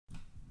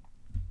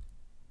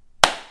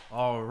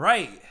All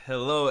right.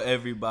 Hello,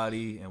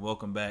 everybody, and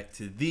welcome back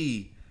to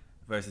the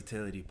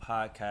Versatility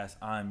Podcast.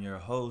 I'm your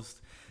host,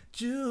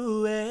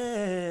 Jules.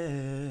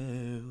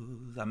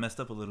 I messed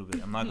up a little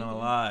bit. I'm not gonna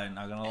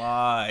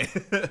lie.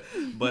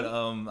 But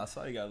I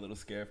saw you got a little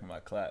scared from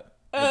my clap.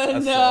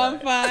 I'm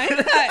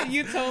fine.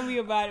 You told me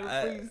about it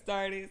before you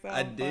started. So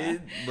I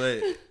did,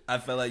 but I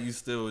felt like you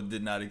still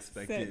did not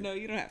expect it. No,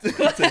 you don't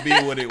have to be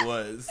what it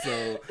was.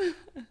 So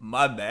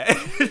my bad.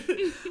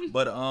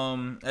 But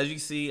as you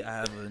see, I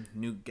have a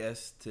new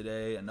guest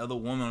today. Another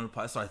woman on the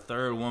podcast. It's our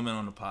third woman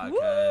on the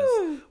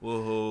podcast.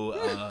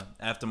 Woohoo!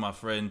 After my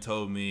friend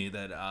told me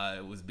that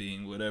I was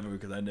being whatever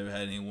because I never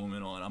had any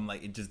woman on, I'm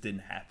like, it just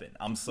didn't happen.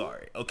 I'm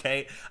sorry.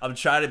 Okay, I'm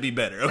trying to be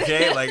better.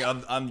 Okay, like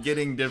I'm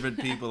getting different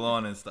people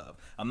on and stuff.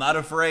 I'm not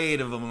afraid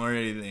of them or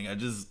anything. I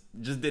just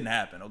didn't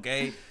happen.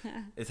 Okay,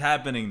 it's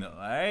happening though.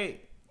 All right.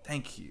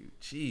 Thank you.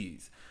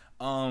 Jeez.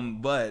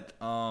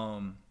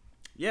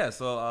 Yeah,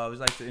 so would you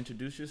like to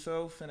introduce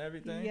yourself and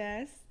everything?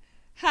 Yes.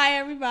 Hi,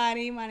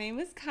 everybody. My name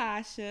is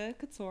Kysha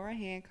Katora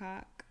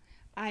Hancock.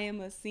 I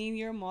am a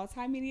senior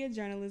multimedia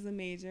journalism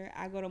major.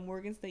 I go to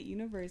Morgan State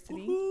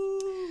University.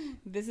 Woo-hoo.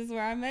 This is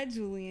where I met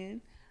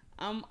Julian.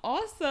 I'm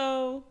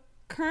also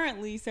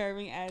currently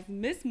serving as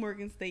Miss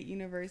Morgan State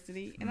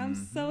University, and I'm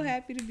so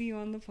happy to be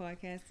on the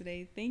podcast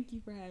today. Thank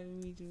you for having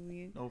me,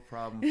 Julian. No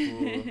problem,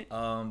 fool.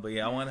 But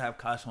yeah, I want to have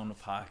Kysha on the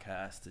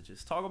podcast to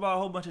just talk about a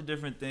whole bunch of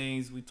different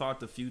things. We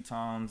talked a few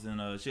times,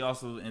 and she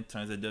also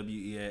interns at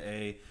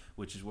WEAA,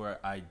 which is where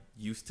I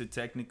used to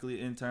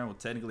technically intern. Well,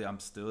 technically, I'm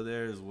still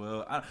there as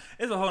well.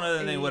 It's a whole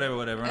other thing, whatever.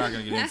 We're not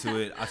going to get into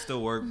it. I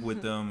still work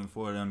with them and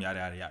for them, yada,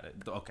 yada, yada.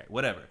 Okay,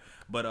 whatever.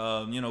 But,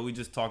 we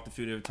just talked a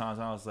few different times,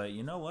 and I was like,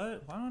 you know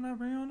what? Why don't I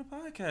bring her on the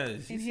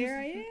podcast? And here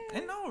I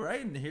am. I know,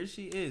 right? And here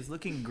she is,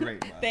 looking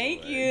great.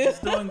 Thank you. She's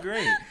doing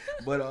great.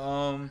 But,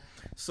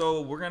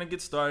 so we're going to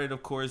get started,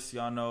 of course.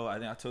 Y'all know, I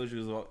think I told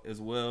you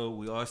as well,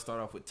 we always start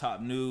off with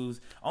top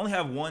news. I only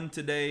have one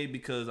today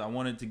because I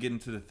wanted to get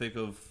into the thick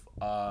of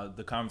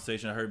the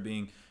conversation of her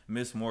being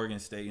Miss Morgan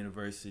State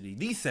University,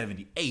 the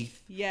 78th.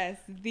 Yes,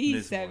 the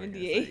Miss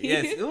 78th.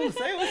 Yes, it was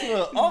a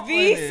little off.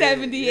 The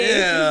 78th.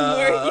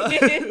 Yeah.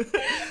 Morgan.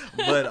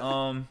 But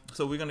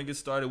so we're gonna get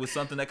started with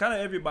something that kind of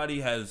everybody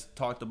has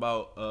talked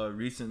about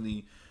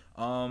recently.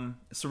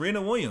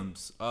 Serena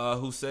Williams,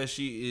 who says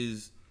she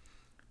is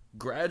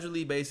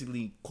gradually,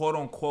 basically, quote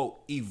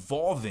unquote,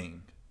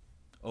 evolving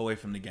away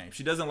from the game.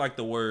 She doesn't like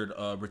the word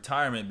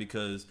retirement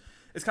because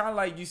it's kind of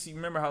like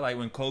remember how like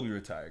when Kobe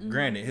retired,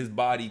 granted his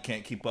body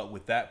can't keep up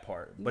with that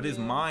part, but his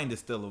mind is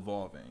still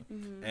evolving.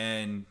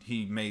 And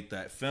he made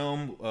that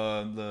film,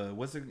 I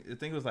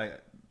think it was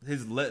like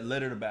his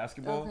letter to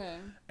basketball. Okay.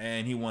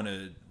 And he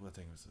wanted, what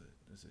thing was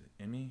it? Is it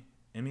Emmy?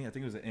 I think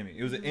it was an Emmy.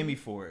 It was an Emmy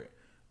for it.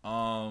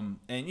 And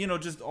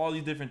just all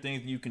these different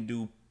things you can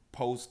do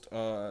post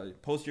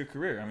your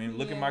career. I mean,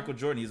 look at Michael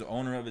Jordan. He's the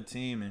owner of a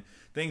team and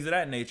things of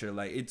that nature.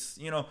 Like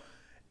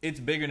it's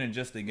bigger than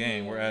just a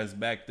game. Whereas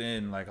back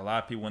then, like a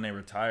lot of people when they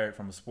retired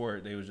from a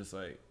sport, they was just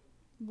like,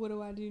 what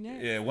do I do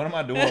next? Yeah, what am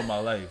I doing with my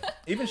life?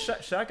 Even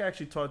Shaq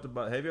actually talked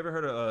about. Have you ever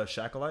heard of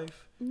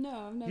Shack-a-Life?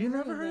 No, I've never. You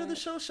never heard of the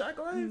show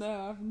Shack-a-Life?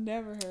 No, I've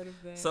never heard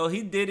of that. So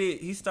he did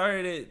it. He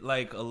started it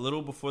like a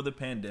little before the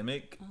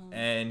pandemic,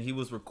 and he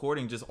was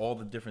recording just all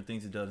the different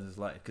things he does in his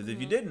life. Because if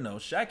you didn't know,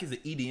 Shaq is an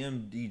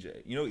EDM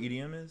DJ. You know what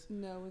EDM is?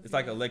 No, it's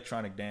like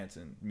electronic dance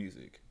and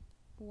music.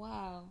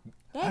 Wow.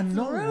 I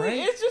know, really right?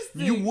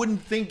 Interesting. You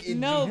wouldn't think it.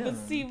 No, but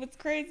see, what's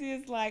crazy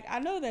is like I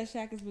know that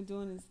Shaq has been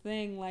doing his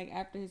thing like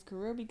after his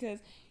career because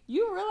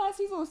you realize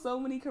he's on so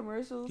many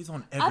commercials. He's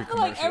on every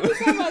commercial. I feel like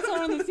every time I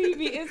turn on the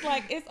TV,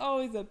 it's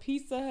always a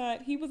Pizza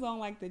Hut. He was on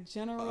like the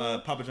General.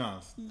 Papa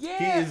John's. Yeah,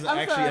 he is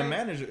actually a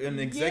manager, an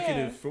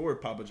executive for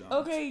Papa John's.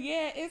 Okay,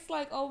 yeah, it's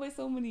like always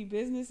so many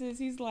businesses.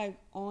 He's like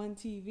on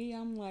TV.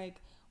 I'm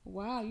like,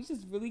 wow, you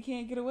just really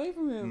can't get away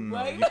from him. No,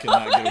 like, you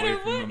cannot get away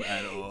from him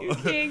at all. You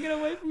can't get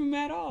away from him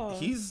at all.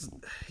 He's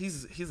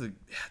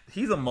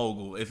a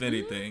mogul, if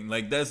anything.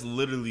 Like that's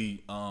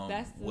literally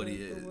what he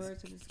is.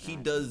 He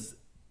does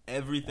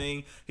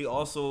everything. He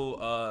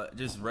also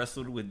just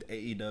wrestled with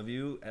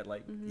AEW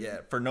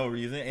at for no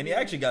reason, and he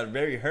actually got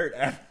very hurt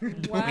after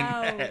doing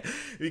that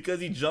because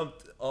he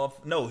jumped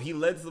off. No, he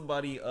led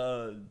somebody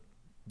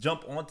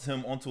jump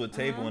onto a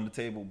table and the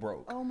table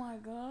broke. Oh my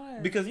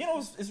god! Because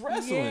it's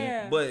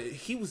wrestling, but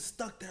he was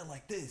stuck there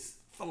like this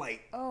for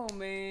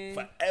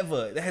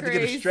forever. They had to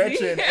get a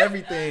stretcher and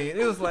everything.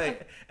 It was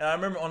like, and I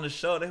remember on the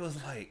show they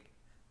was like.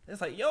 It's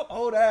like, yo,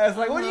 old ass,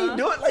 like, what are you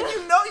doing? Like,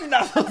 you're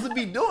not supposed to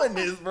be doing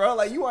this, bro.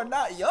 Like, you are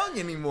not young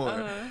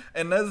anymore.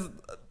 And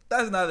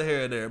that's neither here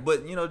nor there.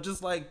 But,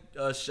 just like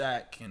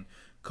Shaq and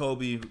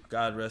Kobe,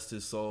 God rest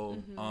his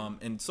soul,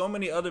 and so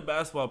many other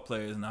basketball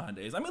players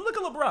nowadays. I mean, look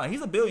at LeBron.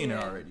 He's a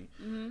billionaire already.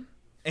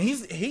 And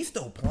he's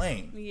still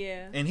playing.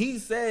 Yeah. And he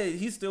said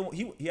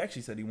he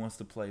actually said he wants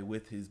to play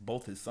with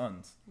both his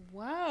sons.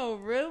 Wow,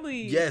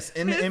 really? Yes,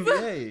 in the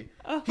NBA.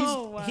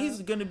 Wow.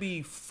 He's going to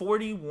be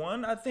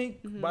 41, I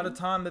think, by the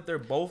time that they're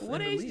both in the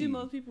league. What age do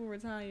most people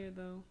retire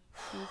though?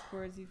 In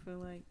sports, you feel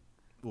like?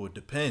 Well, it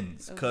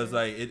depends, because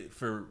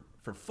for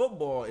for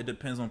football, it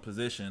depends on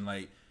position.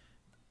 Like,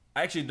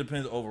 actually, it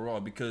depends overall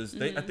because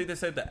I think they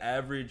said the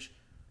average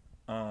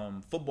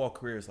football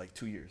career is like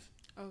 2 years.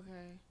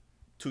 Okay.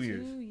 2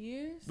 years. 2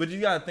 years? But you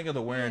got to think of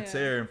the wear and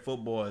tear in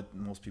football.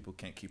 Most people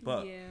can't keep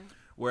up. Yeah.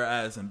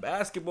 Whereas in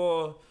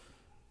basketball,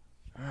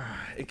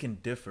 it can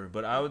differ.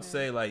 But I would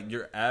say, like,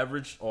 your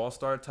average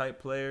all-star type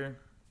player,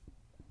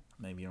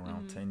 maybe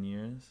around 10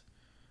 years.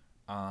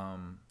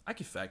 I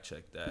could fact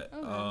check that.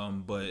 Okay.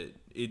 But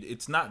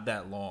it's not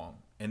that long.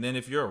 And then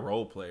if you're a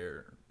role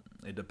player,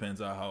 it depends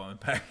on how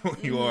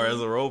impactful you are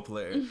as a role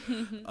player.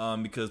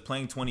 Because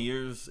playing 20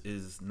 years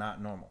is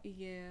not normal.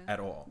 Yeah. At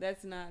all.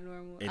 That's not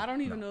normal. I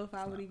don't even know if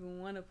I would even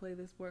want to play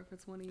the sport for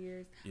 20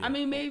 years. Yeah. I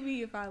mean,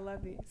 maybe if I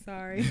love it.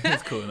 Sorry.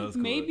 That's cool. That's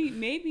cool.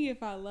 Maybe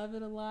if I love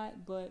it a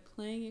lot, but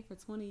playing it for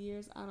 20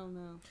 years, I don't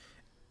know.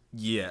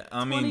 Yeah,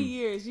 I mean, 20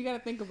 years. You got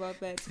to think about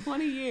that.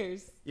 20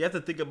 years. You have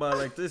to think about it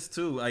like this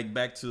too. Like,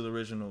 back to the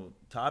original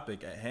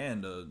topic at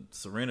hand.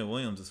 Serena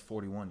Williams is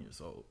 41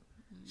 years old.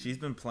 She's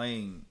been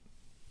playing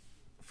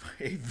for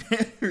a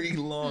very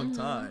long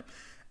time,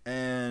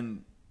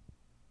 and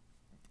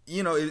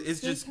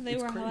it's just they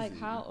were crazy. Like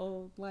how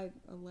old? Like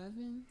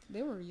 11?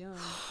 They were young.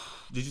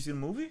 Did you see the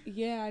movie?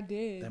 Yeah, I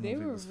did. They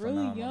were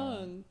really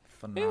young.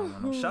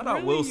 Phenomenal. Shout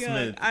out Will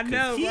Smith. I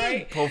know,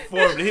 right? He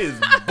performed his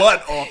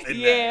butt off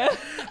in that.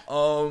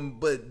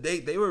 But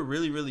they were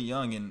really, really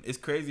young, and it's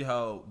crazy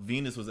how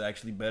Venus was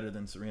actually better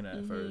than Serena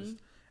at first,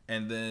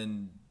 and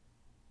then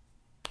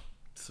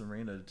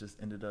Serena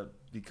just ended up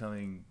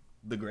becoming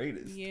the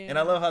greatest. Yeah. And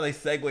I love how they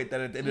segued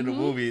that at the end of the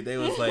movie. They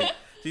was like,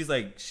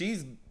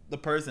 she's the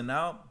person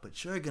now,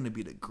 but you're gonna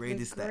be the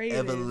greatest that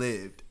ever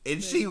lived.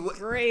 And she was.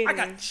 I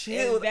got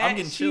chills. I'm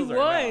getting chills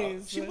right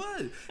now. She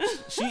was.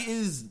 She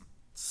is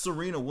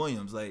Serena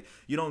Williams. Like,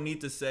 you don't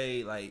need to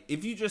say, like,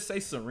 if you just say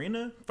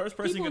Serena, first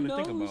person you're gonna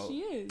think about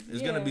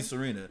is gonna be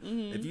Serena.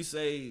 If you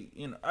say,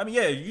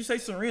 if you say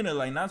Serena,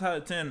 like 9 out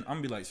of 10, I'm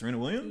gonna be like, Serena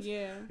Williams.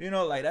 Yeah.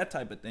 Like that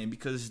type of thing,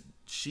 because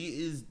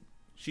she's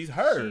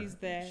her. She's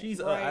that.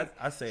 She's right.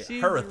 I say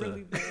she's Heritha.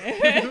 Really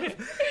bad.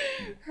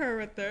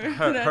 Heritha.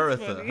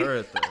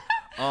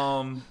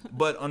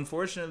 But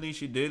unfortunately,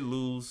 she did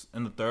lose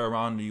in the third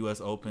round of the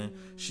U.S. Open.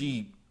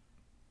 She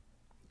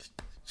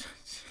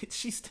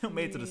still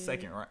made it to the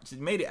second round. She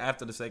made it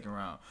after the second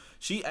round.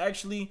 She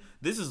actually,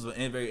 this is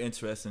a very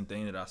interesting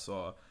thing that I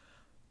saw.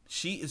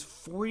 She is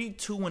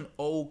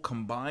 42-0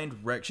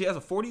 combined record. She has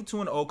a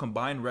 42-0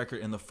 combined record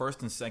in the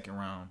first and second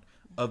round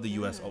of the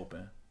U.S.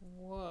 Open.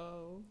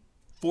 Whoa.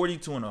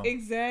 42-0.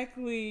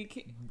 Exactly.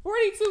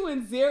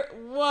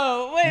 42-0.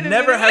 Whoa. Wait a minute.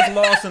 Never has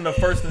lost in the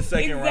first and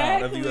second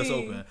round of the U.S.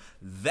 Open.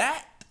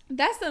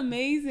 That's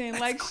amazing.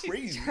 That's like,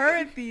 crazy.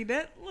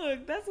 Heritha.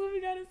 That's what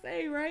we gotta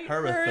say, right?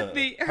 Heritha.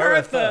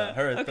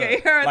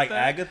 Okay, Heritha. Like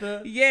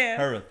Agatha? Yeah.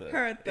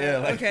 Heritha. Yeah,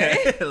 like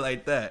okay. that.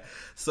 Like that.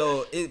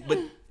 So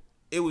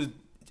it was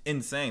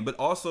insane. But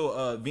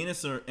also,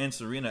 Venus and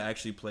Serena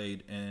actually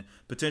played in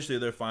potentially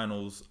their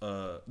final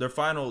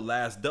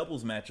last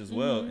doubles match as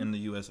well in the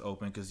U.S.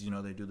 Open, because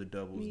they do the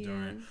doubles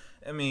during.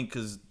 I mean,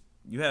 because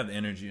you have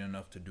energy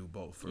enough to do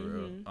both for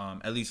real.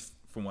 At least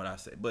from what I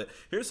say. But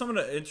here's some of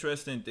the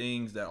interesting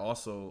things that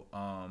also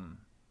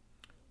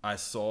I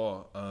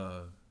saw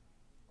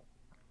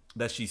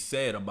that she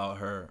said about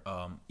her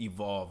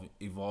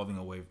evolving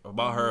away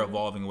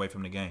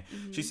from the game.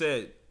 She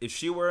said if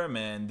she were a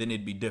man, then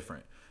it'd be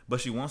different. But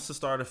she wants to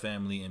start a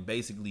family and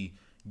basically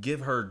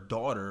give her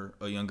daughter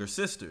a younger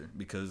sister,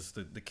 because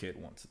the kid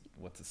wants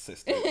a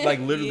sister. Like,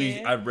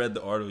 literally, I read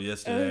the article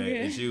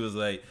yesterday, and she was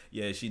like,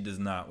 yeah, she does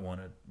not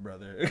want a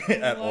brother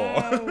at all.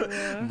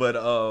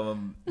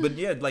 But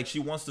yeah, like, she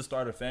wants to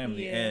start a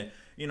family. And,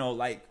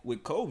 like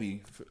with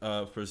Kobe,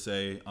 per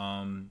se,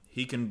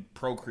 he can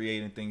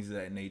procreate and things of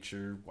that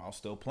nature while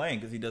still playing,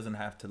 because he doesn't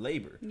have to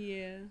labor.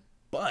 Yeah.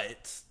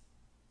 But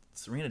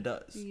Serena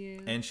does. Yeah.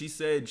 And she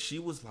said she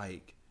was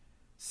like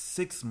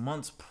 6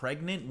 months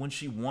pregnant when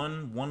she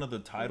won one of the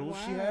titles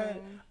she had.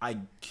 I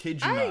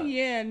kid you not.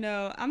 Yeah,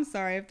 no, I'm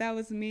sorry. If that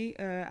was me,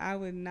 I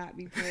would not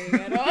be playing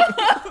at all.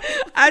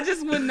 I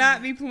just would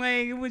not be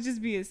playing. It would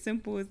just be as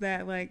simple as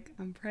that. Like,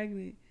 I'm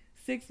pregnant.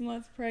 6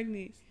 months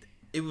pregnant.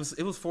 It was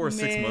 4 or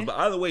 6 months, but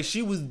either way,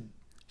 she was in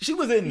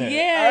there.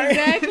 Yeah,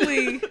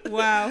 exactly.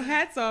 Wow,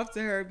 hats off to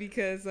her,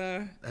 because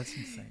that's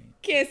insane.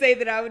 Can't say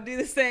that I would do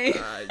the same.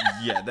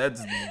 Yeah,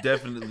 that's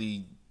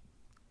definitely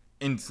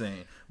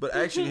insane. But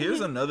actually,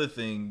 here's another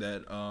thing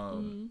that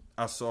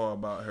I saw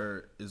about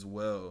her as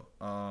well.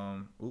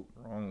 Wrong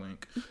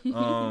link.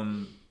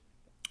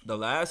 The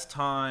last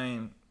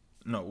time,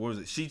 what was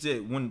it? She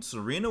said when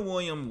Serena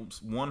Williams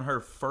won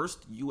her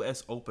first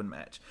U.S. Open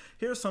match.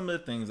 Here's some of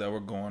the things that were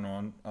going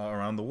on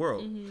around the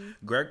world.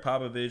 Greg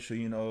Popovich,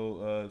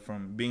 who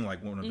from being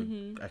like one of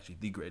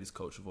the greatest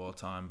coach of all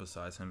time,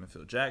 besides him and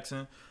Phil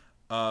Jackson,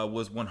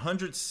 was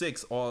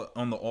 106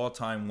 on the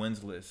all-time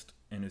wins list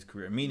in his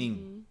career,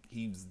 meaning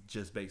he's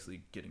just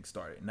basically getting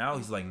started. Now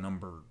he's like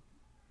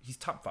he's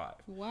top 5.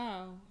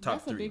 Wow.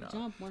 Top that's 3 a big now.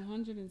 jump,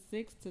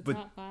 106 to but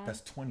top 5. That's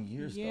 20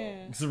 years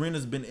though.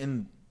 Serena's been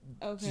in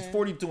she's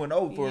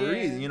 42-0 for a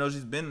reason. You know,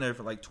 she's been there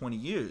for like 20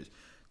 years.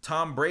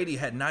 Tom Brady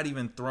had not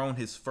even thrown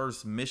his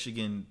first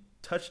Michigan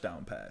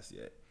touchdown pass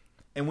yet.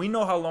 And we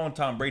know how long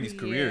Tom Brady's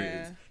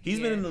career is. He's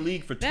been in the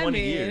league for 20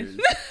 years.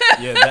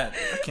 I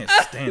can't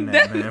stand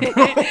that man,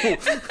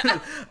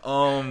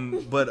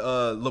 bro. But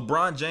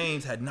LeBron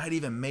James had not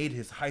even made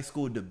his high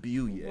school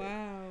debut yet.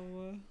 Wow.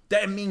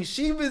 That means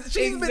she's been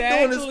doing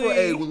this for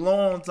a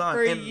long time.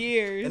 For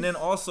years. And then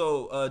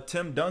also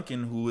Tim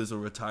Duncan, who is a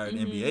retired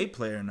NBA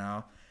player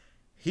now,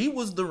 he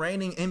was the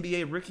reigning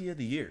NBA Rookie of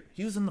the Year.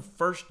 He was in the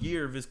first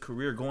year of his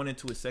career, going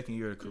into his second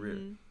year of career.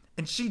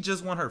 And she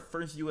just won her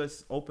first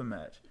U.S. Open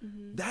match.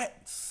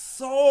 That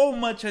so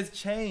much has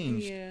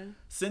changed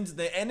since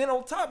then. And then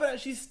on top of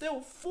that, she's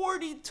still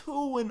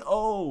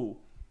 42-0.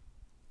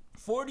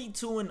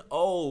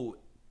 42-0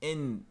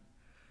 in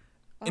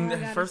the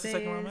first and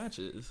second round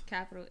matches.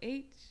 Capital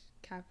H,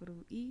 capital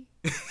E.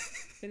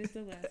 Finish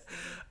the last letter.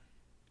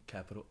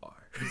 Capital R.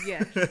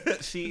 Yes.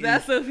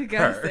 That's what we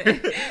gotta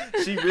say.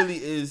 She really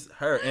is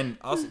her. And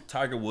also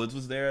Tiger Woods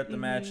was there at the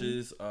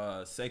matches.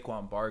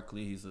 Saquon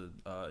Barkley, he's a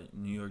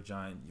New York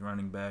Giant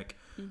running back.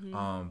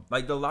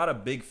 Like a lot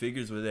of big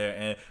figures were there.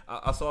 And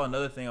I saw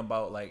another thing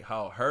about like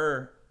how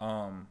her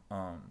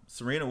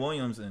Serena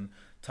Williams and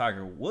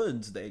Tiger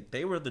Woods,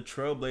 they were the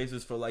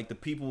trailblazers for like the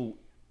people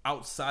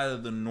outside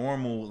of the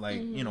normal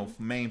like you know,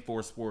 main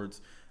four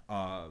sports,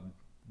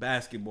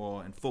 basketball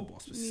and football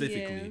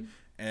specifically.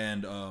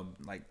 And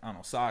like I don't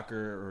know, soccer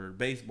or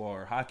baseball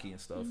or hockey and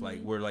stuff,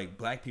 like where like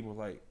black people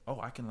are like, oh,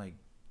 I can like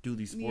do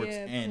these sports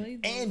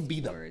and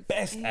be the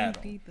best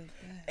at them,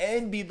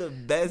 and be the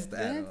best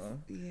at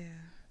them.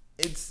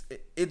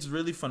 It's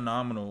really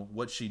phenomenal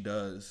what she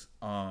does.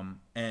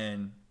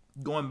 And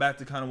going back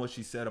to kind of what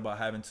she said about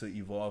having to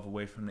evolve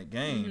away from the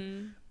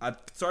game, I'm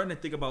starting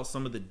to think about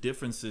some of the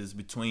differences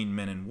between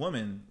men and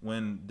women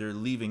when they're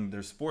leaving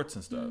their sports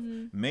and stuff.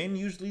 Men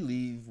usually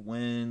leave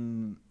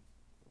when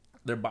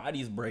their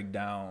bodies break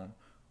down,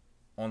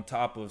 on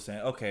top of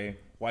saying, okay,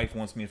 wife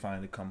wants me to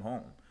finally come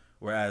home.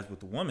 Whereas with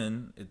the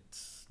woman,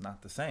 it's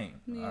not the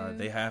same.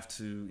 They have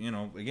to, you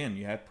know, again,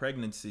 you have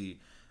pregnancy.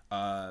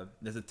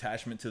 There's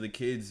attachment to the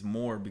kids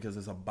more because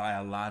it's a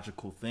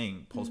biological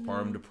thing.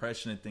 Postpartum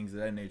depression and things of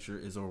that nature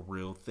is a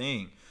real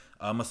thing.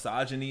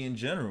 Misogyny in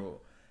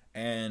general.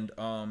 And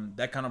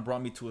that kind of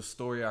brought me to a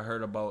story I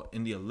heard about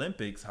in the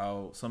Olympics,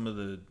 how some of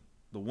the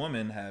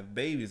women have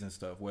babies and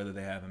stuff, whether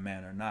they have a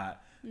man or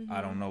not.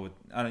 I don't know.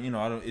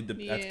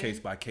 That's case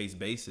by case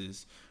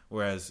basis.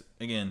 Whereas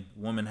again,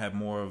 women have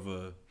more of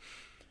a.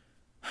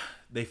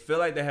 They feel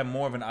like they have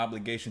more of an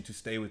obligation to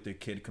stay with their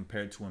kid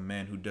compared to a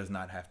man who does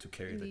not have to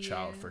carry the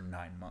child for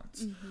 9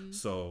 months.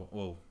 So,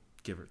 well,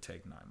 give or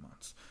take 9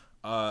 months.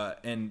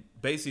 And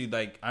basically,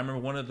 like I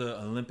remember one of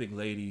the Olympic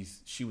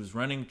ladies, she was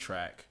running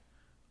track,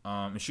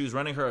 and she was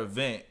running her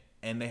event,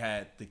 and they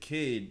had the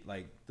kid,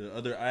 like the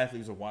other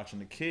athletes were watching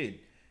the kid,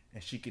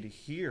 and she could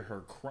hear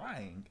her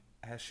crying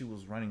as she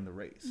was running the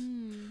race.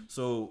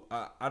 So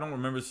I don't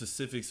remember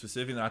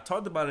specifically. I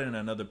talked about it in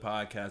another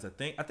podcast. I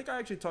think I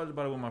actually talked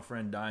about it with my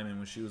friend Diamond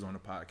when she was on the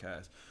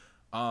podcast.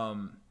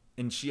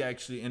 And she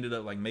actually ended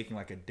up like making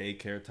like a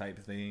daycare type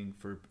thing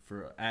for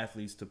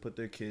athletes to put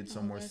their kids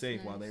somewhere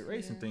safe while they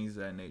race and things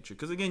of that nature.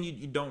 Because again,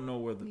 you don't know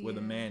where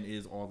the man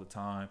is all the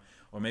time,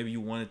 or maybe you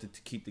wanted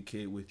to keep the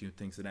kid with you,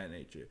 things of that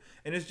nature.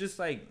 And it's just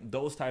like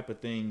those type of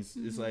things.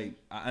 It's like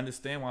I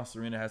understand why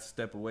Serena has to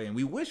step away, and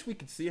we wish we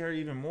could see her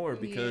even more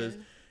because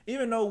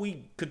even though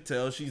we could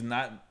tell she's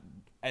not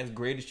as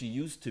great as she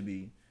used to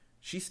be,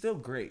 she's still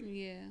great.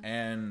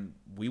 And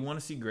we want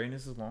to see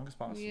greatness as long as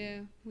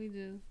possible. We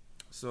do.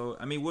 So,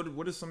 I mean,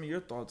 what are some of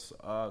your thoughts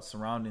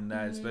surrounding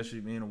that, especially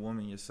being a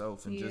woman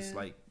yourself, and just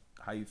like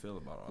how you feel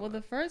about all that? Well,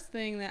 the first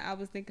thing that I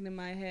was thinking in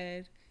my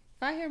head,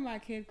 if I hear my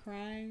kid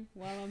crying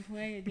while I'm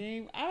playing a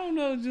game, I don't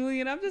know,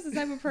 Julian, I'm just the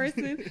type of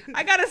person,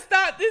 I gotta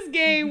stop this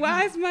game.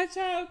 Why is my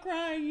child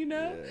crying, you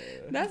know?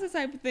 That's the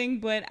type of thing.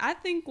 But I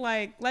think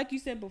like you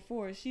said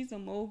before, she's a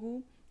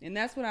mogul. And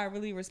that's what I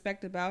really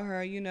respect about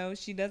her. You know,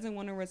 she doesn't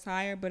want to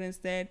retire, but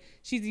instead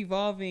she's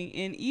evolving.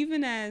 And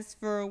even as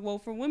for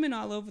women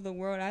all over the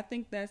world, I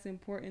think that's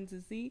important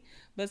to see.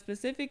 But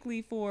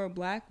specifically for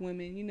black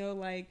women, you know,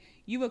 like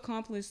you've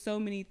accomplished so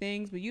many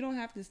things, but you don't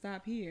have to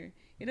stop here.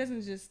 It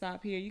doesn't just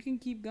stop here. You can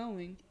keep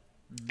going.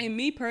 And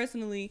me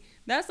personally,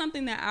 that's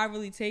something that I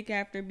really take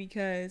after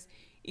because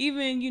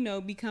even, you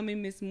know,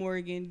 becoming Miss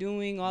Morgan,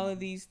 doing all of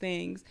these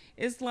things,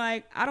 it's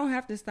like, I don't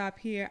have to stop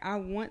here. I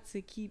want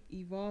to keep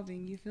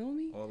evolving. You feel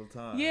me? All the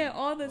time. Yeah,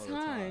 all the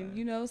time.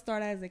 You know,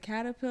 start as a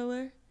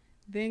caterpillar,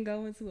 then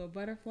go into a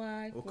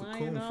butterfly,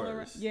 flying all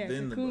around. Yeah,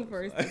 cocoon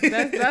first.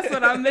 That's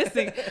what I'm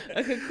missing.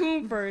 A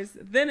cocoon first,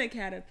 then a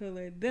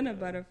caterpillar, then a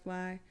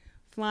butterfly,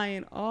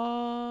 flying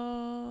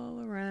all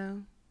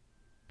around.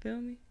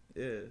 Feel me?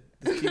 Yeah,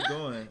 just keep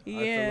going. I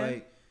feel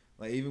like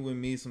even with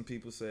me, some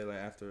people say like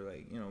after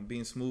like, you know,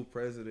 being smooth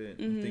president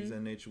and things of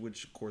that nature,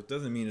 which of course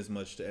doesn't mean as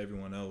much to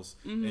everyone else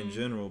in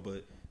general,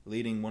 but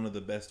leading one of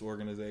the best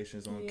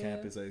organizations on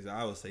campus.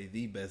 I would say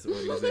the best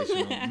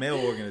organization, male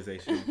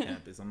organization on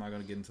campus. I'm not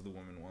going to get into the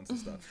women ones and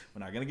stuff. We're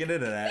not going to get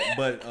into that.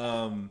 But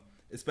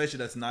especially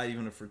that's not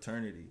even a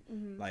fraternity.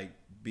 Like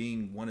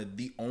being one of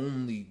the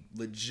only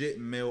legit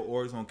male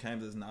orgs on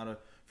campus is not a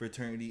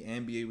fraternity,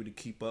 and be able to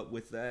keep up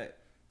with that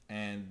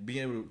and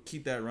being able to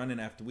keep that running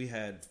after we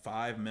had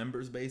 5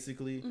 members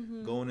basically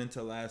going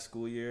into last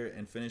school year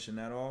and finishing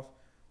that off.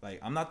 Like,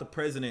 I'm not the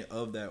president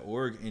of that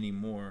org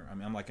anymore. I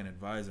mean, I'm like an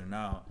advisor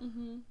now,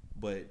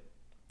 but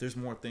there's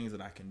more things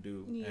that I can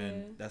do.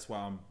 And that's why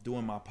I'm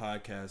doing my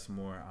podcast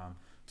more. I'm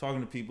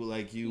talking to people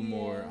like you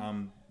more.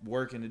 I'm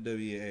working at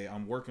WA.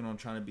 I'm working on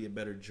trying to be a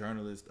better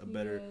journalist, a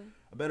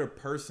better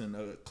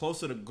person,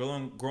 closer to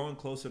growing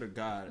closer to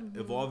God,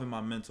 evolving my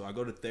mental. I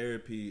go to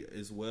therapy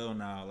as well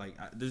now. Like,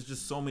 there's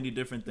just so many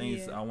different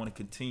things that I want to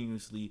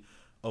continuously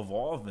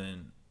evolve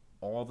in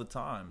all the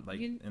time. Like,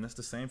 and that's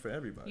the same for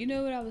everybody. You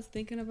know what I was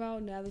thinking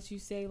about now that you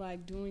say,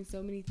 like, doing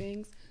so many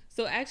things?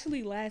 So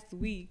actually last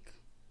week,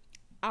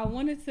 I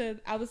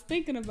was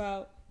thinking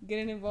about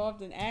getting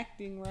involved in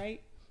acting,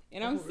 right?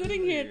 And I'm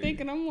sitting here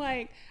thinking, I'm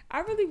like, I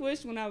really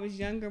wish when I was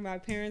younger, my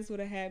parents would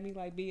have had me,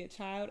 like, be a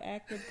child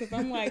actor. Because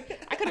I'm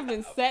like, I could have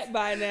been set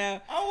by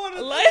now. I want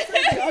to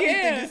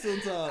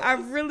I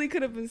really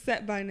could have been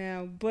set by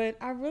now. But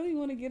I really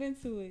want to get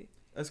into it.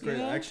 That's great.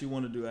 I actually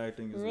want to do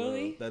acting as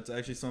well. That's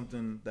actually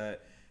something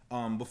that,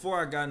 before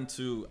I got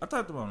into, I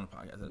talked about it on the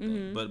podcast, I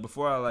think. But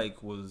before I, like,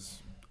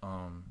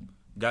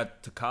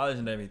 got to college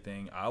and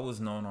everything, I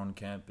was known on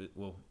campus.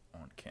 Well,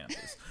 on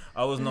campus.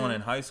 I was known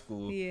in high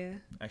school. Yeah.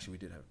 Actually, we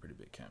did have a pretty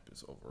big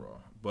campus overall.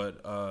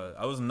 But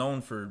I was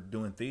known for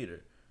doing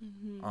theater.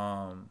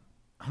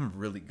 I'm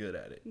really good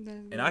at it.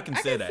 And I can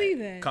say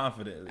that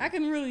confidently. I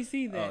can really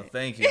see that. Oh,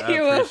 thank you. I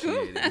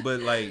appreciate it.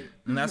 But, like,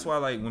 and that's why,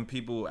 like, when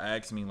people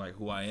ask me, like,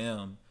 who I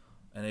am,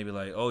 and they be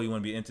like, oh, you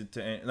want to be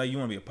entertained, like, you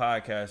want to be a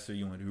podcaster,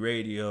 you want to do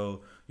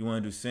radio, you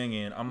want to do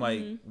singing. I'm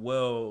like,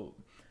 well,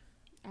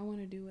 I want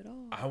to do it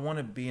all. I want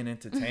to be an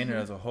entertainer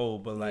as a whole,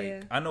 but,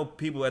 like, I know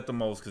people at the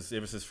most, because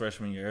ever since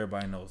freshman year,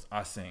 everybody knows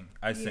I sing.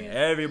 I sing.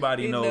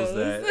 Everybody knows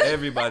that.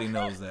 Everybody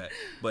knows that.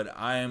 But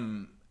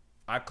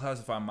I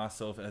classify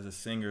myself as a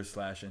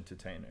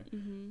singer/entertainer.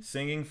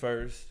 Singing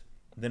first,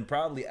 then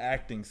probably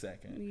acting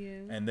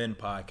second, and then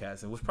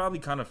podcasting, which probably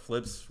kind of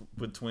flips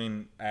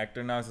between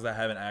actor now since I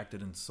haven't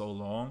acted in so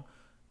long.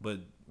 But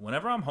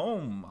whenever I'm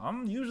home,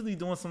 I'm usually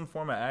doing some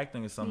form of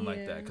acting or something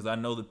like that because I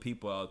know the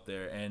people out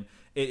there, and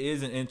it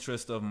is an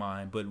interest of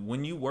mine. But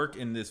when you work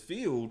in this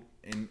field,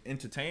 in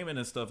entertainment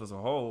and stuff as a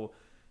whole,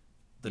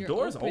 the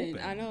door's open.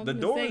 I know. The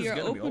door is you're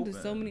going to be open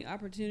to so many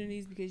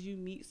opportunities because you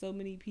meet so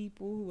many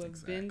people who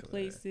have been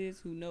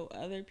places, who know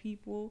other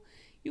people.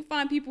 You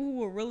find people who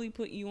will really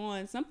put you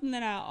on. Something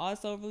that I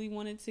also really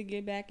wanted to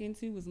get back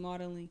into was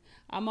modeling.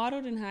 I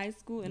modeled in high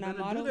school and I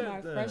modeled my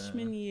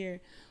freshman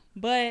year.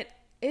 But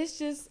it's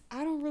just,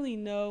 I don't really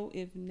know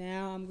if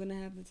now I'm going to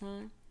have the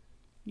time,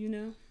 you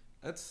know?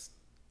 That's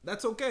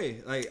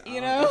okay. Like,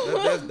 you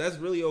know? That's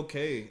really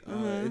okay.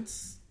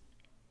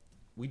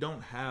 We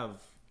don't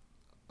have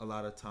a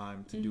lot of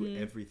time to do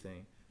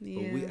everything,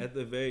 but we, at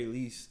the very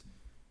least,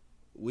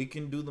 we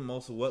can do the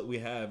most of what we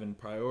have and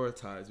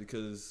prioritize,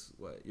 because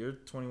you're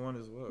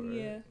 21 as well,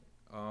 right?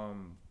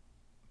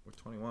 We're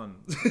 21.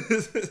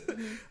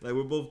 Like,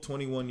 we're both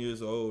 21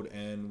 years old,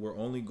 and we're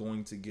only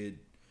going to get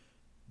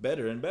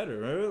better and better,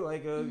 right?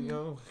 Like you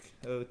know,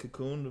 a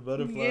cocoon, the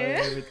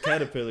butterfly,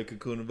 caterpillar,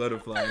 cocoon, the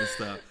butterfly and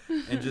stuff,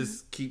 and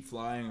just keep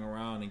flying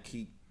around and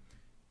keep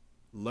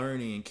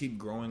learning and keep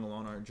growing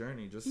along our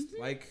journey, just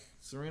like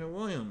Serena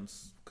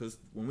Williams. Because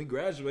when we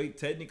graduate,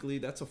 technically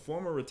that's a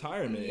form of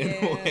retirement in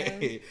a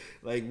way.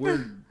 Like,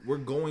 we're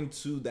going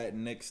to that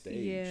next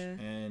stage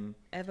and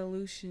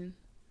evolution.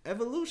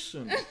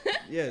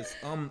 Yes.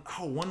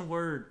 One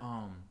word.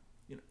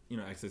 You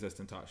know, access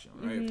tentation,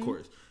 right? Of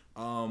course.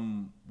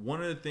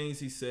 One of the things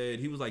he said,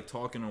 he was like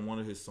talking on one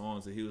of his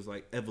songs, that he was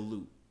like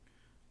evolute.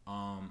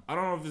 I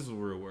don't know if this is a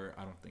real word.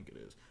 I don't think it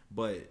is,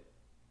 but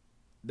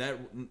that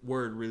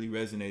word really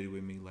resonated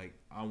with me. Like,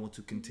 I want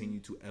to continue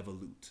to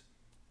evolute.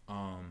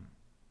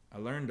 I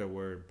learned that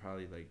word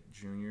probably like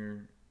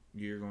junior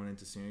year going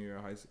into senior year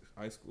of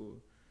high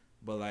school,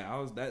 but like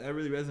that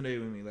really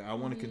resonated with me. Like, I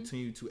want to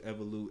continue to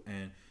evolute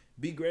and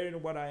be greater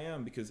than what I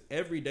am, because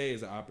every day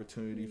is an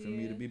opportunity for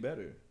me to be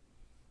better.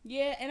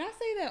 Yeah, and I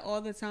say that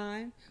all the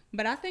time,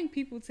 but I think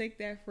people take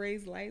that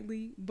phrase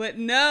lightly. But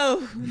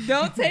no,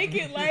 don't take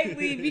it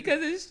lightly,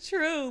 because it's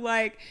true.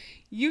 Like,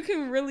 you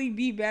can really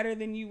be better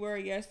than you were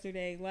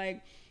yesterday.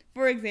 Like,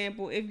 for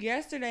example, if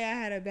yesterday I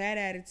had a bad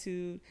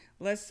attitude,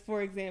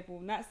 for example,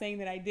 not saying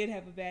that I did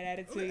have a bad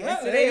attitude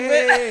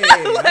yesterday,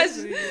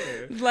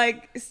 but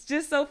like, it's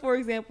just so, for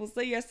example,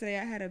 say yesterday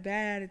I had a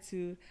bad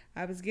attitude.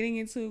 I was getting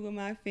into it with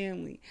my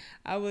family.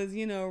 I was,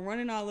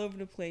 running all over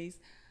the place.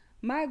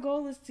 My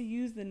goal is to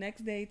use the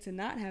next day to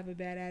not have a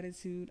bad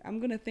attitude. I'm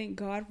going to thank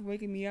God for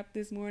waking me up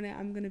this morning.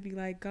 I'm going to be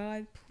like,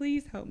 God,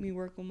 please help me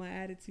work on my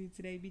attitude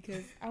today,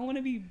 because I want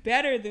to be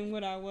better than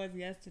what I was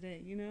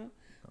yesterday, you know?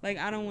 Like,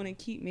 I don't want to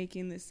keep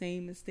making the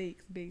same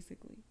mistakes,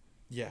 basically.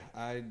 Yeah,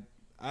 I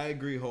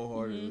agree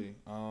wholeheartedly.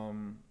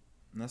 And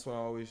that's what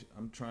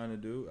I'm trying to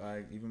do.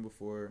 Even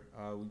before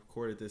we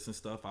recorded this and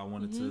stuff, I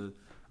wanted to.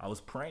 I was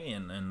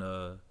praying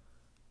and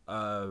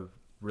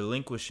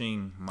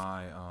relinquishing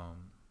my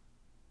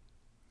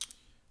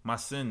my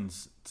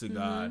sins to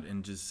God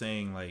and just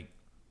saying, like,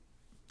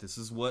 this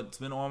is what's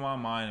been on my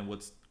mind and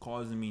what's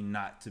causing me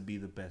not to be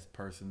the best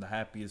person, the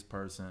happiest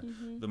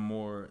person,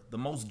 the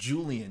most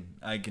Julian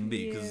I can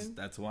be, because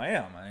that's who I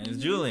am. My name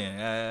is Julian.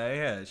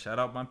 Yeah, shout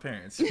out my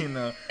parents, you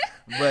know.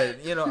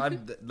 But you know, I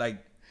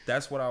like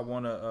that's what I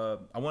want to.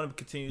 I want to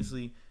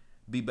continuously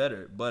be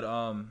better. But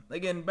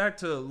again, back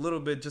to a little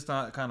bit, just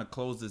to kind of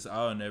close this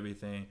out and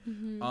everything.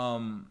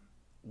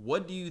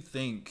 What do you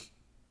think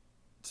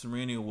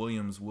Serena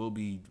Williams will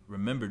be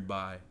remembered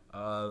by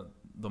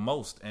the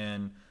most,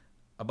 and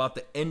about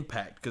the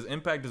impact? Because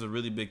impact is a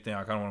really big thing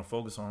I kind of want to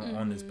focus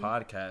on this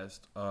podcast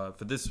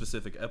for this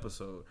specific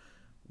episode.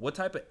 What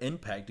type of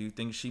impact do you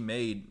think she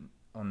made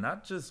on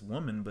not just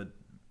women but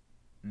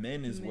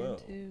men as well?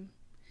 Too.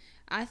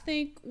 I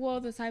think, well,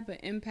 the type of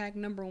impact,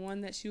 number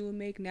one, that she will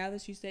make, now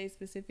that you say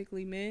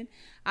specifically men,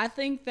 I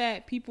think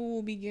that people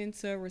will begin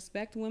to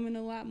respect women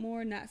a lot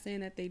more. Not saying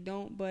that they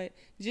don't, but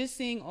just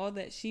seeing all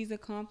that she's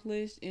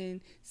accomplished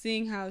and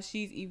seeing how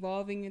she's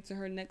evolving into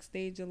her next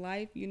stage of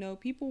life, you know,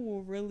 people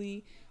will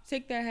really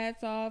take their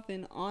hats off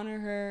and honor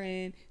her,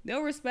 and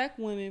they'll respect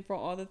women for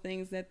all the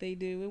things that they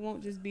do. It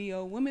won't just be,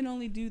 oh, women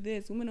only do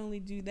this, women only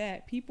do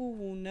that. People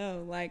will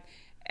know, like,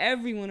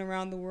 everyone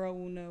around the world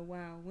will know,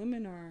 wow,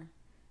 women are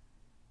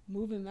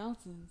moving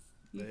mountains.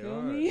 You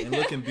feel me? And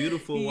looking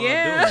beautiful while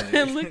doing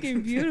it.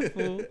 Looking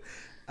beautiful.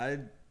 I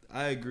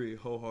agree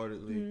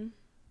wholeheartedly.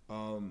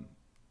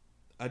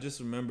 I just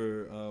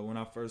remember when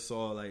I first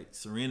saw like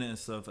Serena and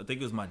stuff, I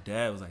think it was my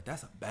dad was like,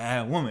 that's a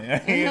bad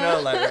woman. You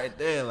know, like right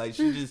there. Like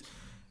she just,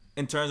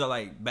 in terms of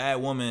like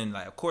bad woman,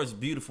 like of course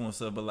beautiful and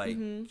stuff, but like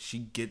she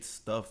gets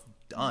stuff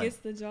done. Gets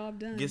the job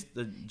done.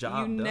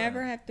 You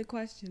never have to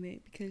question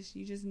it because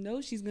you just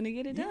know she's gonna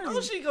get it done. You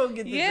know she gonna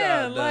get the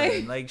job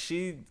done. Like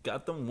she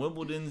got them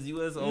Wimbledon's,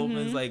 U.S.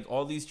 Opens, like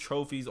all these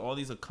trophies, all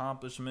these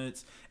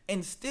accomplishments,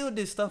 and still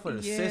did stuff for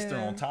her sister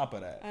on top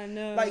of that. I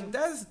know. Like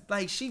that's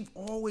like she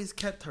always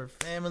kept her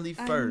family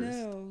first.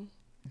 I know.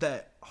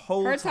 That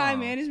whole her time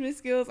management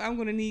skills, I'm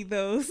gonna need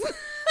those.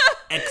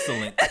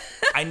 Excellent.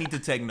 I need to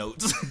take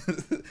notes.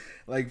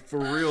 Like for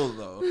real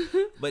though.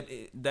 But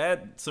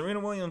that Serena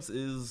Williams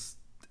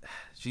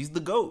she's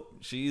the GOAT.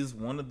 She's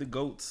one of the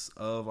GOATs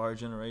of our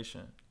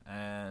generation.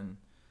 And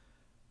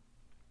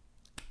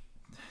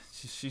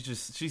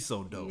she's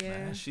so dope,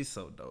 man. She's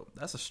so dope.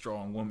 That's a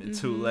strong woman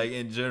too. Like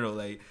in general,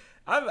 like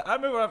I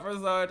remember when I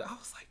first saw her, I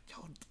was like,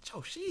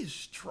 yo, she is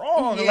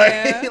strong.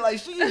 Yeah. Like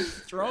she is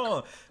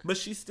strong. But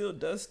she still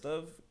does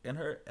stuff in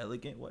her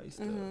elegant way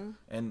still.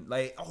 And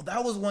like,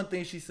 that was one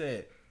thing she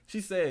said. She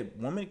said,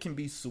 women can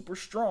be super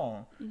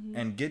strong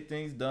and get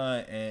things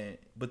done,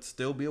 but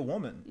still be a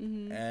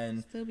woman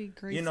and still be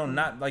graceful. You know,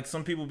 not like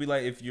some people be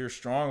like, if you're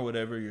strong or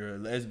whatever, you're a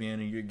lesbian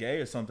or you're gay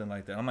or something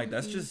like that. I'm like,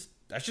 that's just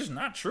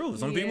not true.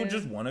 Some people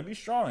just want to be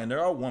strong, and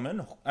there are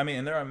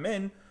and there are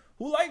men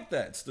who like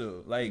that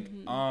still. Like,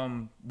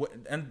 and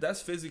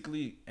that's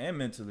physically and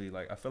mentally.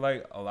 Like, I feel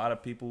like a lot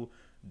of people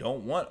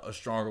don't want a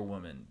stronger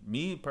woman.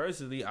 Me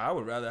personally, I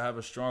would rather have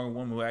a stronger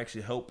woman who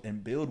actually help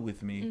and build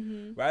with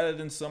me rather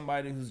than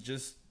somebody who's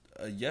just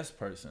a yes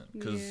person.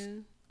 Because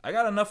I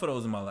got enough of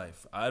those in my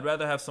life. I'd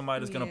rather have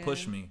somebody that's gonna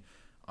push me.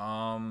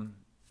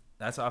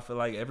 That's how I feel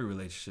like every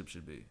relationship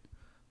should be.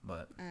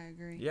 But I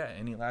agree. Yeah.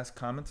 Any last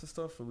comments and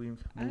stuff before we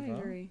move on? I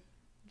agree.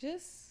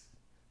 Just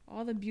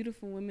all the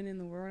beautiful women in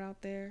the world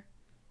out there,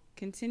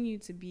 continue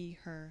to be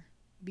her,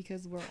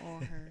 because we're all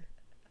her,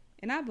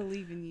 and I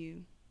believe in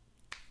you.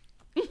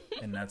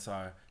 And that's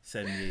our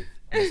 78th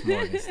Miss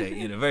Morgan State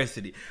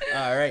University.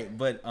 All right,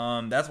 but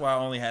that's why I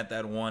only had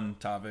that one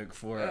topic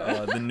for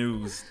the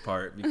news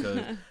part, because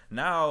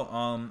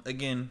now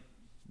again,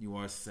 you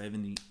are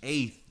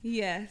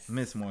 78th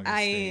Miss Morgan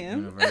State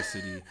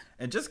University,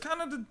 and just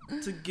kind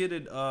of to get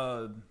it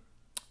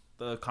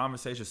the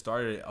conversation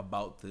started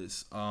about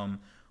this.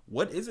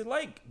 What is it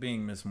like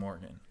being Miss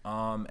Morgan?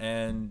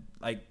 And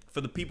like for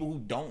the people who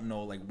don't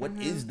know, like what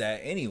is that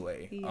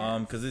anyway?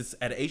 Because it's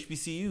at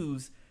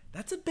HBCUs.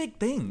 That's a big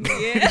thing.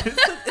 Yeah.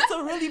 it's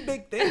a really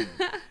big thing.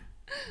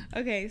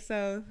 Okay,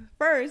 so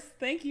first,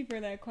 thank you for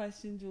that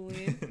question,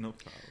 Julian. No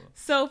problem.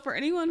 So for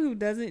anyone who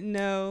doesn't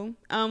know,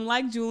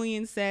 like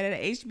Julian said,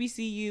 at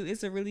HBCU,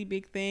 it's a really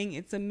big thing.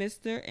 It's a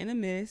Mr. and a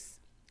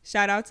Miss.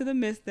 Shout out to the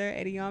Mr.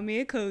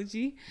 Ediyami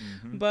Ekoji.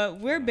 But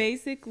we're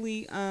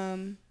basically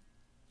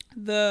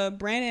the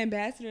brand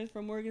ambassadors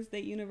for Morgan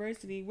State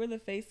University. We're the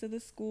face of the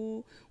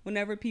school.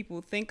 Whenever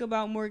people think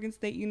about Morgan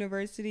State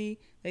University,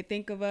 they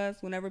think of us.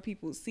 Whenever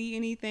people see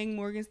anything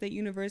Morgan State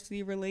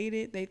University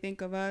related, they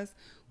think of us.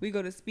 We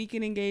go to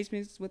speaking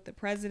engagements with the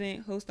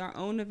president, host our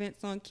own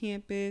events on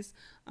campus.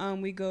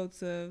 We go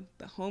to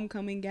the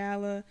homecoming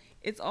gala.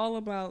 It's all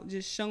about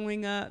just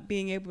showing up,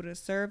 being able to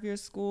serve your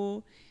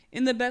school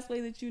in the best way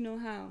that you know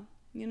how.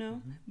 you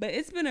know. But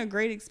it's been a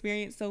great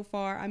experience so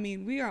far. I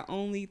mean, we are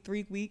only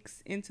 3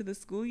 weeks into the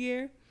school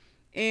year,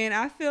 and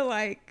I feel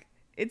like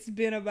it's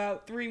been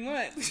about 3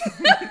 months.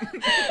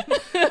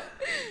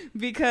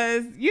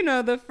 Because, you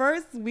know, the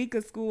first week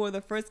of school or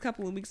the first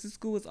couple of weeks of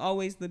school is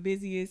always the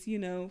busiest, you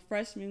know,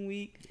 freshman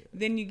week. Yeah.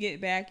 Then you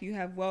get back, you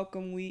have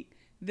welcome week.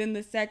 Then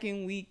the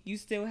second week, you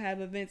still have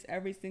events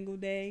every single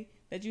day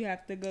that you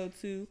have to go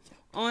to,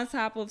 on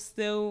top of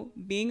still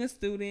being a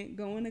student,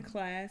 going to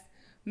class,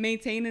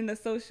 maintaining a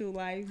social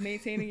life,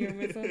 maintaining your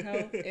mental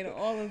health, and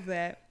all of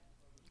that.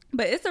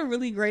 But it's a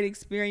really great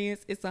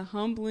experience. It's a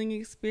humbling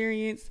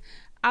experience.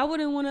 I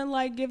wouldn't want to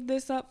like give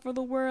this up for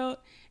the world.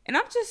 And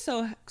I'm just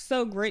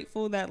so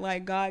grateful that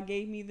like God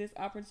gave me this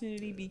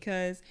opportunity,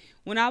 because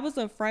when I was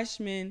a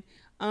freshman,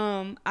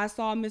 I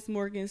saw Miss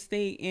Morgan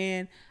State,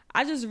 and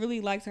I just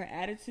really liked her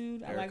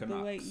attitude. I liked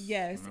the way,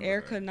 yes,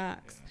 Erica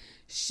Knox.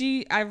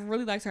 Yeah. I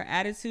really liked her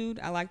attitude.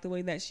 I liked the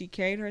way that she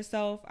carried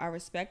herself. I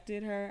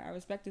respected her. I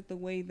respected the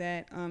way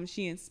that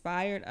she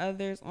inspired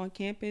others on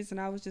campus. And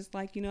I was just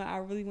like, you know, I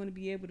really want to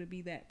be able to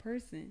be that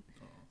person.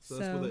 So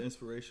that's where the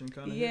inspiration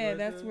kind of hit right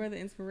that's there? Where the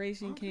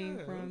inspiration came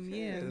from.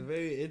 Okay. Yeah,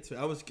 very interesting.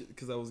 I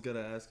was gonna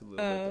ask a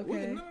little bit.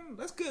 Okay. No,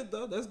 that's good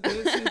though. That's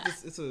good.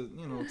 it's a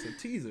it's a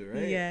teaser,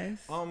 right?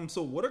 Yes.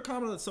 So what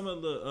are some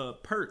of the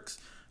perks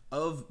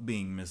of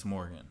being Miss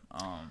Morgan?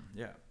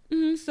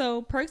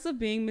 So perks of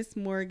being Miss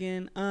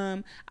Morgan.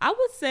 I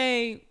would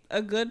say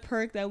a good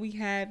perk that we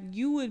have,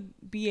 you would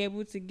be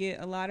able to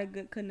get a lot of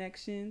good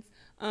connections.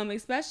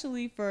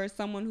 Especially for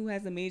someone who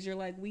has a major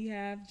like we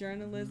have,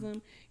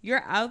 journalism.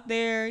 You're out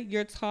there,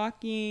 you're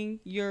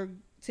talking, you're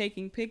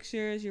taking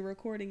pictures, you're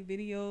recording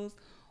videos.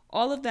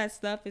 All of that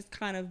stuff is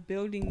kind of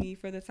building me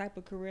for the type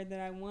of career that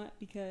I want,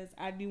 because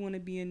I do want to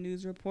be a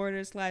news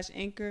reporter /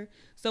 anchor.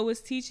 So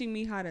it's teaching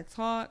me how to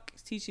talk.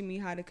 It's teaching me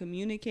how to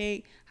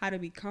communicate, how to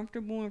be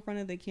comfortable in front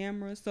of the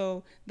camera.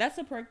 So that's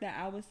a perk that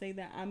I would say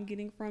that I'm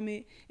getting from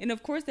it. And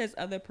of course, there's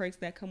other perks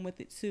that come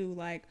with it too,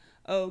 like,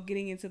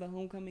 getting into the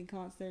homecoming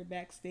concert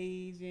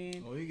backstage. And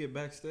you get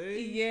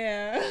backstage?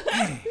 Yeah.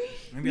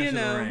 Maybe I should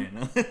have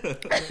ran.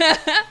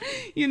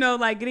 You know,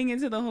 like getting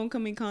into the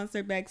homecoming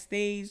concert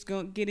backstage,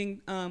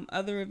 getting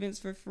other events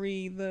for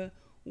free, the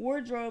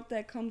wardrobe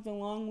that comes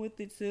along with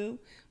it too.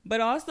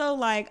 But also,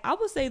 like, I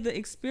would say the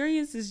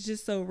experience is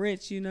just so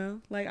rich, you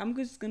know? Like, I'm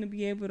just going to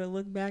be able to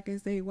look back and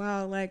say,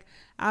 wow, like,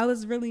 I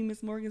was really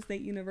Miss Morgan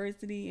State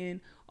University, and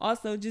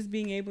also just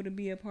being able to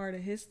be a part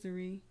of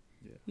history,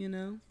 you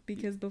know?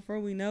 Because before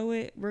we know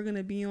it, we're going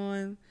to be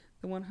on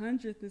the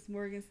 100th Miss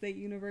Morgan State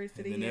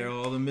University. And then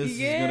all the misses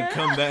going to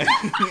come back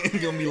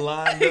and going to be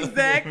lined up.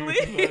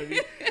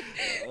 Exactly.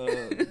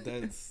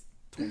 That's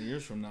 20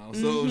 years from now.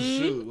 So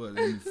shoot, what,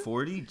 in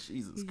 40?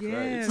 Jesus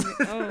Christ.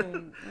 Oh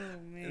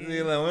man.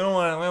 See, like, we don't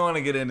want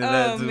to get into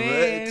that too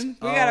much.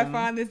 We gotta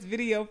find this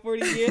video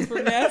 40 years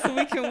from now so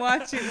we can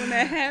watch it when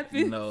that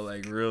happens. No,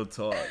 like real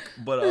talk.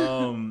 But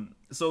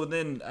so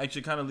then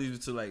actually kind of leads you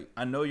to, like,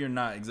 I know you're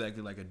not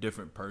exactly like a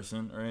different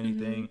person or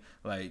anything.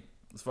 Like,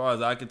 as far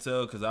as I could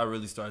tell, because I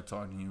really started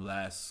talking to you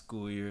last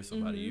school year, so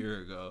about a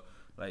year ago.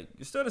 Like,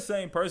 you're still the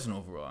same person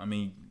overall. I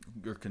mean,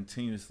 you're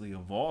continuously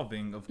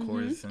evolving, of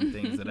course, and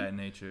things of that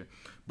nature.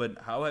 But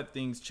how have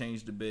things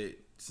changed a bit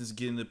since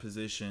getting the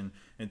position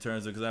in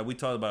terms of, because we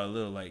talked about a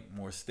little, like,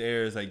 more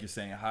stares, like you're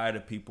saying hi to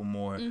people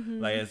more.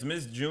 Like, as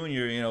Miss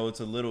Junior, you know, it's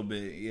a little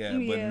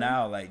bit, but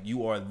now, like,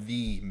 you are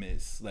the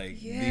Miss, like,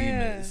 the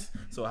Miss.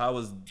 So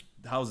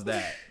how's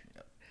that?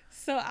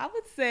 So I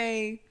would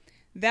say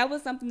that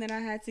was something that I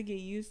had to get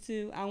used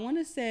to. I want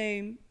to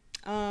say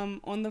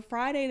on the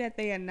Friday that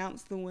they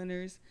announced the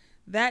winners,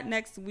 that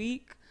next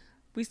week,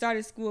 we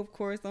started school, of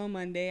course, on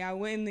Monday. I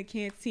went in the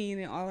canteen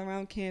and all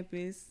around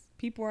campus.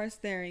 People are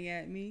staring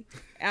at me.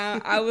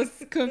 I was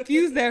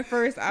confused at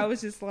first. I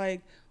was just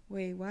like,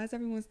 wait, why is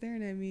everyone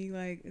staring at me?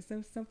 Like, is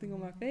there something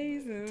on my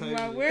face? Am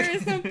I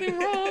wearing something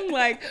wrong?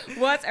 Like,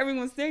 why's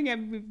everyone staring at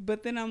me?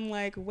 But then I'm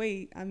like,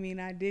 wait, I mean,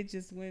 I did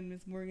just win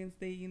Miss Morgan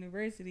State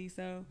University.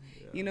 So,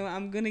 you know,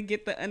 I'm going to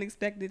get the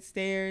unexpected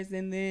stares.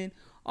 And then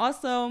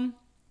also,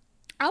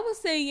 I would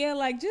say,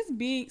 like, just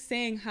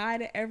saying hi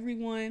to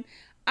everyone.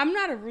 I'm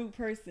not a rude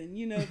person,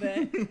 you know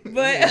that.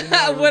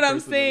 But what I'm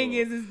saying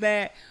is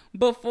that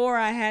before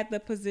I had the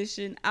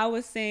position, I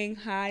was saying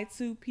hi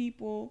to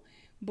people,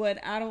 but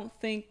I don't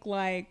think,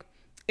 like,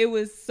 it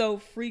was so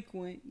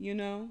frequent, you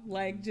know?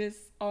 Like, just,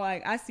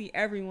 like, I see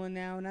everyone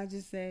now, and I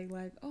just say,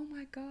 like, oh,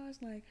 my gosh,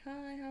 like,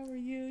 hi, how are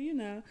you? You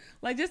know?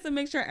 Like, just to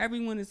make sure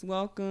everyone is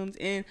welcomed.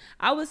 And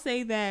I would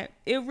say that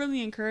it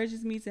really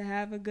encourages me to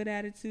have a good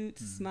attitude,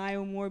 to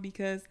smile more,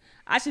 because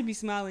I should be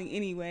smiling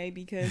anyway,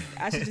 because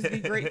I should just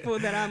be grateful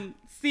that I'm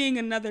seeing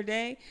another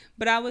day.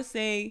 But I would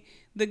say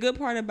the good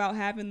part about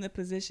having the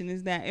position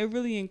is that it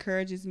really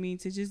encourages me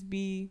to just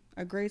be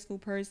a graceful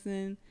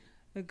person,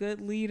 a good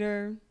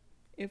leader.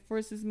 It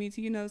forces me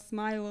to, you know,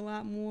 smile a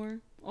lot more.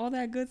 All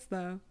that good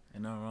stuff.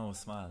 Ain't nothing wrong with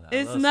smiling.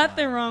 It's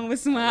nothing wrong with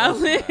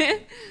smiling.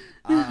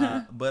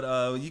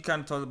 But you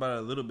kind of talked about it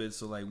a little bit.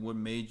 So, like, what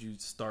made you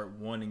start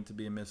wanting to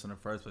be a Miss in the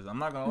first place? I'm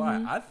not gonna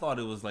lie, I thought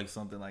it was like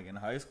something like in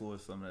high school or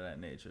something of that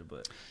nature.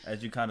 But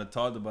as you kind of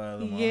talked about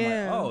it, I'm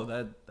like,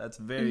 oh, that's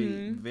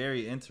very,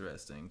 very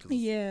interesting.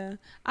 Yeah,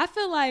 I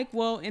feel like,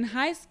 well, in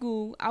high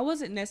school, I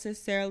wasn't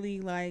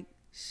necessarily like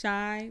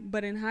shy,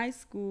 but in high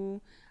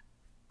school,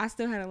 I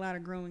still had a lot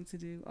of growing to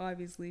do,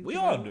 obviously. We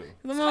all do.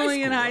 I'm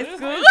only in high school.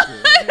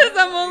 Because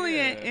I'm only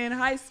in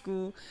high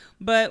school.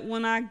 But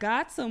when I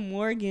got to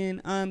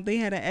Morgan, they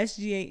had an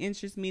SGA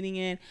interest meeting,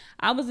 and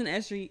I was an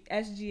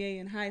SGA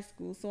in high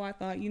school. So I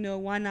thought,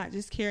 why not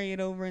just carry it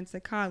over into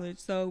college?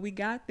 So we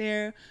got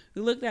there.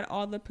 We looked at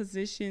all the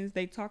positions.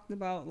 They talked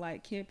about,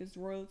 like, campus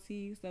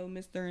royalty, so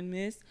Mr. and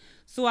Miss.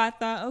 So I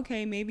thought,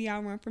 okay, maybe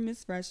I'll run for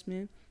Miss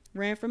Freshman.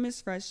 Ran for Miss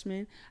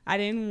Freshman. I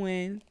didn't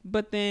win.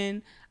 But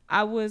then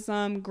I was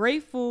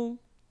grateful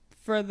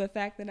for the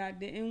fact that I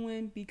didn't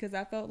win, because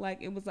I felt like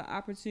it was an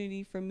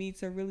opportunity for me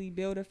to really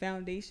build a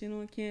foundation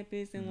on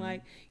campus and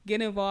like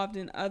get involved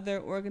in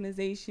other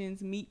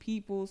organizations, meet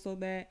people, so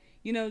that,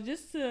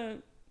 just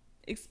to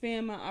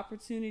expand my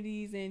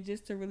opportunities and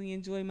just to really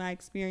enjoy my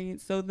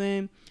experience. So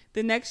then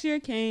the next year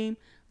came,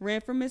 ran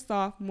for Miss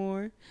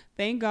Sophomore.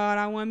 Thank God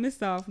I won Miss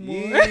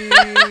Sophomore.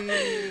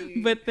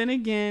 But then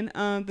again,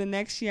 the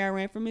next year I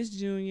ran for Miss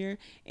Junior.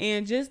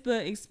 And just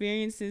the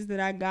experiences that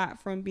I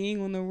got from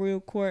being on the Royal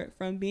Court,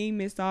 from being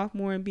Miss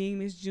Sophomore and being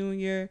Miss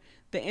Junior,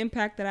 the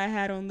impact that I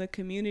had on the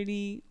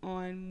community,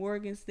 on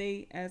Morgan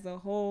State as a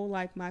whole,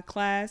 like my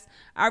class,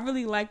 I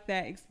really liked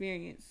that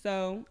experience.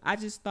 So I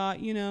just thought,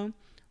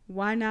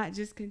 why not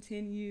just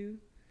continue?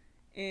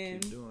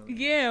 And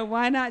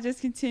why not just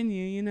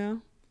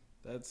continue,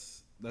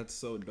 That's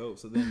so dope.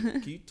 So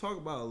then, can you talk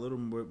about a little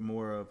bit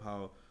more of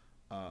how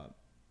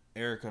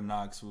Erica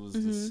Knox was the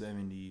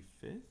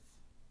 75th?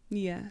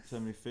 Yes.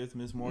 75th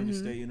Miss Morgan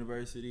State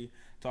University.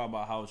 Talk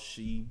about how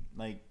she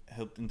like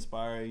helped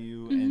inspire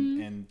you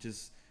and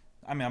just,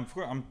 I mean,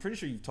 I'm pretty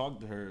sure you've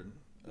talked to her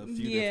a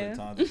few different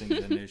times and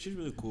things in there. She's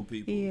really cool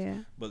people. Yeah.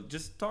 But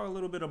just talk a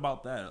little bit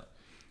about that.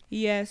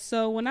 Yeah.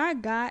 So when I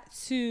got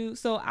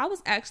so I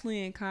was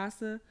actually in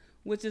CASA,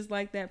 which is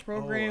like that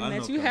program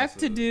that you have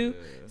to do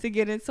to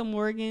get into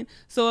Morgan.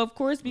 So of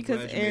course,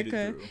 because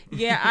Erica,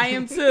 I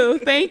am too.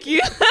 Thank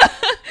you.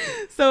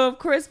 So of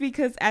course,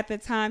 because at the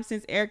time,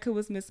 since Erica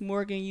was Miss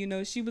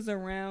Morgan, she was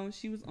around,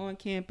 she was on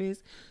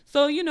campus.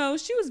 So,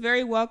 she was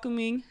very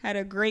welcoming, had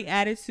a great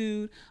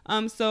attitude.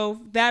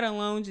 So that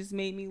alone just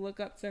made me look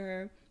up to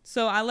her.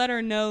 So I let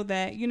her know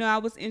that, I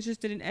was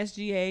interested in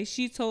SGA.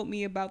 She told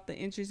me about the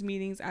interest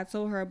meetings. I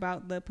told her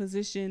about the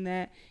position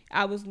that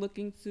I was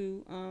looking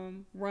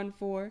to run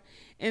for.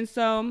 And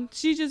so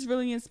she just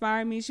really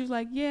inspired me. She was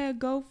like, yeah,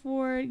 go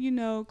for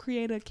it.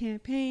 Create a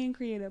campaign,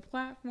 create a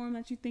platform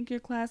that you think your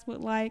class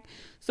would like.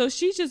 So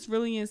she just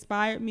really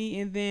inspired me.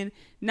 And then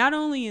not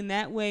only in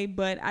that way,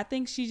 but I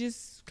think she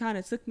just kind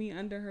of took me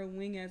under her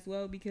wing as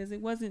well, because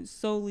it wasn't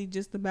solely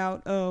just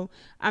about,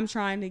 I'm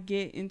trying to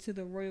get into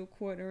the Royal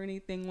Court or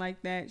anything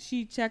like that.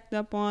 She checked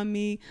up on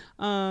me,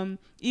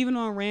 even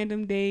on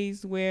random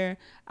days where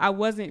I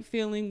wasn't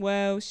feeling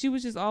well. She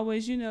was just always,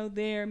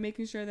 there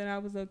making sure that I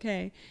was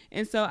okay.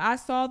 And so I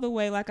saw the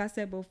way, like I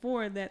said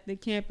before, that the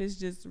campus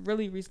just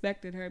really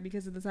respected her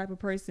because of the type of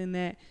person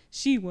that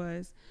she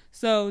was.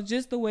 So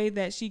just the way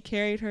that she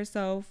carried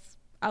herself,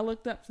 I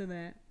looked up to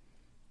that.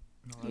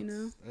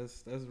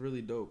 That's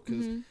really dope,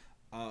 because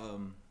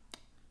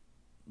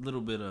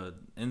little bit of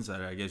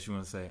insider, I guess you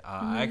want to say.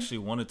 I actually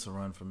wanted to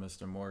run for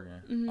Mr.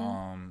 Morgan,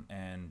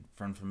 and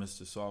run for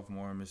Mr.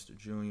 Sophomore, Mr.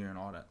 Junior, and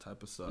all that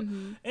type of stuff.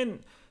 And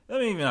I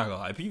mean, even not gonna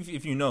lie,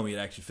 if you know me, it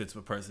actually fits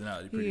my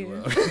personality pretty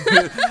well.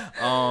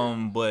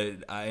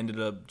 But I ended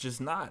up just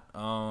not.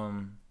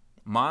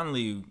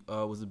 Monley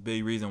was a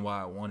big reason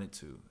why I wanted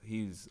to.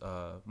 He's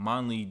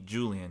Monley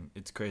Julian.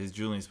 It's crazy.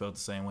 Julian spelled the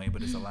same way,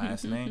 but it's a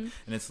last name,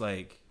 and it's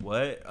like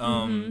what?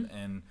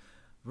 And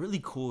really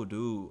cool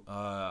dude.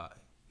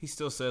 He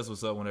still says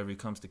what's up whenever he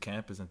comes to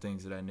campus and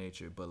things of that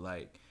nature. But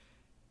like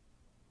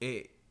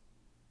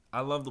I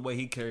love the way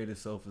he carried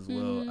himself as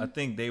well. I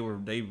think they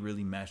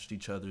really matched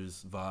each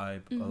other's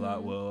vibe a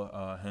lot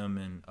well. Him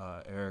and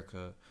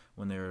Erica,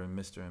 when they were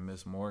Mr. and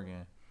Miss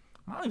Morgan.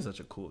 Molly's such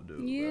a cool dude,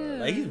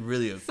 bro. Like, he's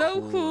really a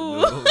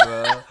cool dude,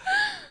 bro.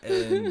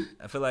 And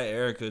I feel like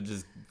Erica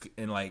just,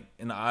 in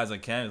the eyes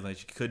of campus, like,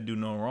 she could do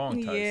no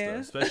wrong type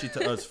stuff, especially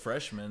to us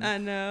freshmen. I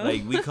know.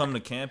 Like, we come to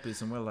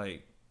campus and we're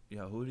like,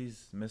 yo, who are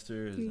these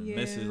Misters and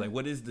Misses? Like,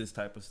 what is this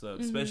type of stuff?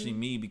 Especially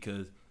me,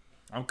 because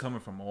I'm coming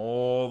from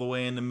all the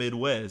way in the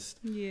Midwest.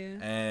 Yeah.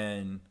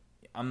 And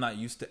I'm not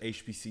used to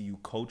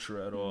HBCU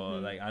culture at all.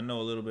 Like, I know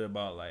a little bit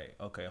about, like,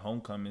 okay,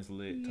 homecoming's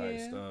lit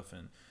type stuff,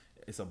 and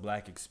it's a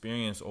black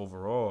experience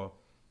overall.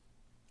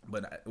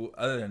 But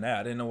other than that,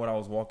 I didn't know what I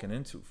was walking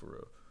into, for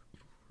real.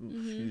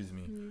 Excuse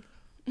me.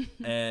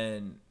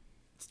 And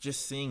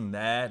just seeing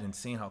that and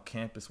seeing how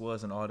campus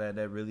was and all that,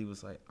 that really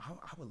was like, I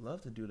would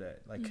love to do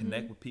that. Like,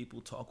 connect with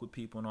people, talk with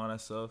people and all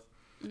that stuff.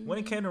 When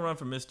it came to run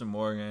for Mr.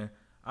 Morgan,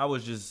 I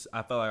felt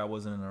like I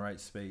wasn't in the right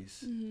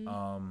space.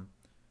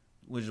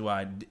 Which is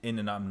why I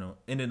ended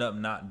up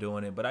not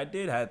doing it. But I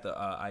did have the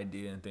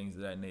idea and things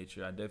of that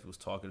nature. I definitely was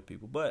talking to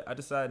people, but I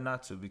decided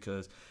not to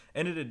because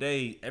end of the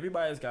day,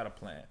 everybody's got a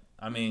plan.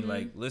 I mean,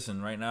 like,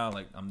 listen, right now,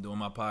 like, I'm doing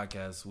my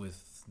podcast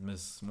with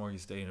Miss Morgan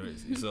State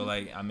University. So,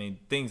 like, I mean,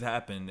 things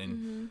happen,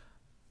 and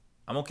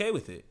I'm okay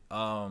with it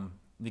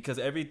because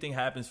everything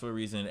happens for a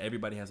reason.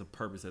 Everybody has a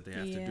purpose that they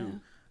have to do.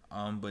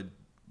 But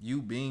you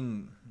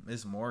being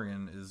Miss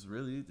Morgan is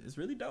really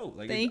dope.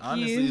 Like,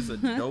 honestly, it's a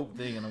dope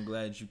thing, and I'm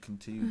glad you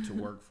continue to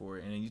work for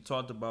it. And you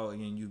talked about,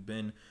 again, you've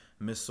been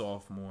Miss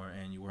Sophomore,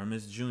 and you were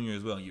Miss Junior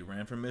as well. You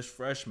ran for Miss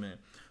Freshman.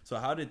 So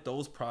how did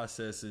those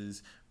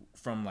processes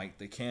from, like,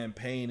 the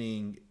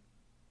campaigning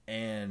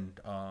and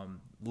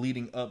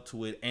leading up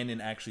to it and then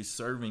actually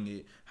serving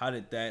it, how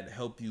did that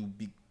help you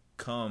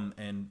become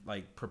and,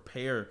 like,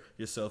 prepare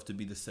yourself to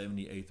be the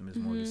 78th Miss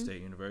Morgan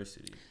State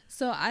University?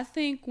 So I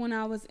think when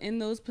I was in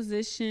those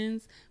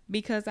positions,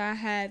 because I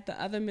had the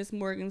other Miss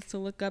Morgans to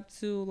look up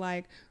to,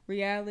 like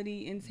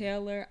Reality and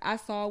Taylor, I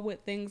saw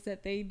what things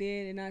that they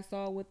did and I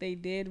saw what they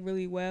did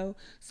really well.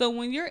 So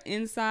when you're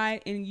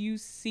inside and you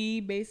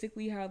see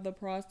basically how the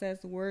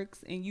process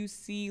works and you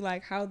see,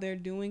 like, how they're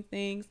doing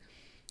things,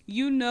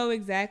 you know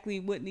exactly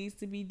what needs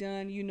to be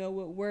done. You know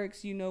what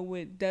works. You know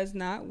what does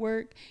not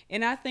work.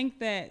 And I think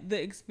that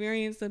the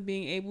experience of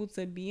being able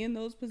to be in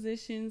those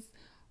positions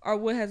are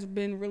what has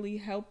been really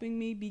helping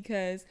me,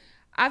 because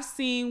I've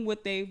seen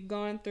what they've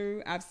gone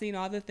through. I've seen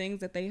all the things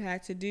that they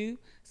had to do.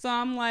 So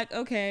I'm like,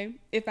 okay,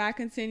 if I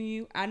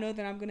continue, I know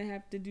that I'm going to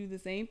have to do the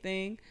same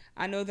thing.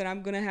 I know that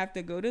I'm going to have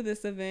to go to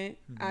this event.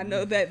 I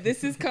know that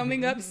this is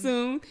coming up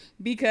soon,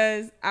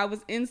 because I was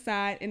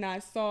inside and I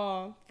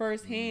saw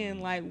firsthand,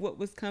 like, what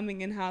was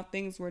coming and how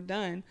things were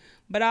done.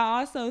 But I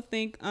also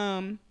think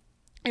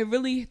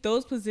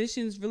those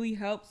positions really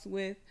helps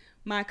with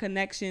my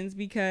connections,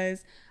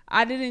 because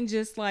I didn't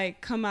just,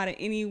 like, come out of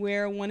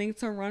anywhere wanting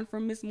to run for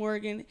Miss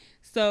Morgan.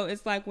 So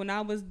it's like when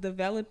I was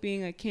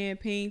developing a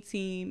campaign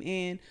team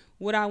and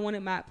what I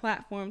wanted my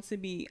platform to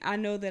be, I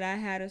know that I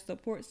had a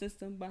support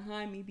system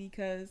behind me,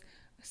 because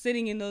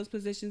sitting in those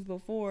positions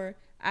before,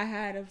 I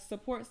had a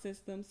support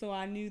system. So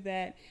I knew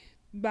that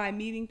by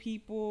meeting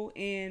people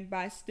and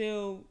by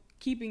still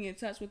keeping in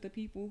touch with the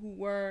people who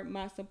were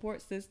my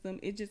support system,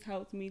 it just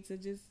helped me to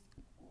just,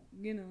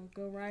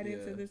 go right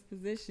into this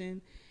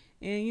position.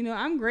 And,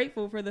 I'm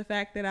grateful for the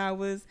fact that I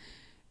was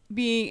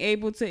being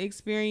able to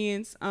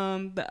experience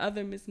the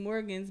other Miss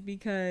Morgans,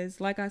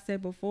 because, like I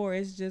said before,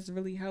 it's just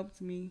really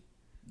helped me.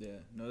 Yeah,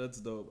 no,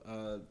 that's dope.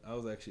 I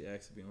was actually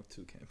asked to be on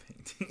 2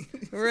 campaign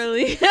teams.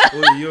 Really?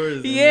 Well, yours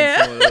and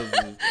yeah. someone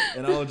else's.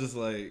 And I was just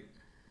like,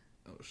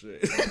 oh,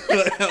 shit.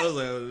 I was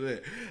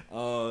like,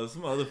 oh, shit.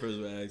 Some other friends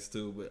were asked,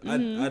 too. But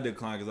I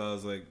declined because I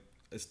was like,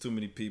 it's too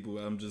many people.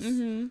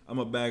 I'm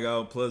a bag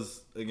out.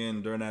 Plus,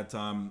 again, during that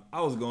time,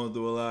 I was going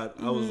through a lot.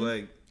 I was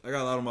like, I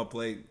got a lot on my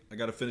plate. I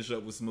got to finish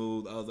up with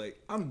Smooth. I was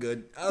like, I'm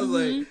good. I was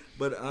like,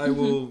 but I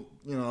will,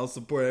 I'll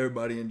support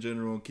everybody in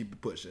general and keep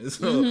it pushing.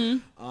 So,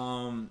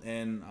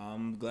 and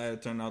I'm glad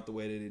it turned out the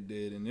way that it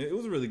did. And it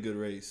was a really good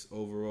race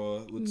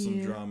overall with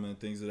some drama and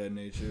things of that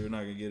nature. We're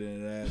not going to get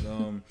into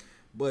that.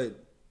 But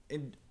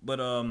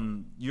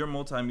you're a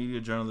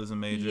multimedia journalism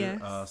major.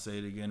 Yes. I'll say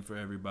it again for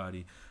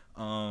everybody.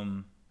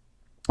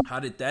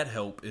 How did that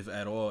help, if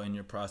at all, in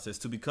your process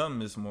to become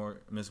Miss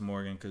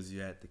Morgan? Because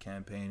you had the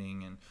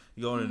campaigning and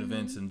you go to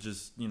events and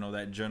just,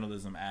 that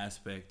journalism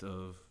aspect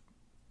of,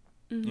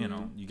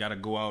 you got to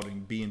go out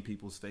and be in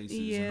people's faces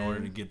in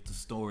order to get the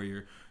story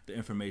or the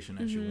information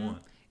that you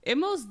want. It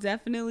most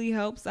definitely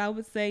helps, I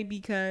would say,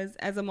 because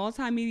as a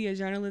multimedia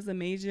journalism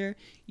major,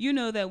 you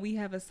know that we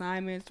have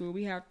assignments where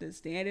we have to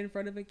stand in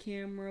front of a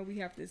camera, we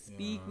have to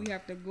speak, we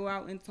have to go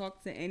out and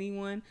talk to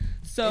anyone.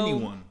 So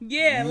anyone.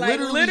 Yeah,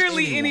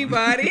 literally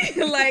anybody.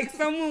 Like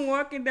someone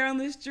walking down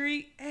the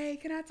street, hey,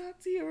 can I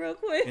talk to you real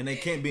quick? And they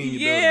can't be in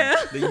your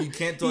building. You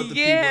can't talk to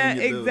people in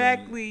your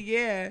exactly, building.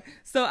 Yeah.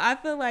 So I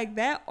feel like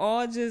that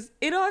all just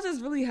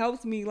really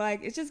helps me.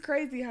 Like, it's just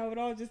crazy how it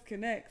all just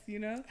connects,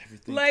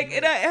 Everything like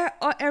connects.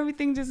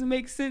 Everything just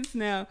makes sense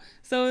now.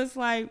 So it's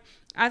like,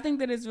 I think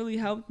that it's really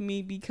helped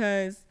me,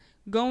 because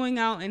going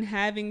out and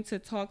having to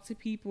talk to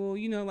people,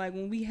 like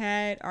when we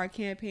had our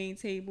campaign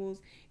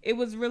tables, it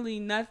was really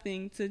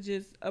nothing to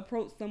just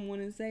approach someone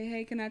and say,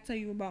 hey, can I tell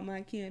you about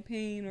my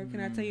campaign, or can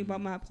I tell you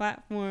about my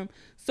platform,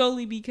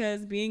 solely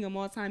because being a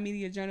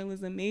multimedia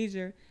journalism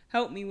major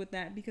helped me with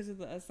that, because of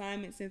the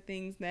assignments and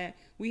things that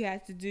we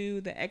had to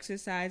do, the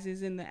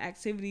exercises and the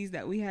activities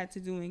that we had to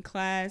do in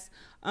class.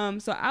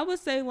 So I would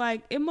say,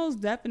 like, it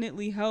most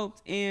definitely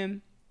helped.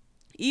 And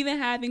even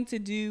having to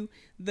do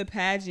the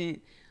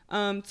pageant,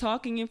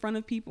 talking in front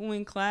of people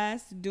in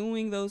class,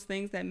 doing those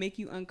things that make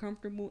you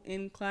uncomfortable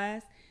in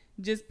class,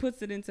 just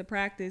puts it into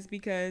practice,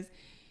 because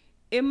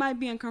it might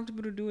be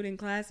uncomfortable to do it in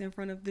class in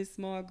front of this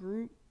small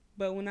group.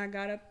 But when I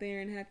got up there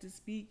and had to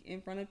speak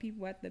in front of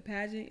people at the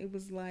pageant, it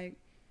was like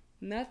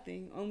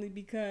nothing, only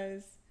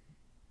because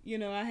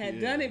I had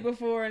done it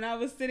before, and I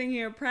was sitting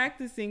here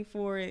practicing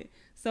for it.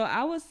 So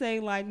I would say,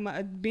 like,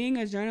 being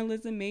a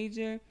journalism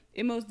major,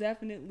 it most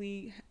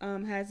definitely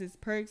has its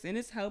perks, and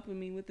it's helping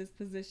me with this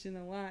position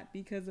a lot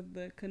because of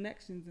the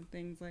connections and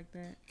things like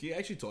that. Can you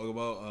actually talk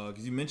about,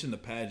 because you mentioned the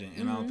pageant,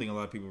 and I don't think a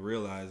lot of people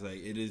realize, like,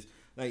 it is,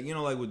 like,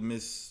 like with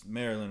Miss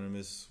Maryland or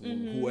Miss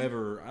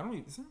whoever,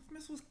 is that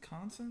Miss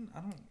Wisconsin?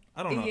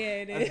 I don't know.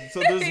 Yeah, it is.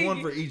 So there's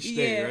one for each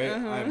state, right?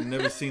 Uh-huh. I've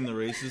never seen the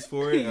races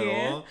for it at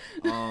all.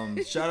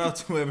 Shout out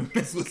to whoever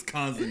Miss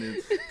Wisconsin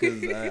is,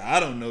 because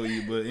I don't know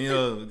you, but,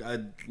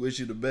 I wish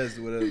you the best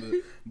or whatever.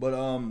 But,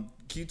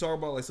 can you talk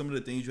about, like, some of the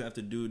things you have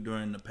to do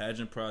during the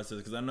pageant process?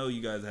 Because I know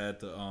you guys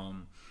had to,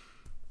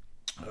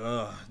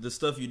 the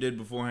stuff you did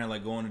beforehand,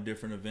 like going to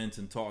different events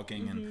and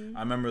talking. And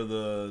I remember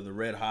the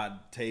red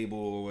hot table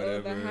or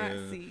whatever.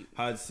 The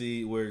hot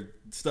seat where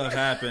stuff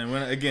happened.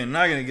 Again,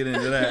 not going to get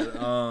into that.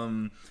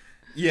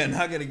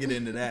 Not going to get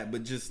into that.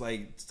 But just,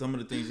 like, some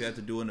of the things you have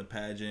to do in the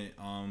pageant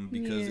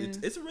because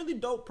it's a really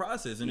dope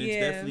process. And it's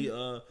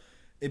definitely...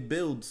 it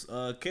builds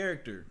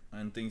character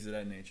and things of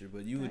that nature,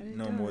 but you would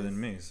know more than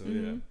me, so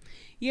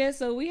Yeah,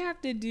 so we have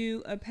to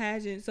do a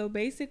pageant. So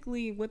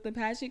basically what the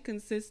pageant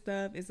consists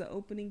of is an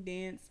opening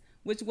dance,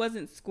 which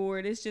wasn't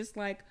scored. It's just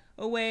like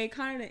a way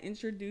kind of to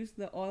introduce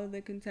all of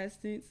the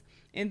contestants.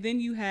 And then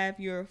you have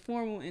your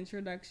formal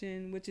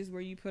introduction, which is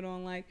where you put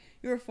on, like,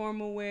 your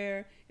formal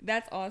wear.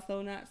 That's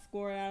also not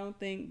scored, I don't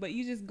think. But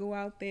you just go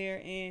out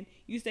there and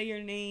you say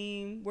your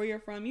name, where you're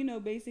from,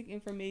 basic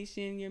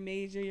information, your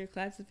major, your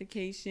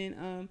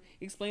classification,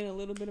 explain a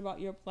little bit about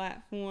your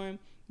platform.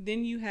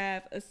 Then you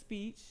have a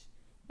speech.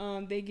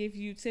 They give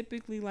you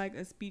typically, like,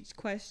 a speech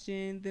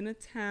question, then a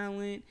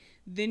talent.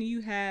 Then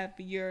you have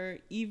your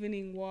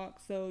evening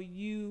walk. So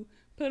you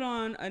put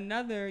on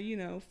another,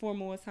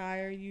 formal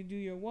attire. You do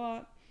your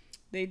walk.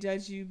 They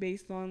judge you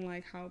based on,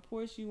 like, how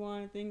Porsche you are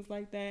and things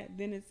like that.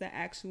 Then it's the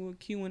actual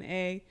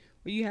Q&A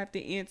where you have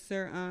to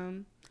answer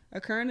a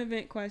current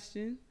event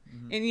question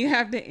and you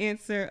have to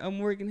answer a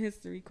Morgan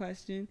history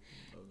question.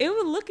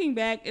 Looking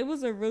back, it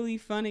was a really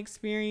fun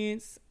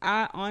experience.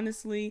 I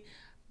honestly,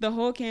 the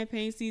whole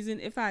campaign season,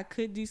 if I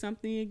could do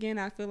something again,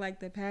 I feel like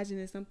the pageant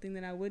is something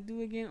that I would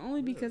do again,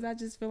 only because I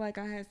just feel like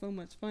I had so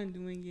much fun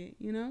doing it,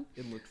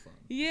 It looked fun.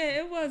 Yeah,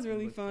 it was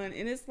really fun.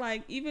 And it's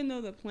like, even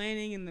though the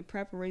planning and the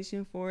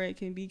preparation for it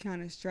can be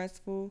kind of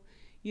stressful,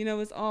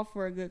 it's all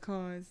for a good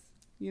cause,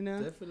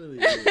 Definitely.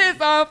 It's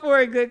all for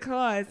a good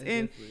cause.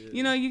 And,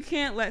 you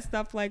can't let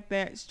stuff like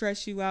that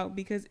stress you out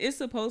because it's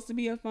supposed to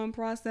be a fun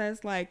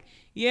process. Like,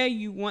 yeah,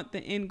 you want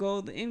the end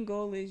goal. The end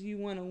goal is you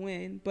want to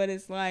win. But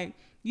it's like,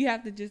 you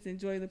have to just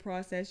enjoy the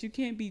process. You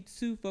can't be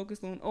too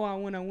focused on, I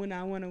want to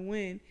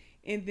win.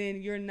 And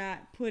then you're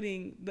not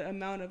putting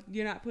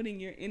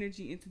your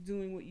energy into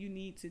doing what you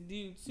need to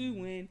do to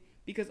win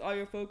because all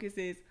your focus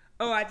is,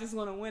 I just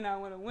want to win.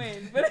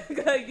 But,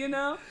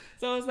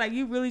 so it's like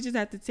you really just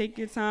have to take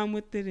your time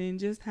with it and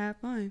just have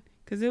fun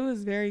because it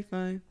was very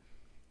fun.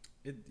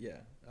 It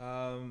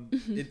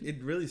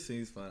really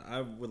seems fun.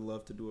 I would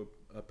love to do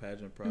a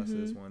pageant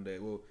process one day.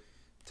 Well,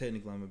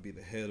 technically I'm going to be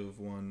the head of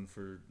one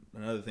for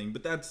another thing,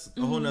 but that's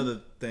a whole nother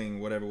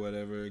thing,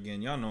 whatever.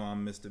 Again, y'all know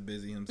I'm Mr.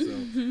 Busy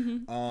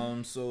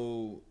himself.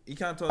 So he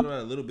kind of talked about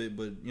it a little bit,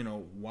 but,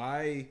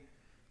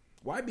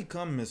 why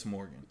become Miss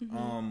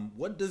Morgan?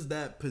 What does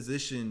that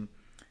position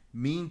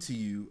mean to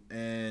you?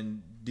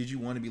 And did you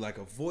want to be like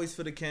a voice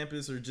for the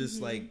campus or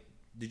just like,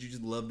 did you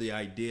just love the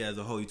idea as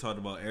a whole? You talked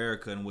about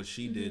Erica and what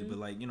she did, but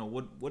like,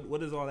 what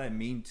does all that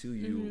mean to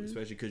you,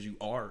 especially because you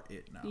are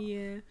it now?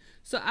 Yeah.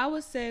 So I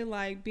would say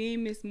like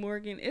being Miss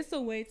Morgan, it's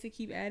a way to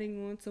keep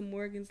adding on to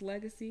Morgan's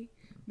legacy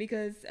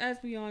because as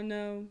we all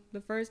know,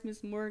 the first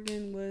Miss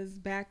Morgan was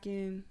back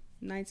in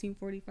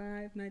 1945,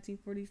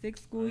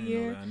 1946 school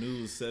year. I knew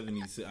it was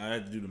 70. I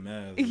had to do the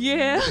math.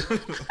 Yeah.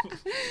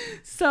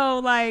 So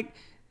like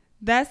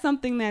that's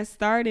something that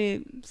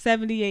started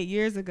 78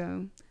 years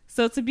ago.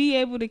 So to be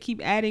able to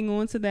keep adding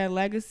on to that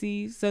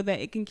legacy so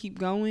that it can keep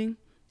going,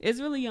 it's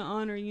really an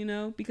honor,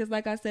 because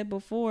like I said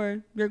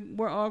before,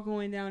 we're all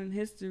going down in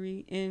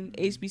history, in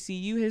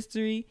HBCU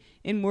history,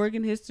 in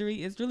Morgan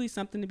history. It's really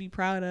something to be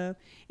proud of.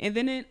 And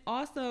then it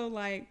also,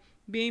 like,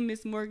 being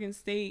Miss Morgan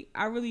State,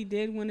 I really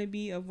did want to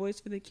be a voice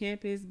for the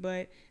campus,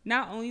 but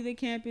not only the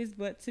campus,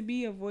 but to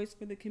be a voice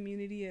for the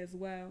community as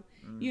well.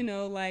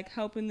 Like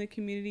helping the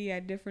community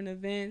at different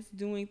events,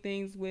 doing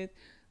things with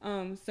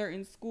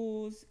certain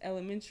schools,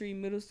 elementary,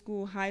 middle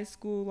school, high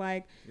school,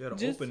 like you had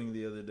an opening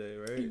the other day,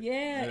 right?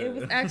 Yeah, it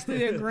was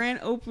actually a grand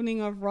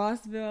opening of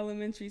Rossville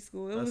Elementary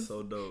School. That's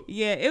so dope.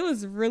 Yeah, it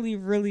was really,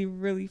 really,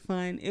 really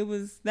fun.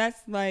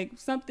 That's like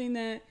something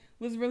that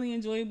was really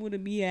enjoyable to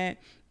be at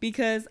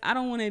because I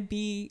don't want to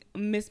be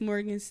Miss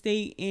Morgan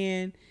State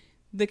and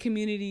the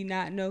community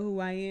not know who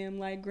I am.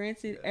 Like,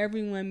 granted,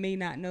 everyone may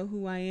not know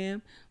who I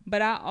am,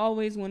 but I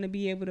always want to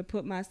be able to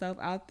put myself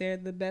out there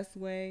the best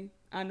way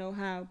I know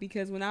how.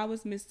 Because when I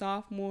was Miss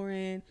Sophomore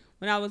and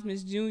when I was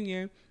Miss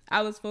Junior,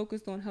 I was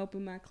focused on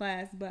helping my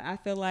class. But I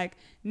feel like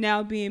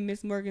now being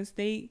Miss Morgan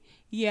State,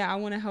 yeah, I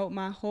want to help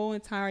my whole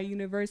entire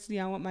university.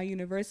 I want my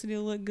university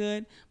to look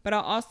good. But I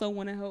also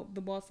want to help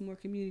the Baltimore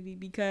community,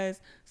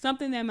 because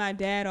something that my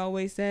dad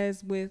always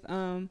says with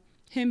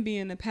him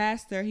being a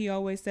pastor, he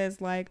always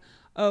says, like,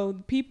 oh,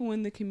 people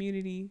in the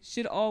community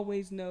should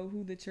always know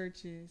who the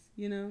church is,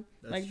 you know?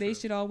 That's like, true. they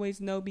should always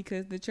know,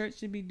 because the church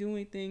should be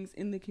doing things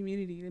in the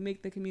community to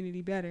make the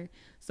community better.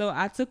 So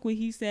I took what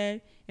he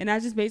said, and I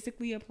just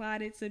basically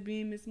applied it to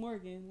being Miss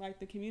Morgan. Like,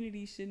 the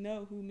community should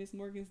know who Miss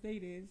Morgan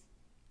State is,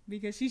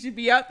 because she should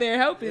be out there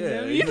helping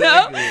them, you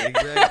know?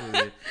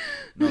 Exactly.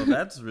 No,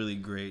 that's really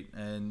great,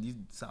 and you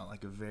sound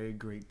like a very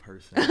great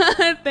person.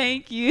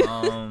 Thank you.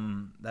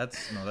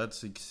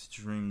 That's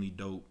extremely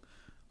dope.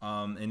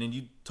 And then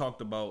you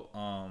talked about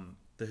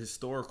the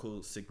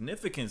historical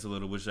significance a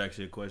little, which is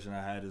actually a question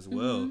I had as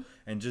well.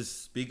 And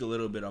just speak a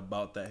little bit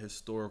about that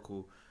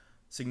historical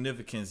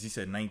significance. You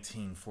said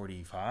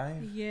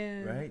 1945?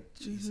 Yeah. Right?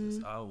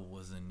 Jesus, I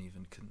wasn't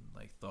even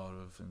thought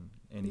of in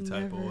any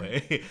type of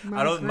way.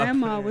 My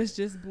grandma was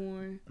just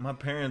born. My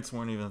parents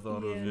weren't even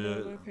thought of yet.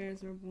 No, my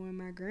parents were born.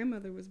 My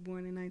grandmother was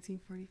born in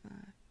 1945.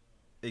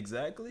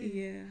 Exactly?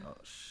 Yeah. Oh,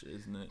 shit,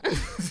 isn't it?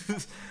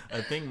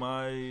 I think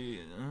my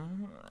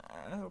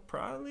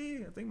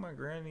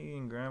granny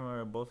and grandma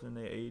are both in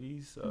their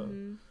 80s. So,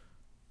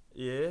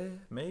 yeah,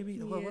 maybe.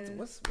 Yeah.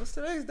 What's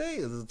today's date?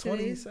 Is it the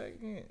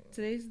 22nd?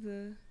 Today's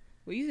the...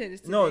 Well, you said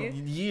it's today. No,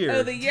 year.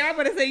 Oh, the year. I'm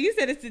going to say, you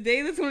said it's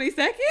today, the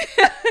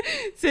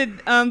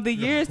 22nd? The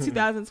year is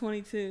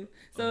 2022.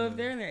 So if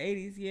they're in their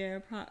 80s, yeah,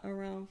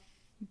 around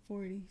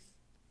 40s.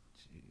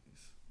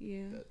 Jeez.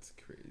 Yeah. That's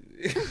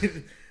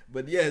crazy.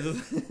 But yeah,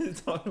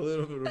 just talk a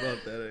little bit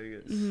about that, I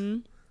guess.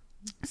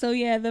 So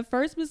yeah, the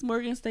first Miss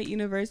Morgan State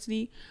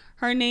University,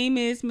 her name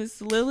is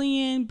Miss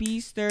Lillian B.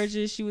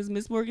 Sturgis. She was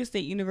Miss Morgan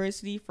State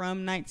University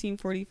from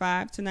 1945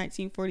 to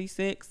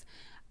 1946.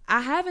 I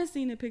haven't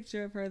seen a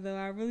picture of her, though.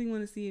 I really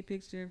want to see a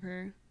picture of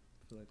her.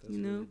 I feel like that's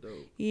really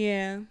dope.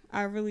 Yeah,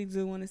 I really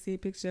do want to see a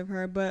picture of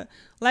her. But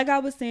like I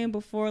was saying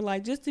before,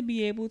 like, just to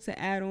be able to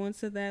add on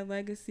to that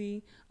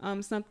legacy,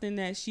 something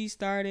that she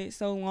started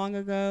so long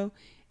ago,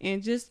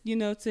 and just, you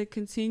know, to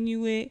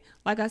continue it.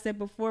 Like I said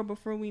before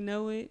we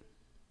know it,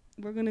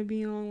 we're going to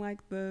be on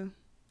like the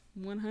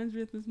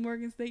 100th Miss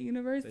Morgan State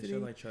University. They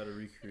should try to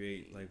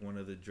recreate one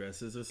of the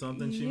dresses or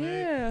something she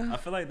made. I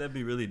feel like that'd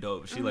be really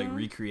dope. She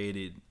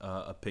recreated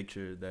a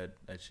picture that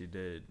she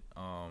did.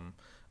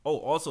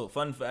 Also,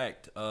 fun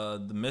fact,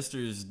 the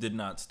Misters did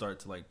not start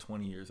till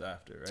 20 years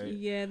after, right?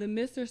 Yeah, the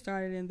Mister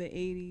started in the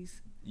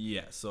 80s.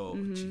 Yeah, so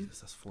Jesus,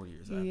 that's 4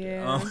 years after.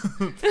 Yeah,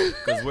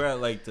 because we're at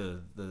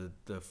the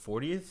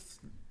 40th,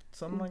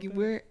 something like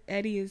that.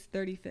 Eddie is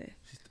 35th.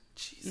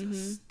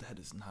 Jesus, that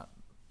is not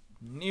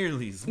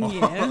nearly as long.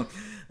 Yeah.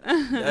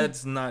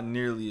 That's not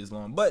nearly as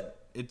long,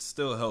 but it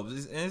still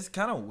helps. It's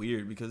kind of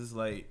weird because it's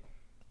like,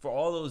 for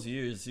all those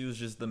years, she was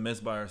just the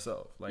Miss by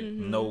herself,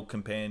 no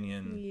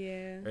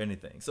companion or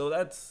anything. So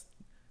that's,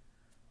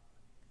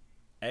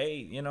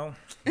 hey,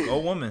 go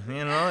woman,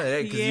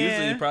 because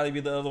usually it'd probably be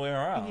the other way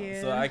around.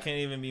 Yeah. So I can't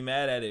even be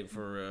mad at it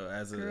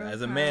as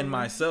a man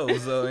myself.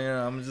 So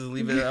I'm gonna just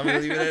leave it. I'm gonna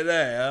leave it at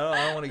that.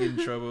 I don't want to get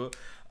in trouble.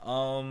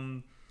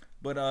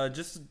 But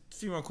just a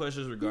few more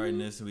questions regarding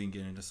this, and we can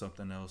get into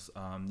something else.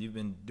 You've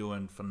been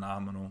doing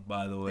phenomenal,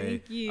 by the way.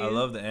 Thank you. I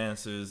love the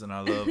answers, and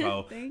I love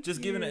how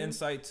just giving an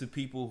insight to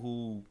people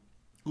who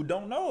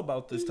don't know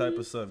about this type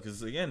of stuff.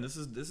 Because again, this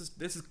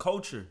is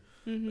culture,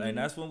 and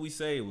that's what we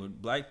say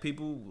with black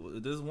people.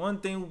 There's one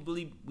thing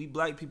we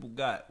black people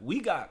got.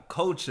 We got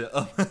culture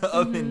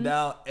up and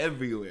down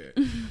everywhere.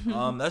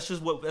 That's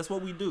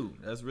what we do.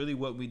 That's really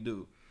what we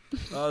do.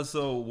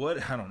 So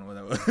what, I don't know what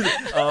that was.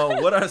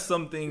 What are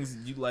some things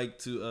you like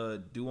to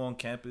do on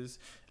campus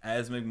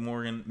as Miss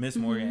Morgan,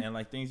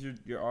 and things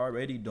you're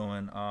already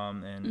doing,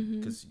 and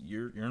because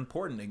you're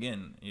important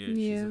again.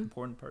 She's an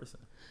important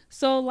person.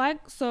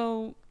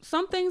 So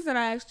some things that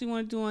I actually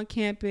want to do on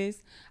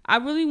campus, I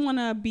really want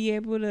to be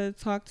able to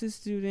talk to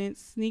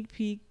students. Sneak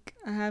peek,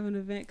 I have an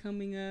event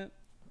coming up,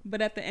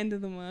 but at the end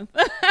of the month.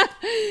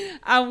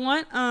 I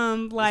want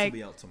this will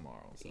be out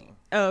tomorrow. So.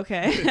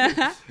 Okay.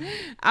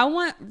 I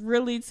want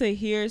really to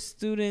hear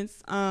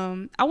students.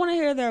 I want to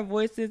hear their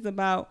voices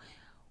about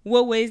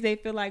what ways they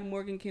feel like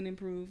Morgan can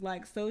improve,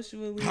 like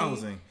socially,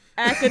 housing,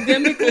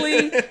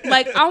 academically.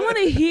 I want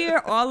to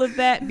hear all of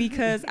that,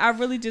 because I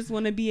really just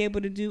want to be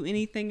able to do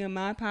anything in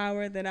my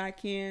power that I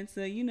can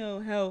to,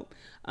 help.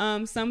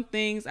 Some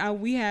things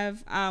we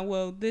have,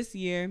 this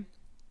year,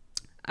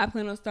 I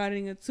plan on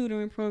starting a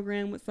tutoring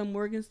program with some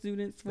Morgan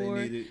students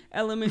for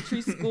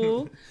elementary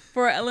school.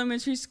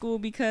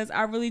 Because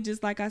I really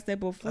just, like I said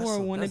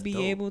before, want to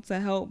be able to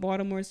help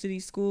Baltimore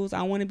City schools.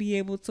 I want to be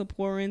able to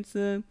pour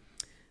into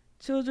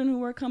children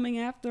who are coming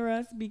after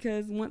us,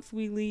 because once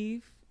we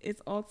leave,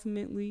 it's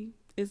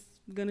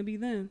going to be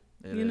them.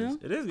 You know,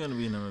 it is gonna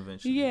be them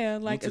eventually. Yeah,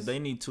 like they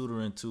need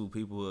tutoring too.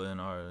 People in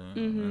our,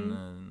 and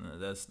then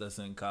that's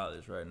in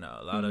college right now.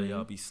 A lot of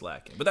y'all be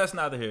slacking, but that's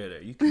neither here nor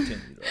there. You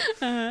continue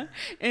though.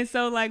 And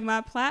so like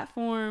my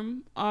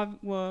platform,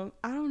 well,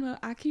 I don't know.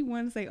 I keep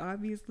wanting to say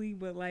obviously,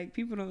 but like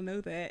people don't know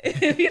that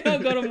if you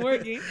don't go to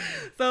Morgan.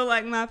 So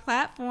like my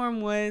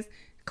platform was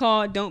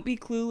called Don't Be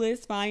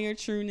Clueless, Find Your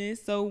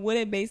Trueness. So what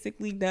it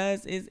basically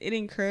does is it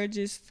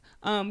encourages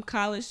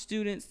college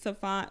students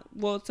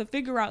to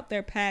figure out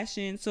their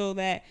passion, so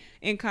that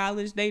in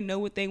college they know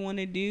what they want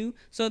to do,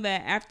 so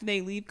that after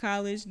they leave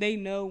college they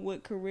know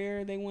what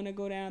career they want to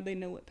go down, they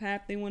know what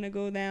path they want to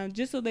go down,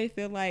 just so they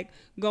feel like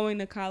going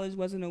to college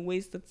wasn't a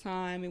waste of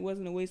time, it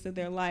wasn't a waste of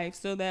their life,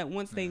 so that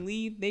once they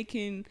leave they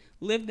can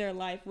live their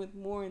life with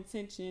more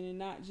intention and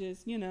not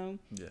just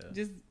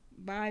just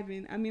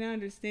vibing. I mean, I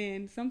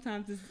understand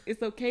sometimes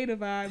it's okay to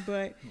vibe,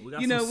 but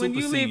when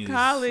you leave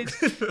college,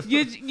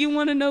 you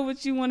want to know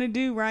what you want to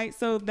do, right?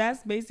 So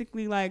that's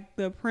basically like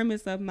the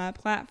premise of my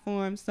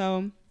platform.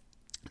 So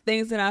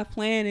things that I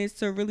plan is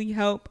to really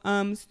help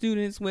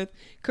students with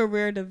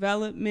career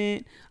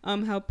development,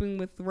 helping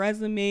with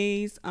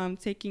resumes,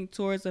 taking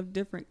tours of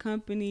different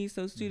companies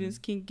so students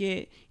can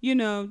get,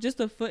 just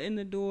a foot in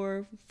the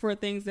door for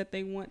things that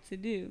they want to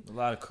do. A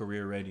lot of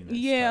career readiness.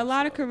 Yeah, a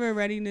lot of career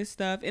readiness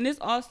stuff. And it's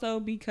also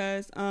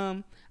because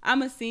I'm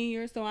a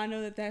senior, so I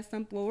know that that's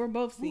something. Well, we're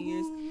both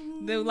seniors.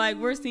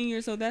 We're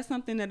seniors, so that's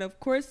something that,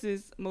 of course,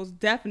 is most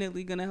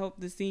definitely going to help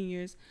the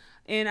seniors.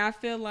 And I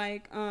feel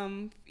like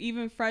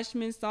even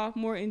freshmen,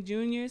 sophomore, and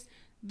juniors,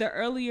 the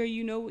earlier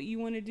you know what you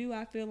want to do,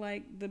 I feel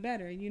like the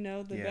better.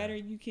 Better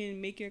you can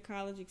make your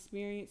college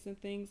experience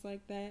and things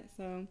like that.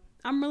 So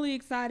I'm really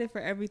excited for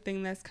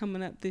everything that's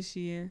coming up this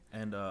year.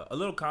 And a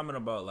little comment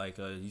about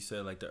you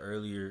said the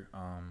earlier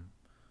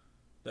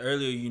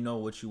you know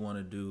what you want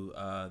to do,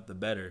 the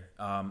better.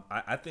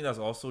 I think that's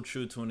also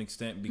true to an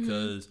extent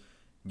because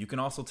you can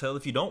also tell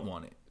if you don't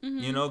want it.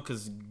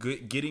 Because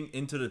getting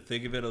into the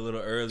thick of it a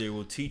little earlier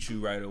will teach you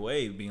right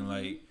away, being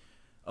like,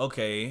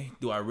 okay,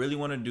 do I really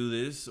want to do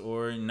this?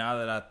 Or now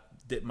that I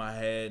dip my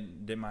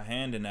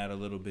hand in that a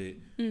little bit,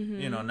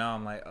 now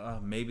I'm like,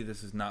 maybe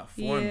this is not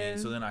for me.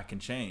 So then I can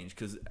change.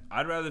 Because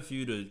I'd rather for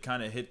you to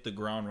kind of hit the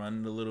ground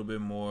running a little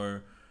bit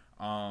more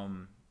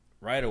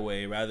right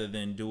away rather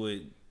than do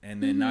it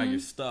and then now you're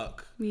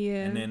stuck.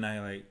 Yeah. And then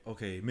I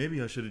okay,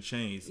 maybe I should have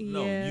changed.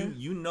 Yeah. No,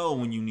 you know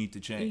when you need to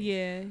change.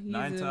 Yeah.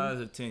 9 times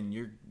out of 10,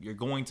 you're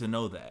going to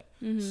know that.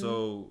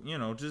 So,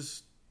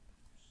 just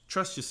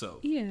trust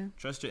yourself. Yeah.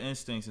 Trust your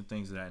instincts and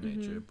things of that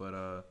nature. But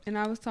and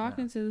I was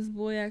talking to this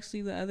boy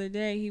actually the other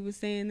day. He was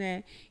saying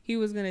that he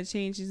was gonna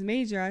change his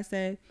major. I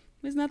said,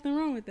 there's nothing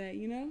wrong with that,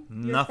 You're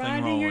nothing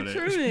finding wrong your with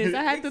trueness. It.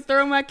 I had to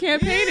throw my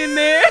campaign in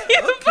there.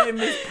 Okay,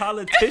 Miss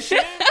Politician.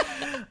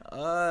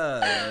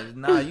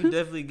 You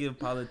definitely give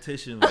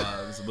politician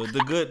vibes, but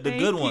the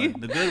good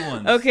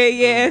one. Okay,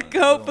 yeah.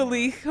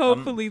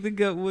 Hopefully the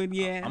good one.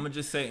 Yeah. I'm gonna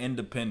just say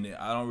independent.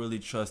 I don't really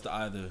trust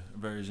either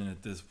version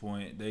at this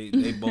point.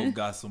 They both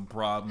got some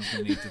problems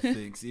they need to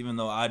fix. Even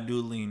though I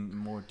do lean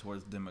more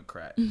towards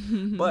Democrat,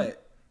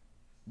 but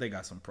they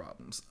got some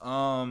problems.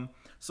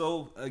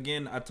 So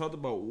again, I talked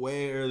about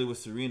way earlier with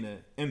Serena,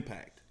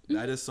 impact.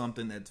 That is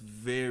something that's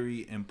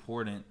very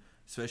important,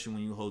 especially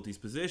when you hold these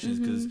positions,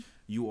 because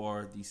you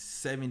are the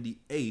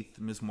 78th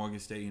Miss Morgan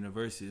State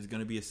University. It's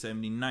going to be a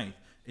 79th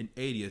and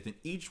 80th, and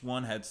each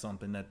one had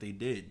something that they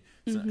did,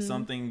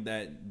 something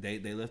that they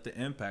left an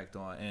impact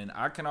on. And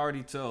I can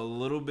already tell a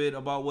little bit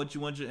about what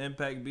you want your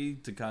impact be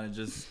to kind of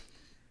just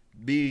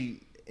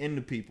be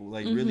into people,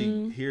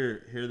 really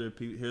hear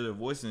their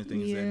voices and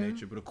things of that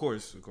nature. But of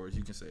course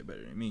you can say it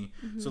better than me.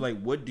 So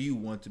what do you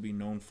want to be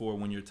known for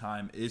when your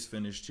time is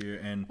finished here,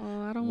 and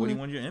what do you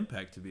want your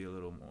impact to be a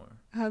little more?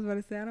 I was about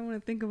to say, I don't want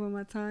to think about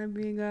my time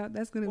being up.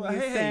 That's gonna be a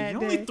sad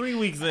you're day. only 3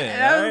 weeks in.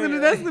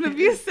 That's gonna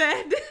be a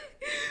sad day.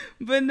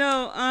 But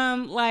no,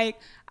 I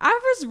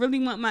just really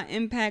want my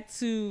impact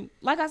to,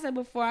 like I said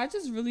before, I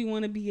just really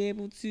want to be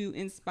able to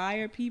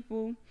inspire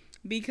people,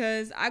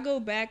 because I go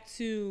back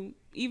to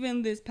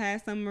even this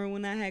past summer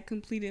when I had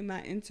completed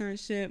my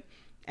internship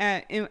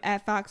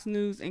at Fox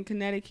News in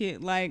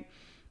Connecticut.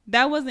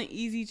 That wasn't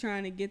easy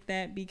trying to get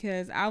that,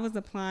 because I was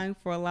applying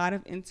for a lot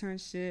of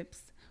internships,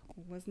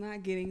 was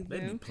not getting them.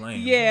 They be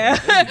playing.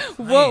 Yeah.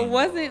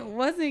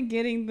 wasn't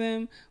getting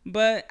them,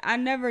 but I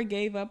never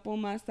gave up on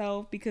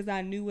myself because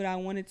I knew what I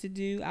wanted to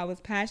do. I was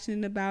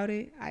passionate about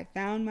it. I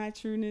found my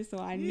trueness, so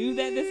I knew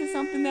that this is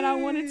something that I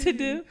wanted to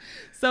do.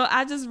 So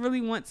I just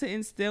really want to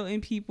instill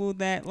in people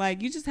that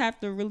you just have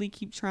to really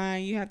keep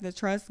trying. You have to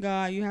trust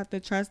God. You have to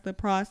trust the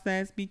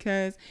process,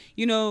 because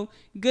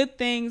good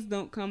things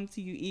don't come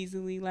to you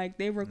easily.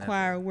 They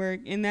require work,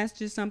 and that's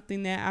just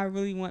something that I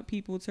really want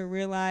people to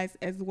realize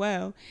as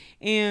well.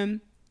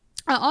 And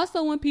I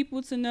also want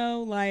people to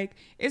know,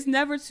 it's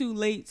never too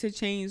late to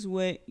change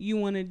what you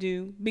want to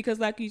do, because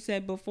like you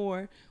said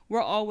before,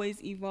 we're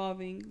always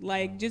evolving.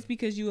 Just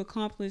because you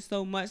accomplish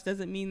so much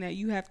doesn't mean that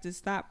you have to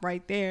stop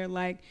right there.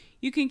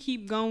 You can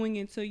keep going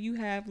until you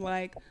have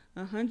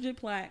 100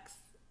 plaques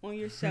on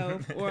your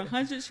shelf or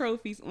 100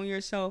 trophies on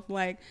your shelf.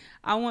 Like,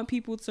 I want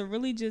people to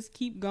really just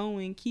keep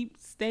going,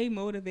 stay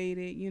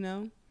motivated, you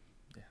know?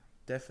 Yeah,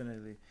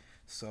 definitely.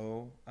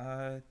 So,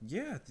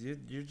 yeah,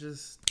 you're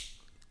just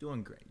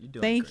doing great. You're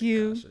doing Thank great,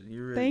 you. Kysha.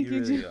 You Thank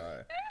you, really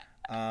are.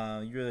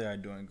 You really are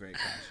doing great,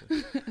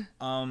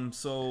 Kysha.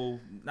 So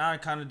now I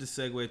kind of just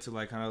segue to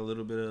like kind of a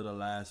little bit of the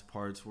last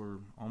parts. We're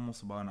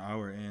almost about an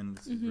hour in.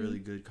 It's a really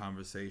good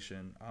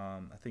conversation. I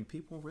think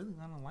people really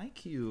gonna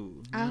like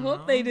you. I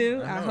hope they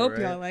do. I hope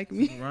y'all like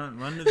me.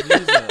 Run the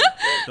views up.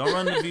 Don't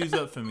run the views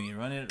up for me.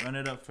 Run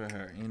it up for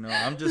her. You know,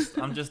 I'm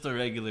just a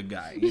regular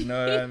guy. You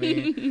know what I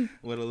mean?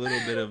 With a little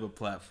bit of a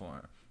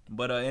platform.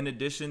 But in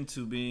addition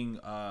to being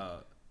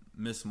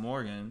Miss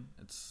Morgan,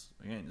 it's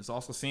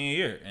also senior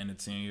year, and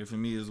it's senior year for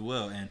me as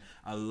well. And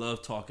I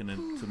love talking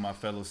to my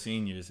fellow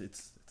seniors.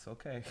 It's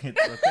okay.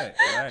 It's okay.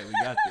 All right, we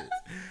got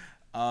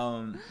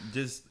this.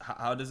 Just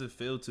how does it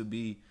feel to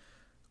be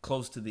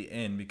close to the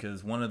end?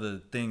 Because one of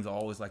the things I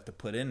always like to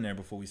put in there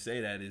before we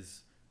say that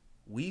is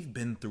we've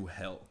been through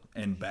hell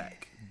and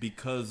back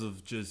because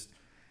of just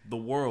the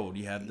world.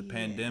 You have the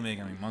pandemic.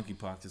 I mean,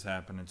 monkeypox is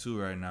happening too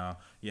right now.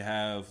 You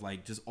have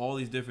like just all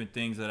these different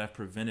things that have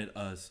prevented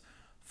us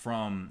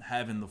from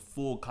having the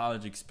full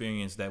college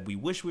experience that we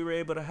wish we were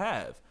able to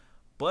have.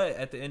 But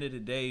at the end of the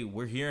day,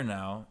 we're here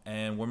now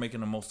and we're making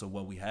the most of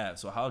what we have.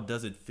 So how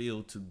does it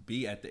feel to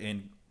be at the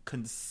end,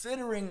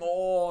 considering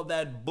all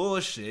that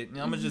bullshit? I'm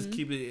going to just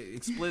keep it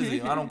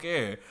explicit. I don't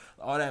care.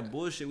 All that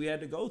bullshit we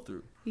had to go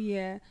through.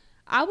 Yeah.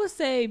 I would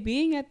say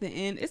being at the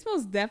end, it's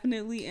most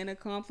definitely an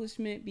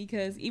accomplishment,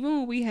 because even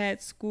when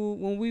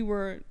we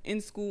were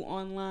in school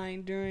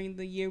online during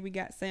the year we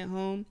got sent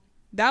home,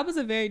 that was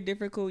a very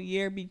difficult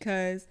year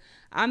because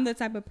I'm the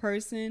type of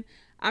person,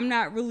 I'm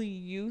not really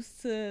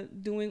used to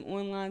doing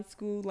online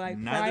school. Like,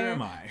 neither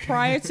am I.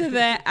 Prior to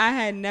that, I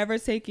had never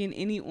taken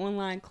any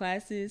online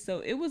classes.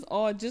 So it was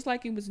all just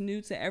like it was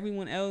new to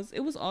everyone else. It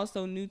was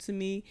also new to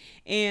me.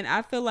 And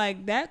I feel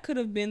like that could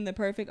have been the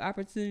perfect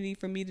opportunity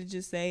for me to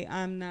just say,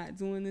 I'm not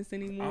doing this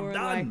anymore. I'm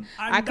done.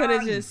 I could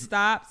have just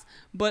stopped.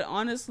 But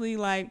honestly,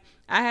 like,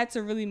 I had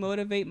to really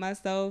motivate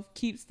myself,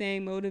 keep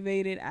staying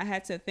motivated. I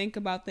had to think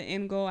about the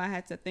end goal. I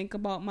had to think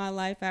about my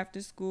life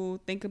after school,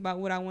 think about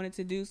what I wanted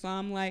to do. So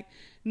I'm like,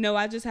 no,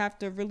 I just have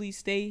to really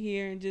stay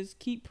here and just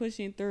keep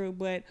pushing through.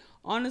 But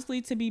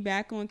honestly, to be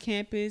back on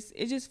campus,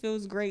 it just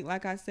feels great.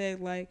 Like I said,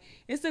 like,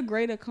 it's a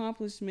great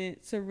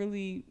accomplishment to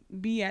really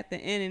be at the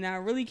end. And I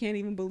really can't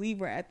even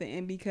believe we're at the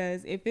end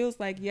because it feels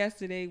like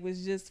yesterday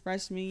was just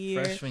freshman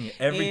year.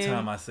 Every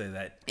time I say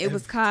that. It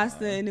was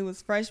Costa and it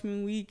was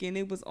freshman week and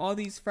it was all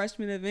these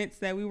freshman events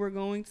that we were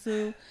going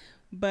to.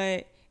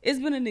 But it's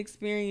been an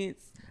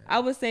experience. I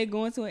would say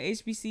going to an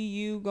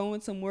HBCU, going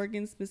to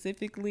Morgan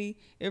specifically,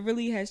 it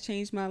really has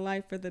changed my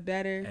life for the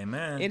better.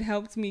 Amen. It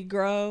helped me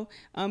grow.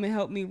 It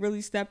helped me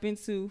really step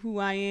into who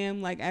I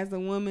am, like as a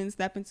woman,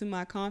 step into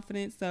my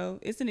confidence. So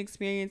it's an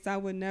experience I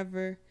would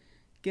never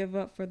give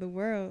up for the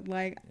world.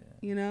 Like,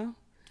 you know.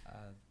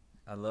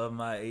 I love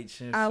my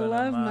I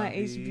love my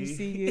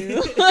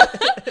HBCU.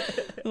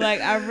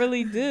 Like, I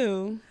really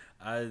do.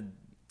 I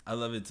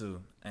love it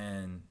too.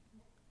 And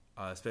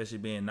especially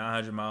being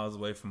 900 miles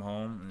away from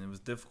home, and it was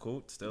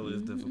difficult, still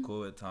is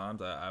difficult at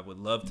times. I would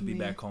love to be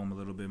back home a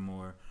little bit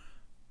more,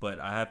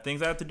 but I have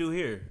things I have to do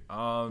here,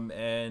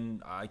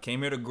 and I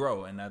came here to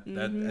grow, and that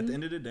at the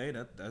end of the day,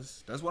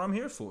 that's what I'm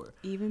here for.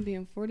 Even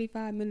being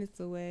 45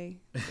 minutes away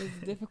is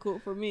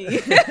difficult for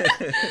me.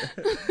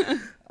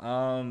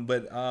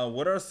 But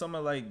what are some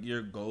of like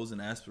your goals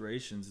and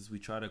aspirations as we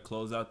try to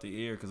close out the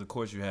year? Because of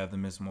course you have the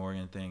Miss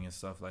Morgan thing and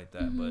stuff like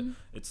that, but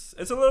it's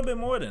a little bit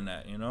more than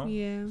that, you know.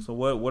 Yeah. So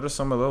what are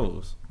some of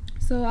those?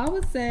 So I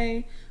would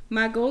say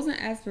my goals and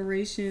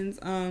aspirations,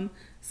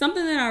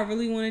 something that I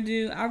really want to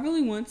do, I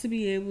really want to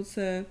be able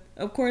to,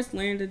 of course,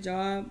 land a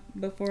job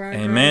before I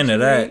Amen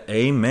graduate.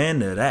 Amen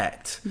to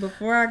that.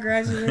 Before I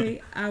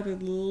graduate, I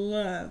would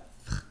love,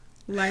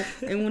 like,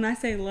 and when I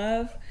say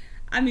love,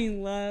 I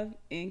mean love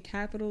in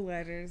capital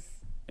letters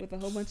with a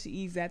whole bunch of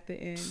E's at the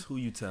end. Who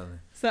you telling?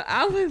 So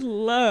I would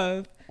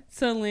love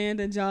to land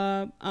a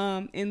job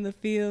in the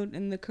field,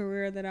 in the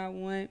career that I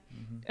want.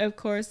 Of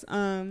course,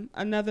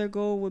 another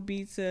goal would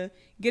be to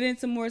get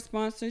into more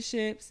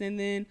sponsorships. And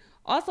then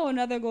also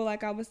another goal,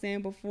 like I was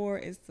saying before,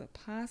 is to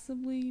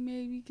possibly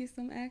maybe get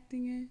some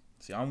acting in.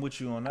 See, I'm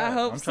with you on that. I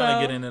hope I'm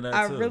trying to get into that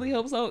too. I really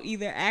hope so.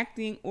 Either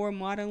acting or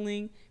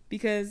modeling,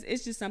 because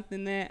it's just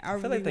something that I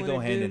really want to do. I feel like they go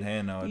hand in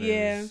hand nowadays.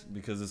 Yeah.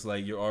 Because it's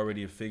like you're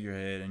already a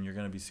figurehead and you're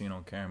going to be seen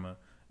on camera.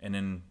 And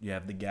then you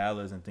have the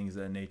galas and things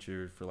of that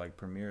nature for like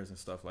premieres and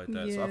stuff like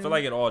that. Yeah. So I feel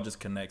like it all just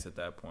connects at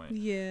that point.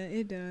 Yeah,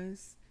 it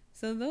does.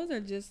 So those are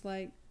just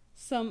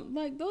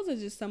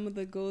some of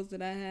the goals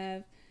that I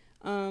have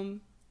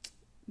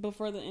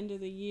before the end of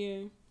the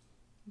year.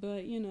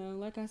 But, you know,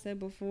 like I said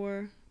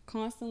before,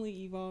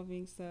 constantly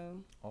evolving.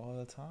 So all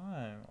the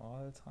time,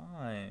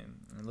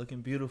 and looking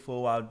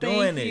beautiful while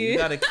doing it. You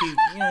gotta keep,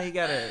 you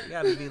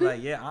gotta be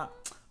like, yeah,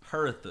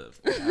 imperative.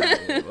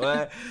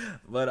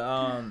 But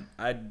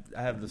I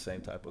have the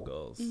same type of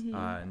goals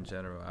in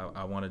general.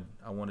 I want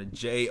a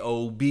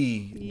job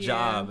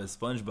job, as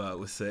SpongeBob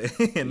would say.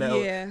 And that,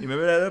 you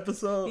remember that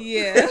episode?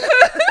 Yeah.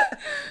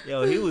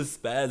 Yo, he was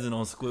spazzing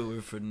on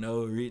Squidward for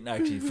no reason.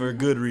 Actually, for a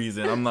good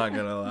reason. I'm not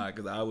gonna lie,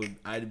 because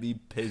I'd be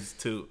pissed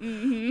too.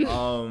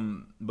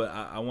 But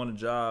I want a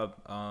job.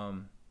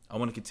 I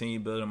want to continue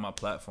building my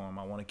platform.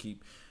 I want to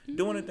keep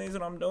doing the things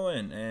that I'm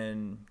doing,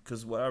 and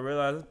because what I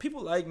realize is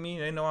people like me,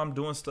 they know I'm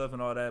doing stuff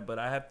and all that, but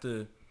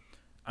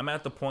I'm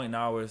at the point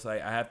now where it's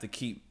like I have to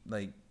keep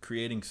like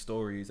creating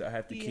stories. I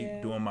have to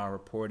keep doing my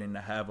reporting to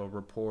have a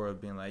rapport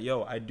of being like,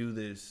 yo, I do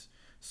this.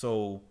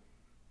 So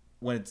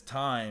when it's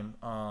time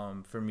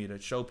for me to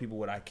show people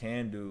what I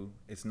can do,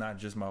 it's not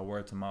just my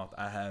word to mouth.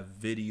 I have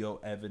video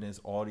evidence,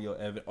 audio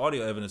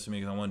evidence for me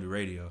because I want to do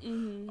radio,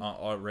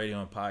 radio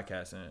and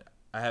podcasting.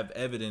 I have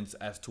evidence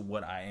as to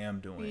what I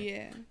am doing.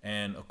 Yeah.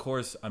 And of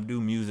course, I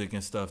do music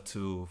and stuff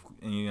too.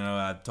 And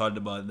I talked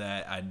about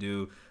that. I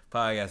do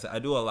podcasts. I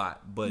do a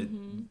lot. But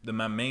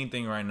my main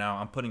thing right now,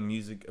 I'm putting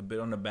music a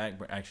bit on the back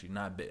burner. Actually,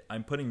 not a bit.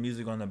 I'm putting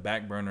music on the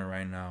back burner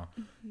right now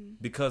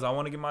because I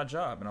want to get my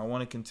job and I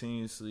want to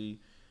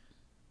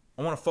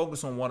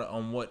focus on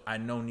what I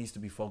know needs to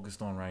be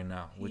focused on right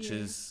now, which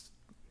is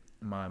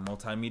my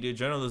multimedia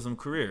journalism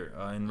career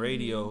in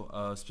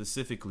radio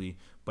specifically.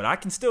 But I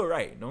can still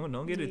write.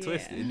 Don't get it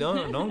twisted.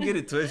 Don't get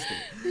it twisted.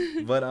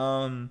 But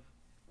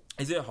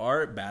is it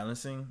hard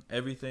balancing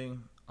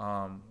everything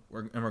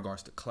in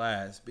regards to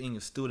class, being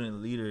a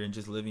student leader, and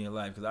just living your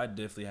life? Because I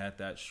definitely had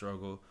that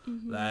struggle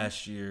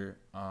last year,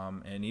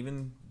 and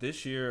even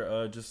this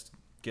year, just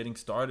getting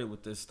started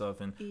with this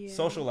stuff and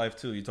social life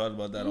too. You talked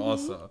about that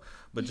also.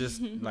 But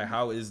just like,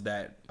 how is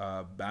that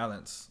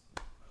balance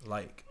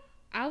like?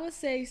 I would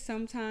say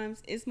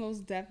sometimes it's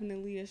most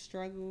definitely a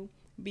struggle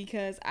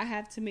because I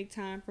have to make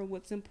time for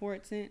what's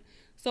important.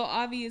 So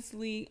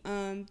obviously,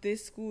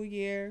 this school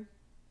year,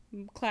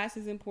 class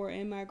is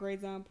important. My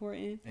grades are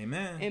important.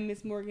 Amen. And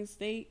Miss Morgan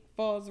State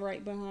falls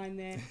right behind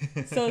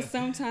that. So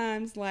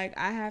sometimes, like,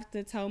 I have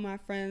to tell my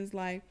friends,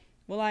 like,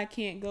 well, I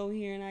can't go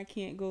here and I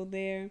can't go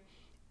there.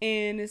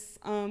 And it's,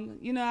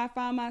 I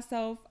find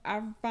myself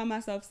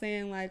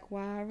saying, like,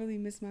 wow, I really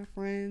miss my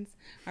friends.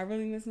 I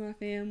really miss my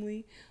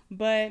family.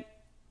 But,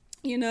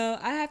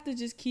 I have to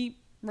just keep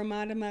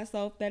reminding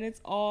myself that it's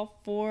all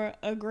for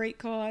a great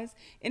cause.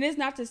 And it's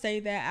not to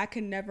say that I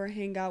can never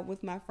hang out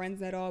with my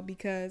friends at all,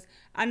 because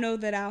I know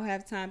that I'll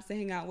have times to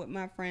hang out with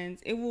my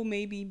friends. It will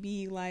maybe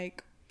be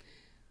like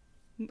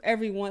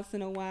every once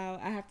in a while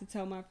I have to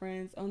tell my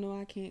friends, oh no,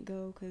 I can't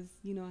go because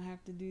I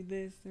have to do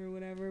this or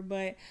whatever.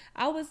 But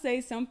I would say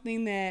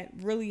something that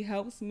really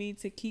helps me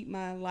to keep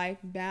my life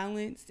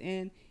balanced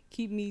and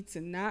keep me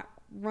to not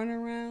run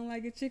around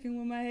like a chicken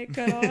with my head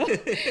cut off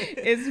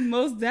is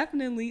most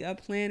definitely a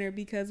planner,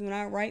 because when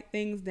I write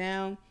things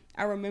down,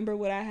 I remember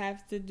what I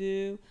have to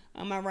do.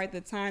 I write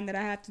the time that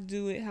I have to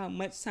do it, how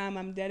much time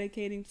I'm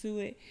dedicating to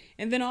it.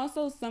 And then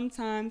also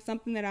sometimes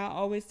something that I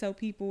always tell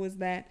people is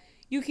that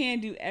you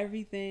can't do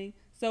everything.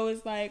 So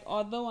it's like,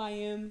 although I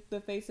am the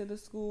face of the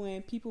school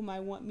and people might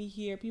want me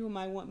here, people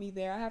might want me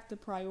there, I have to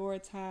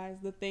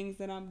prioritize the things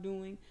that I'm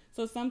doing.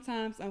 So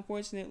sometimes,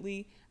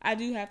 unfortunately, I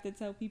do have to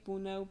tell people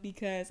no,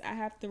 because I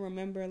have to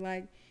remember,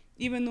 like,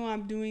 even though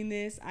I'm doing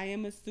this, I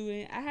am a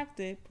student, I have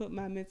to put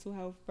my mental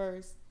health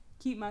first,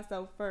 keep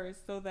myself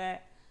first, so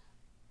that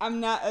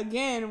I'm not,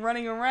 again,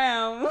 running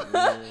around.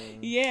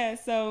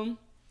 So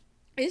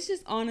it's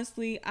just,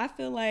 honestly, I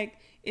feel like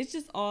it's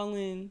just all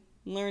in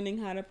learning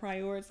how to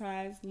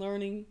prioritize,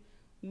 learning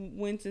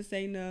when to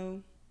say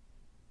no.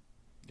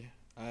 Yeah,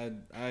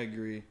 I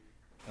agree.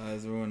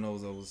 As everyone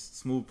knows, I was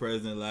smooth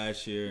president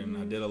last year, and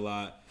I did a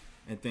lot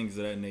and things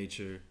of that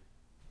nature.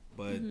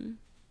 But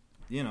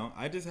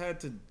I just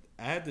had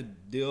to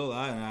deal a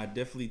lot, and I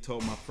definitely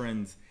told my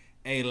friends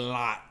a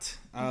lot.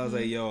 I was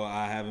like, yo,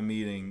 I have a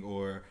meeting,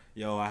 or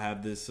yo, I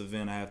have this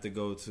event I have to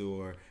go to,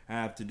 or I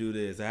have to do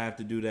this, I have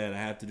to do that, I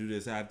have to do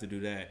this, I have to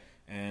do that.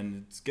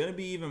 And it's going to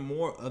be even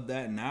more of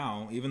that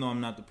now, even though I'm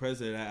not the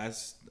president.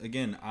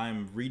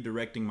 I'm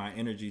redirecting my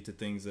energy to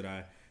things that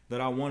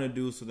I want to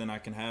do, so then I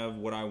can have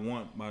what I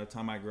want by the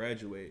time I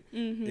graduate.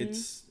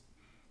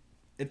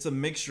 It's a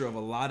mixture of a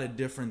lot of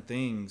different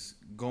things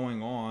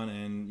going on,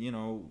 and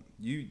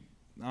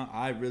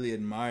I really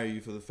admire you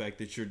for the fact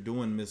that you're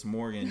doing Miss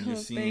Morgan your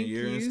senior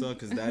year and stuff,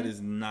 because that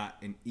is not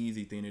an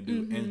easy thing to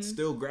do. And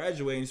still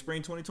graduating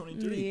spring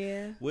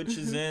 2023, which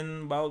is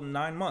in about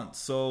 9 months.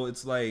 So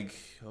it's like,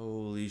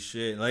 holy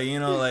shit, like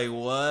like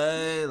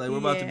what? Like we're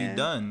about to be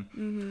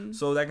done.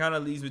 So that kind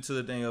of leads me to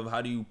the thing of,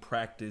 how do you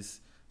practice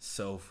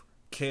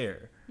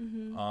self-care?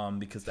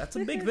 Because that's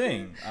a big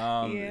thing.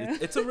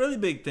 It's a really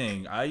big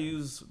thing. I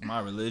use my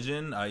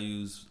religion. I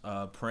use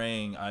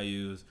praying. I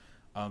use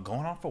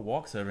going out for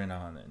walks every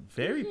now and then.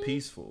 Very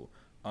peaceful.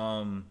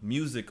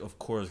 Music, of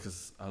course,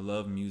 because I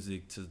love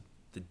music to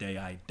the day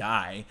I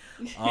die.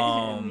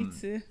 Me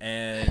too.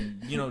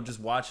 And just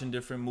watching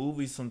different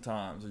movies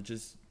sometimes, or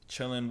just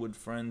chilling with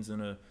friends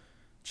in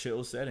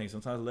chill setting,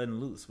 sometimes letting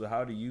loose. But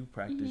how do you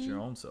practice your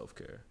own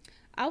self-care?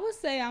 I would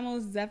say I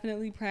most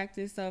definitely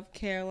practice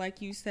self-care,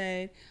 like you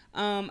said.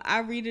 I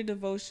read a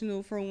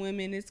devotional for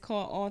women. It's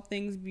called All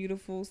Things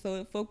Beautiful. So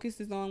it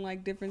focuses on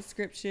like different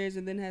scriptures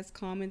and then has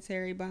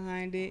commentary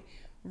behind it.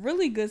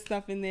 Really good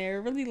stuff in there.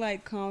 It really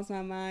like calms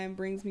my mind,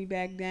 brings me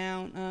back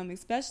down,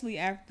 especially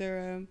after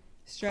a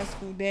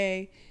stressful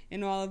day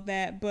and all of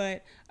that.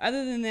 But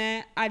other than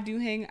that, I do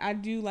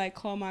like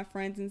call my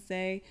friends and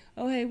say,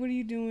 oh, hey, what are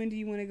you doing? Do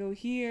you want to go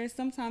here?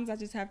 Sometimes I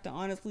just have to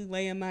honestly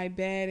lay in my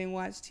bed and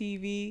watch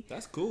TV.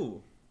 That's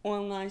cool.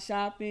 Online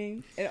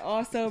shopping. It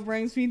also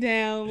brings me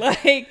down.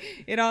 Like,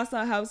 it also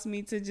helps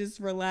me to just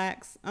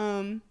relax.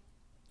 I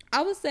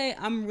would say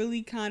I'm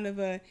really kind of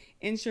a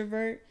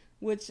introvert,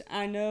 which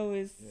I know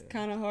is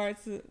kind of hard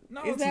to...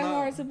 No, is that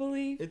hard to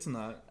believe? It's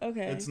not.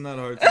 Okay. It's not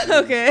hard to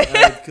believe.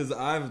 Okay. Because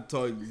I've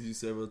talked to you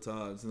several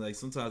times. And, like,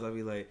 sometimes I'll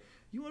be like,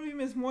 you want to be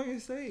Miss Morgan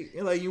State?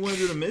 And, like, you want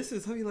to do the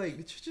misses? I'll be like,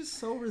 but you're just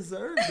so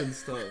reserved and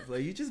stuff.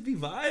 Like, you just be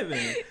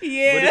vibing.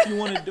 Yeah. But if you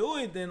want to do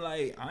it, then,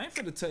 like, I ain't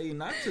finna tell you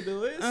not to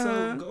do it.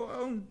 So go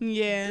out and do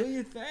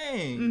your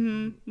thing.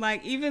 Mm-hmm.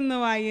 Like, even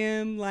though I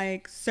am,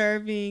 like,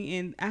 serving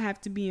and I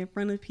have to be in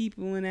front of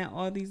people and at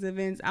all these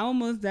events, I will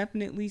most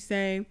definitely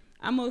say...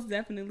 I most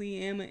definitely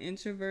am an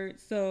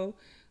introvert, so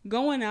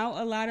going out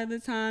a lot of the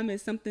time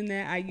is something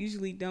that I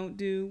usually don't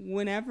do.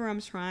 Whenever I'm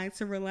trying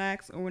to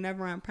relax or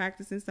whenever I'm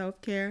practicing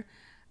self-care,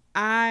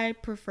 I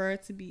prefer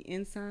to be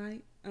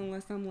inside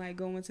unless I'm like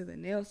going to the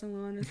nail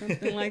salon or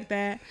something like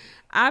that.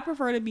 I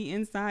prefer to be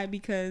inside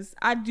because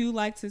I do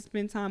like to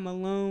spend time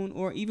alone,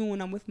 or even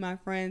when I'm with my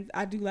friends,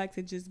 I do like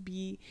to just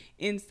be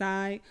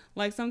inside.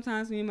 Like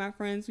sometimes me and my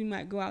friends, we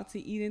might go out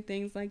to eat and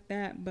things like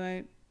that,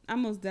 but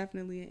I'm most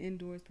definitely an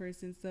indoors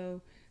person.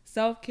 So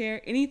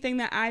self-care, anything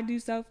that I do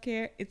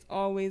self-care, it's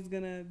always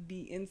gonna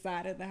be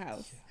inside of the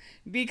house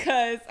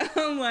because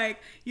I'm like,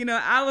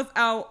 I was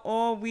out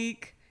all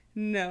week.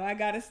 No, I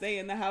gotta stay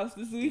in the house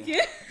this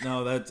weekend.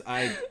 No,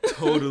 I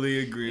totally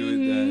agree with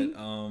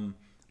that.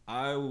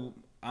 I'm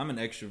an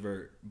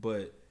extrovert,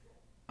 but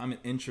I'm an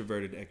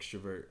introverted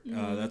extrovert.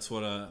 That's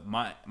what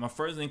my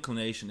first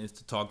inclination is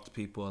to talk to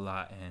people a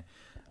lot. And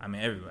I mean,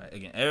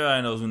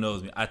 everybody knows who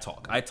knows me. I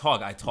talk.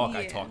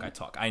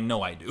 I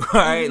know I do.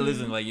 All right,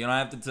 listen, like, you don't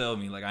have to tell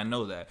me. Like, I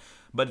know that.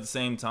 But at the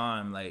same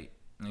time, like,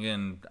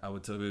 again, I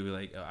would tell people,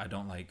 like, I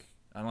don't like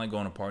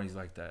going to parties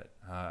like that.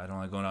 I don't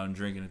like going out and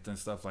drinking and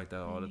stuff like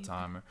that all the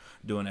time, or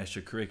doing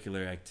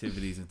extracurricular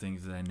activities and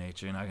things of that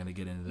nature. You're not gonna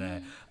get into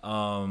that.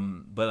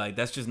 But like,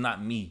 that's just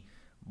not me.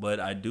 But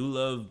I do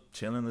love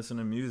chilling,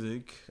 listening to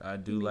music. I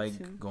do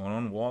like going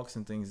on walks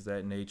and things of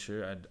that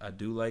nature. I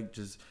do like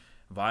just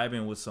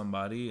vibing with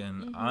somebody,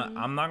 and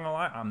I'm not gonna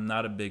lie, I'm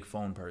not a big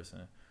phone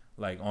person,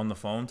 like on the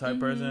phone type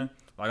person.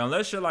 Like,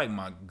 unless you're like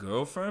my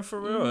girlfriend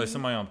for real, or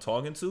somebody I'm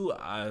talking to,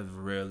 I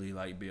rarely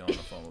like be on the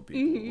phone with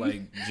people.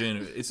 Like,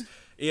 generally,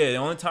 the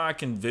only time I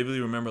can vividly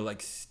remember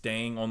like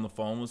staying on the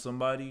phone with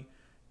somebody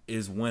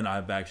is when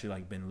I've actually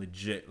like been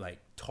legit like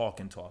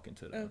talking to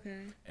them. Okay.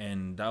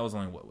 And that was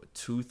only what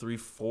 2, 3,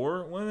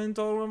 4 women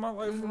total in my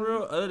life for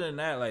real. Other than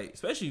that, like,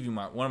 especially if you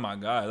one of my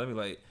guys, I'd be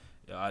like,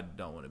 I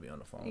don't want to be on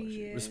the phone with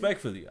you.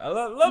 Respectfully. I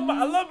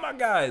love my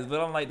guys,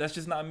 but I'm like, that's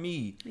just not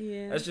me.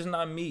 Yeah. That's just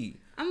not me.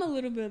 I'm a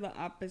little bit of the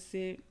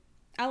opposite.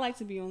 I like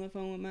to be on the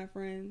phone with my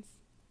friends.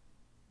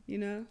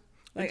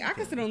 Like, I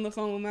can sit on the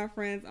phone with my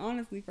friends,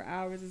 honestly, for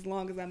hours as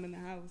long as I'm in the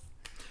house.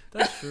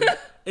 That's true.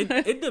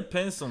 It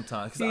depends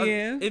sometimes. Cause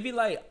it'd be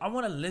like, I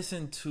want to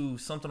listen to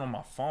something on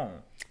my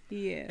phone.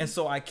 Yeah. And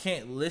so I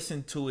can't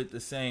listen to it the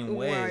same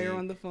way while you're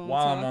on the phone.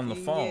 While I'm on the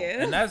phone.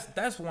 Yeah. And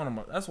that's one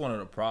of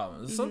the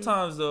problems.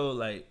 Sometimes though,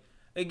 like,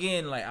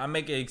 again, like, I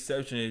make an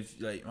exception if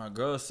like my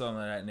girl's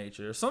something of that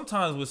nature.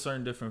 Sometimes with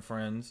certain different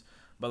friends.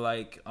 But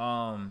like,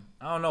 I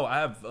don't know. I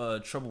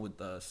have trouble with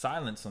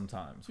silence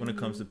sometimes when it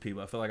comes to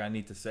people. I feel like I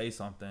need to say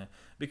something,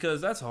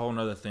 because that's a whole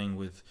nother thing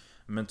with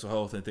mental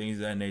health and things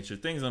of that nature,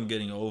 things I'm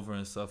getting over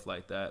and stuff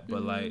like that.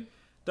 But like,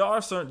 there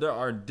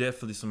are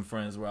definitely some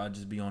friends where I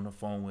just be on the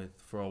phone with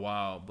for a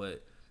while,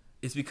 but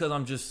it's because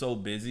I'm just so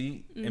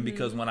busy, and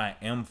because when I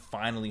am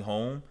finally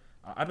home,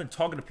 I've been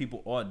talking to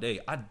people all day.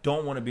 I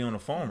don't want to be on the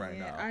phone right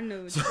now. I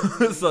know.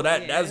 So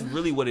that's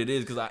really what it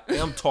is, because I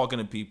am talking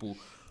to people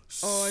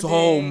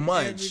so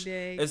much.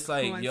 It's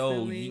like,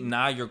 constantly.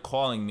 Now you're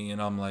calling me,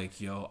 and I'm like,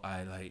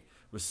 I like,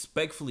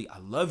 respectfully, I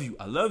love you.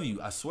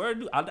 I swear I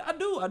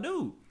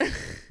do.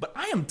 But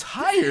I am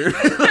tired.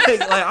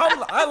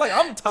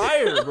 I'm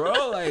tired,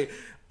 bro.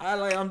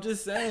 I'm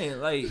just saying,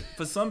 like,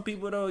 for some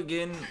people though,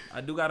 again,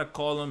 I do gotta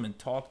call them and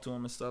talk to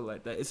them and stuff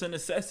like that. It's a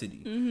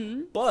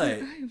necessity. But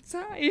I'm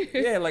tired.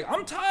 Yeah, like,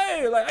 I'm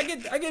tired.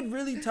 Like, I get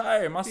really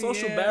tired. My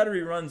social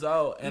battery runs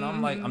out, and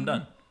I'm like, I'm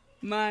done.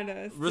 Mine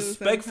does.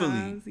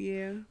 Respectfully,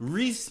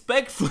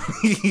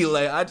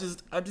 like, I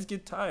just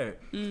get tired.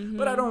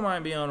 But I don't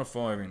mind being on the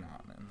phone every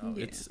now and then.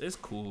 No, it's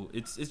cool.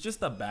 It's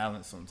just a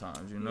balance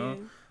sometimes, Yeah.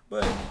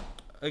 But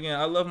again,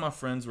 I love my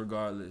friends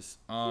regardless.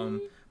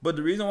 But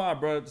the reason why I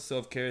brought up the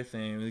self-care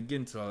thing, we get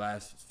into the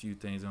last few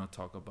things I'm going to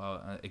talk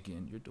about.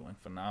 Again, you're doing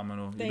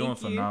phenomenal. You're doing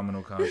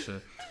phenomenal,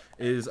 Kysha.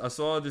 Is I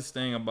saw this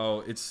thing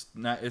about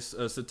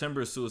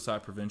September is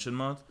Suicide Prevention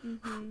Month.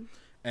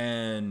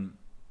 And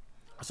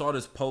I saw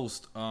this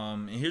post,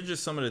 and here's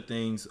just some of the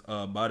things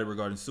about it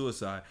regarding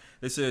suicide.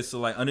 It says, so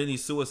like underneath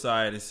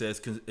suicide, it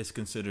says it's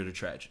considered a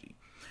tragedy.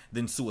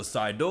 Then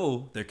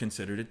suicidal, they're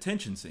considered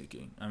attention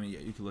seeking. I mean, yeah,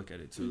 you can look at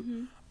it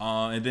too.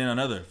 And then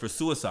another, for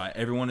suicide,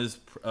 everyone is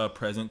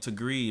present to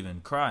grieve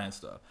and cry and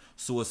stuff.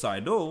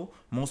 Suicidal,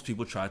 most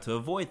people try to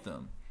avoid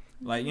them.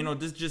 Like, you know,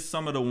 this is just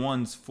some of the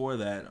ones for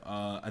that.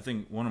 I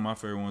think one of my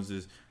favorite ones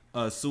is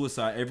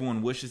suicide,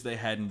 everyone wishes they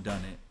hadn't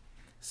done it.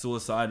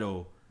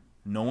 Suicidal,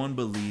 no one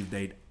believed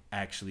they'd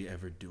actually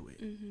ever do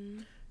it.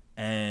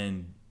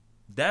 And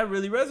that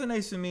really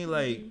resonates with me.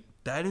 Like,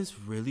 that is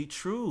really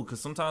true.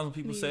 Because sometimes when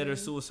people say they're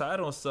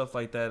suicidal and stuff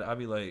like that, I'll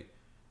be like,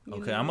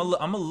 okay, I'm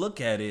gonna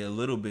look at it a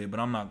little bit, but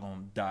I'm not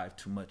gonna dive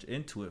too much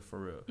into it for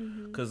real.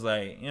 Because,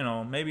 like, you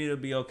know, maybe it'll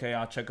be okay.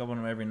 I'll check up on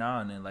them every now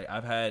and then. Like,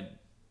 I've had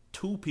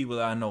 2 people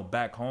that I know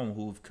back home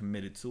who've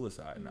committed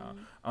suicide now.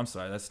 I'm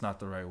sorry, that's not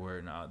the right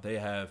word now. They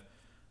have,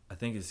 I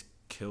think it's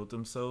killed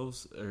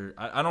themselves. Or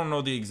I don't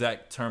know the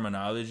exact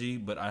terminology,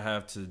 but I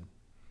have to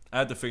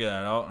figure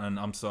that out. And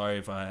I'm sorry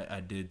if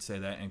I did say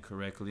that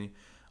incorrectly.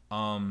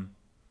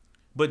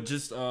 But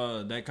just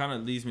that kind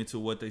of leads me to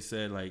what they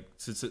said. Like,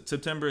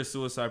 September is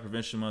Suicide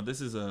Prevention Month. This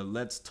is a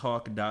Let's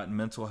Talk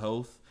Mental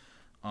Health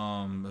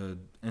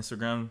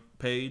Instagram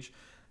page.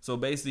 So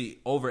basically,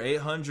 over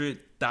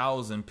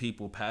 800,000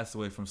 people pass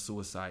away from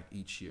suicide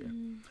each year.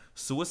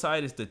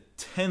 Suicide is the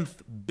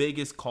 10th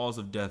biggest cause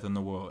of death in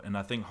the world, and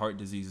I think heart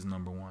disease is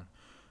number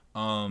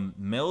 1.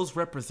 Males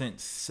represent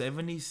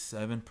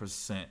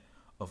 77%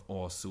 of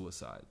all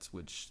suicides,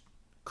 which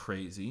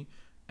crazy.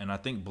 And I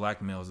think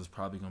black males is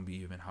probably going to be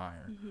even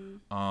higher.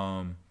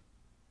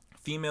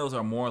 Females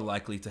are more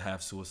likely to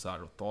have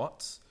suicidal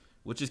thoughts,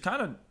 which is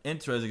kind of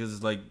interesting because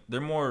it's like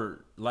they're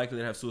more likely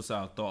to have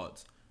suicidal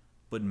thoughts,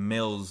 but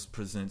males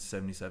present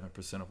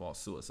 77% of all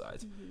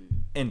suicides.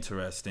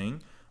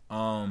 Interesting.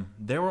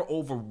 There were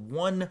over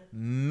 1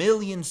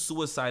 million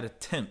suicide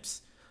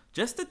attempts,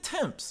 just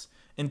attempts,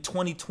 in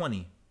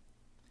 2020.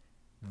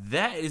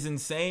 That is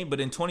insane, but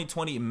in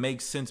 2020 it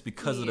makes sense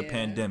because of the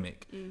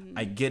pandemic.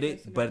 I get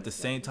it, but at the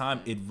same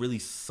time it really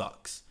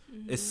sucks.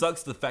 It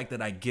sucks the fact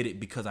that I get it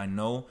because I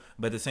know,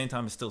 but at the same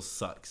time it still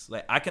sucks.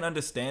 Like, I can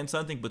understand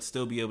something but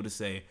still be able to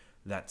say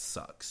that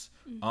sucks.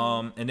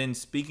 And then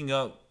speaking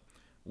up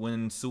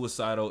when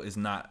suicidal is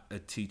not a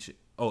teaching.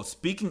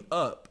 Speaking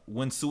up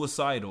when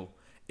suicidal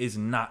is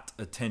not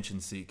attention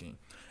seeking.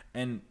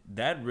 And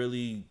that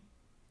really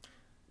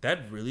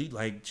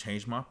like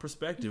changed my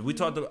perspective. I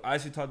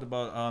actually talked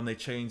about they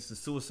changed the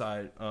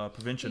suicide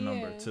prevention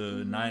number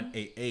to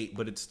 988,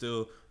 but it's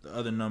still, the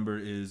other number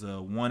is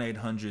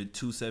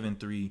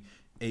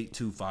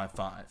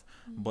 1-800-273-8255.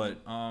 But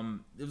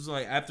it was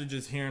like, after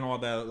just hearing all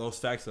those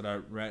facts that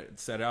I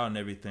set out and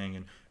everything,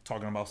 and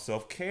talking about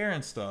self-care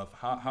and stuff,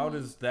 how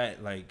does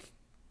that, like,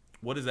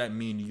 what does that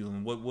mean to you,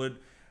 and what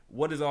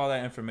does all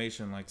that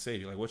information like say to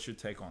you? Like, what's your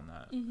take on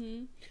that?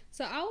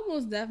 So I would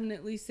most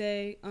definitely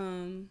say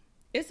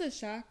it's a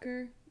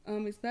shocker,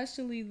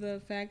 especially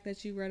the fact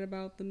that you read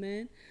about the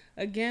men.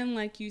 Again,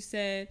 like you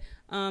said,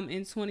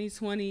 in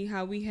 2020,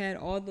 how we had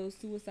all those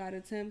suicide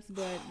attempts,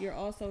 but you're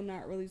also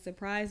not really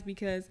surprised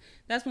because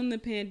that's when the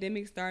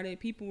pandemic started.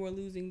 People were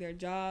losing their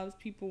jobs.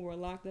 People were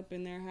locked up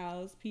in their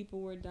house. People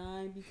were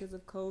dying because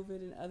of COVID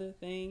and other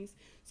things.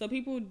 So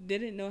people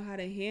didn't know how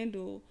to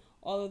handle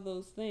all of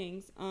those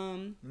things.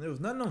 There was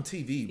nothing on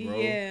TV, bro.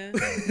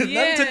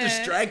 Nothing to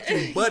distract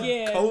you but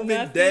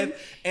COVID, death,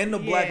 and the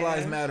Black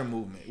Lives Matter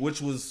movement,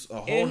 which was a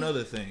whole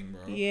nother thing,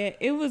 bro. Yeah,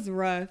 it was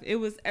rough. It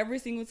was every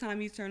single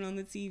time you turn on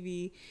the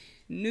TV,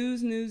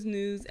 news.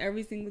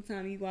 Every single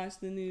time you watch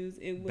the news,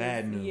 it was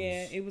bad news.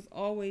 Yeah, it was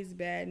always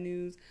bad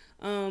news.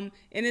 And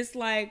it's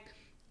like,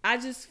 I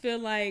just feel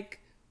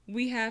like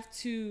we have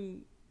to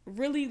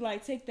really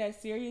like take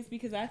that serious,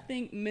 because I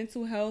think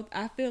mental health,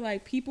 I feel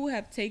like people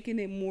have taken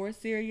it more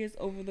serious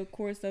over the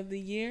course of the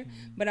year,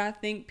 but I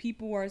think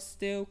people are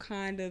still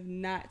kind of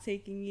not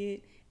taking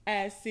it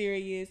as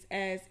serious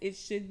as it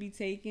should be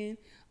taken.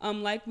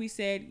 Like we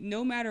said,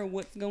 no matter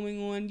what's going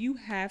on, you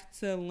have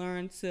to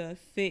learn to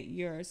fit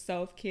your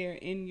self-care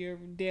in your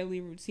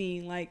daily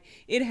routine. Like,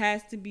 it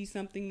has to be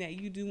something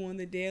that you do on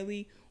the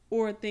daily,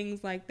 or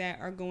things like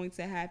that are going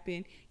to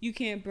happen. You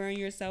can't burn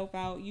yourself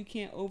out. You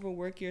can't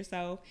overwork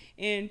yourself.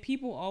 And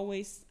people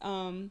always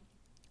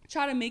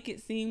try to make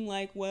it seem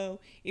like,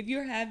 well, if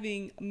you're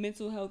having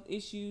mental health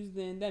issues,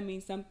 then that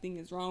means something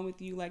is wrong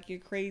with you, like you're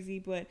crazy.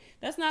 But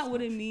that's not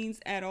what it means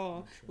at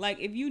all.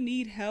 Like, if you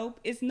need help,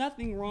 it's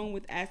nothing wrong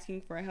with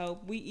asking for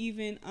help. We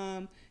even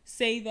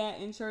say that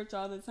in church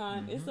all the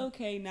time. It's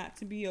okay not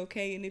to be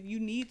okay. And if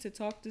you need to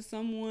talk to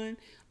someone,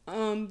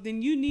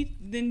 then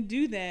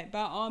do that.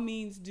 By all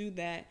means, do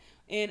that.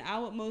 And I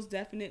would most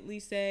definitely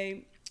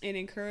say and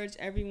encourage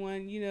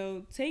everyone,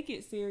 take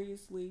it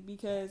seriously,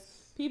 because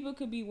people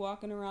could be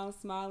walking around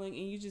smiling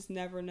and you just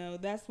never know.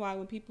 That's why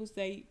when people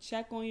say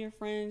check on your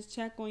friends,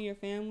 check on your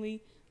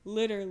family,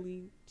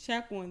 literally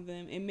check on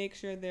them and make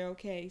sure they're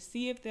okay.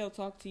 See if they'll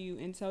talk to you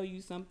and tell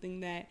you something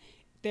that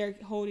they're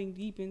holding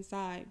deep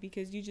inside,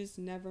 because you just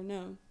never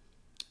know.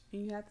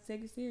 And you have to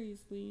take it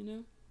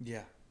seriously.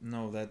 Yeah.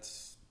 No,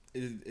 that's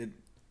it.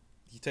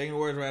 You're taking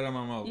words right out of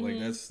my mouth. Like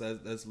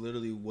that's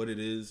literally what it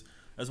is.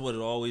 That's what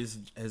it always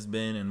has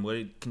been, and what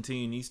it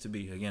needs to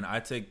be. Again, I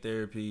take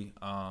therapy.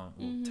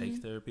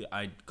 Take therapy.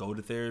 I go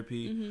to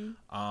therapy.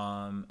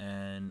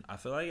 And I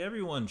feel like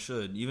everyone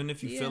should, even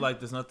if you feel like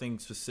there's nothing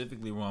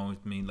specifically wrong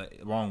with me,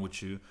 like wrong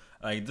with you.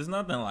 Like there's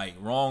nothing like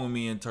wrong with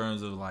me in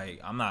terms of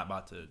like I'm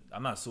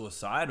not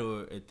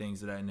suicidal or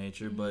things of that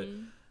nature, but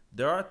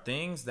there are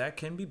things that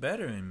can be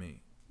better in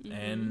me,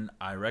 and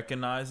I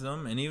recognize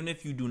them. And even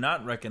if you do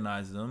not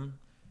recognize them,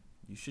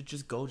 you should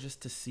just go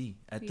just to see,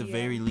 at the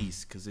very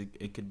least, because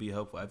it could be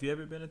helpful. Have you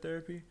ever been to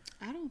therapy?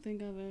 I don't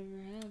think I've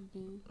ever have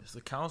been. It's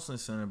a counseling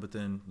center, but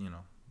then,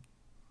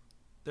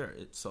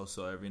 it's so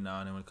every now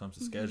and then when it comes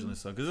to scheduling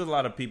stuff. Because there's a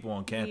lot of people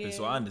on campus,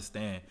 so I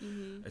understand.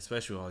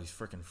 Especially with all these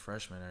freaking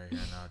freshmen out here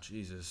now.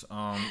 Jesus.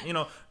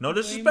 No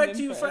disrespect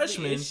to you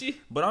freshmen,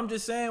 but I'm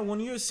just saying, when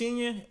you're a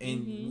senior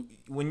and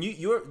when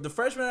you're the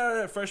freshman out of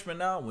that freshman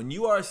now, when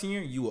you are a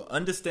senior, you will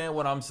understand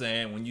what I'm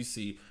saying when you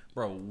see,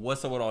 bro,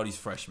 what's up with all these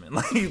freshmen?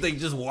 Like, they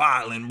just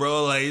wilding,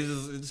 bro. Like,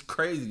 it's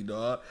crazy,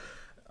 dog.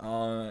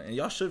 And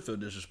y'all should feel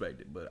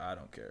disrespected, but I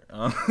don't care,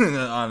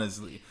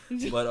 honestly.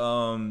 But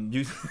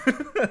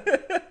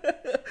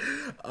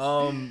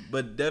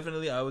but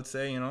definitely, I would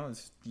say,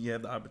 you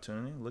have the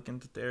opportunity, look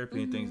into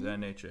therapy and things of that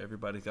nature.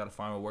 Everybody's got to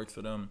find what works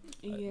for them.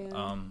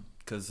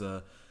 Because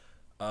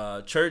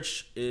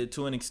church,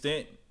 to an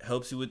extent,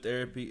 helps you with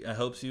therapy.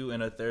 Helps you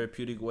in a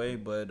therapeutic way,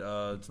 but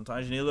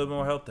sometimes you need a little bit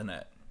more help than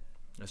that.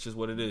 That's just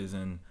what it is,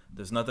 and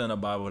there's nothing in the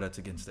Bible that's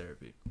against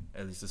therapy,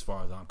 at least as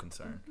far as I'm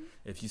concerned.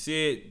 If you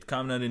see it,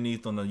 comment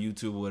underneath on the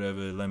YouTube or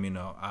whatever, let me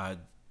know.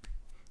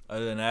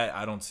 Other than that,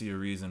 I don't see a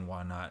reason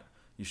why not.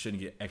 You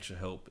shouldn't get extra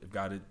help. If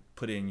God had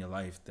put it in your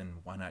life, then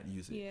why not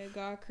use it? Yeah,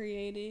 God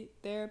created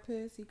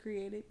therapists. He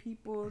created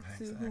people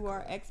who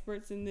are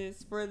experts in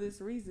this for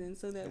this reason,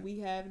 so that we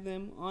have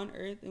them on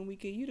earth and we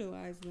can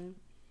utilize them.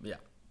 Yeah,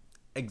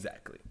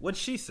 exactly. What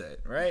she said,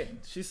 right?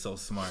 She's so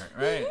smart,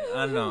 right?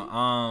 I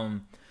know.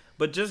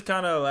 But just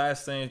kind of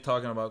last thing,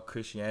 talking about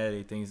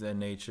Christianity, things of that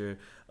nature.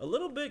 A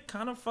little bit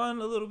kind of fun,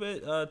 a little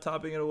bit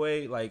topping it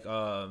away. Like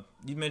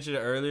you mentioned it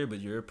earlier, but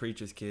you're a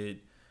preacher's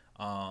kid.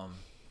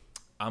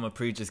 I'm a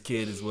preacher's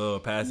kid as well, a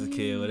pastor's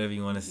kid, whatever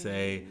you want to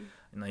say.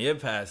 Your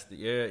pastor,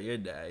 your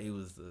dad, he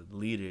was the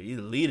leader. He's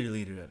the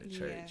leader of the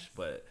church.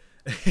 But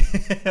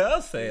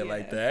I'll say it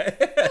like that.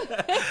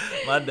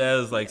 My dad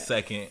was like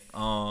second.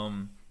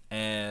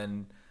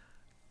 And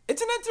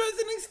it's an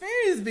interesting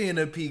experience being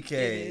a PK. It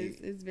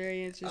is. It's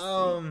very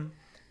interesting.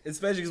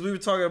 Especially because we were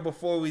talking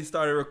before we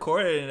started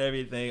recording and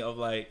everything of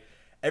like,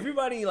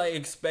 everybody like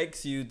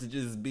expects you to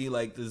just be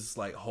like this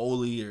like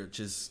holy or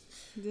just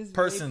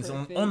person's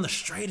on the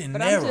straight and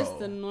narrow. I'm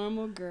just a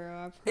normal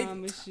girl, I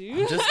promise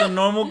you. I'm just a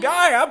normal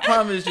guy, I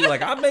promise you.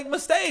 Like, I make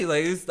mistakes.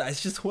 Like,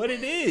 that's just what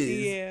it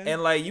is. Yeah.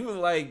 And like, you were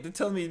like, they're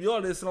telling me to do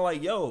all this, and I'm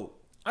like, yo,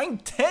 I'm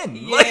 10.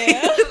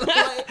 Yeah.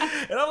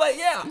 And I'm like,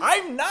 yeah,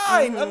 I'm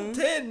 9. I'm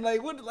 10.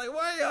 Like, what? Like,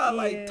 why y'all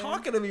like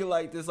talking to me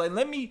like this? Like,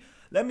 let me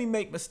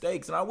make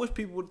mistakes. And I wish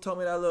people would have told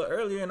me that a little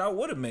earlier, and I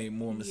would have made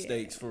more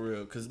mistakes for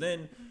real. Because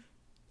then,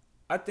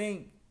 I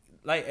think,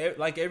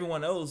 like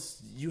everyone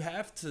else, you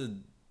have to.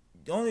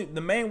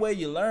 The main way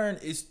you learn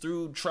is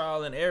through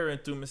trial and error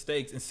and through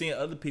mistakes and seeing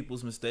other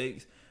people's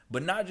mistakes,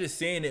 but not just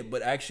seeing it,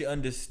 but actually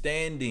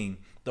understanding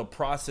the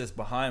process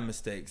behind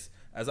mistakes.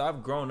 As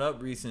I've grown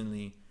up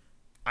recently,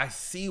 I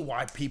see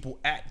why people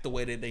act the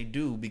way that they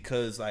do,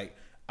 because like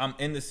I'm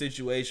in the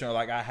situation or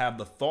like I have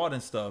the thought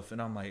and stuff,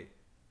 and I'm like,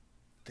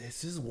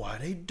 this is why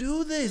they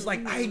do this.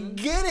 Like, I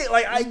get it.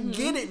 Like, I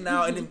get it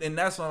now. And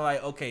that's when I'm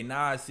like, okay,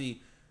 now I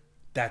see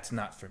that's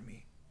not for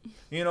me.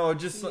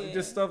 Just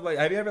stuff like,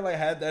 have you ever like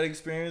had that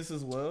experience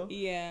as well?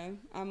 Yeah,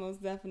 I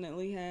most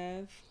definitely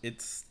have.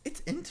 It's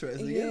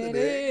interesting, yeah, isn't it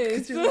is.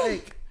 Because you're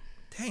like,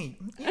 dang,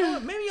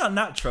 maybe y'all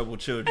not troubled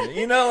children,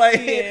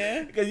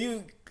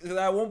 because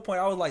at one point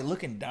I was like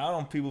looking down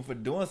on people for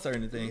doing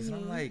certain things, and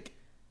I'm like,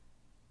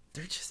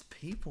 they're just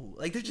people.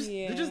 Like, they're just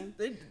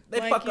they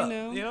like, fuck up,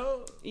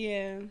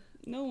 Yeah.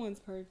 No one's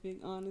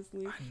perfect,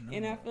 honestly.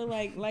 And I feel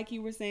like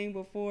you were saying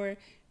before,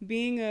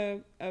 being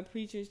a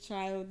preacher's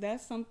child,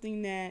 that's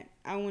something that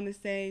I want to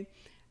say,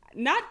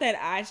 not that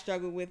I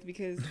struggled with,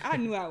 because I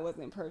knew I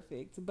wasn't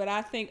perfect, but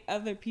I think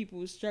other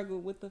people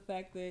struggled with the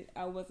fact that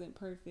I wasn't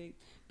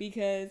perfect,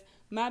 because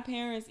my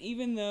parents,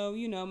 even though,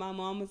 my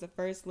mom was a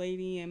first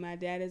lady and my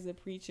dad is a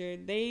preacher,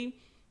 they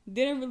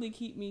didn't really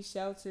keep me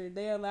sheltered.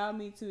 They allowed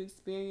me to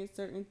experience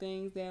certain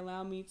things. They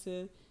allowed me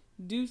to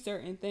do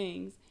certain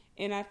things.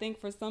 And I think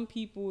for some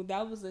people,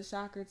 that was a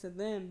shocker to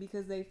them,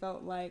 because they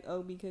felt like,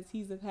 oh, because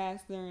he's a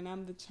pastor and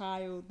I'm the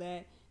child,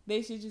 that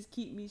they should just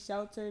keep me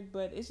sheltered,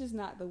 but it's just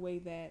not the way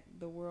that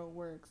the world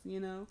works, you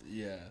know?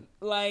 Yeah.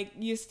 Like,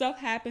 your stuff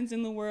happens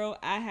in the world.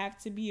 I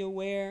have to be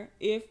aware.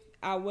 If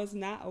I was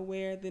not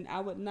aware, then I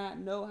would not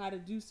know how to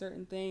do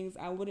certain things.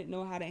 I wouldn't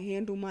know how to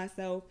handle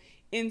myself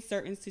in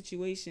certain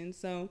situations.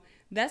 So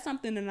that's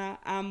something that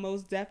I'm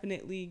most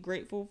definitely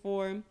grateful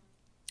for.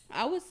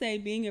 I would say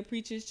being a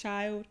preacher's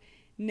child,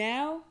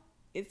 now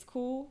it's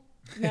cool,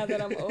 now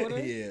that I'm older.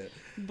 Yeah.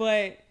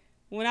 But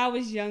when I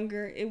was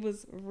younger, it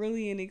was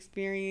really an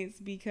experience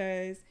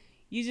because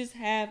you just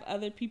have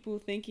other people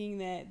thinking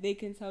that they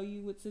can tell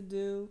you what to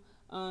do.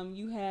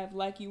 You have,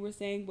 like you were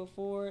saying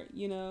before,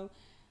 you know,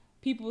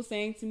 people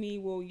saying to me,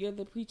 well, you're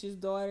the preacher's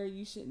daughter,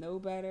 you should know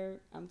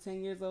better. I'm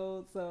 10 years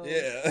old, so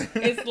yeah.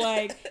 It's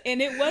like,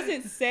 and it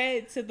wasn't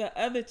said to the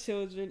other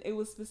children, it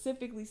was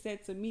specifically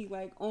said to me,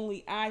 like,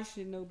 only I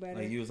should know better.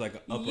 Like, you was like an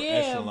upper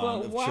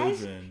echelon of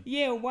children.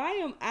 Why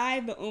am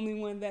I the only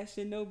one that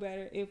should know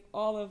better if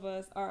all of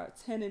us are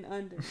 10 and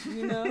under,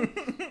 you know?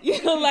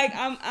 You know, like,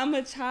 I'm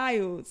a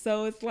child,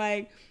 so it's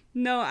like,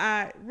 no,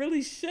 I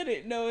really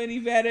shouldn't know any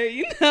better,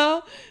 you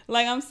know?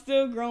 Like, I'm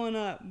still growing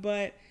up,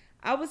 but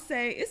I would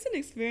say it's an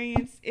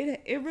experience.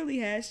 It really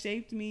has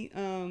shaped me.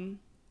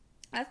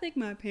 I think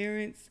my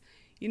parents,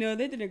 you know,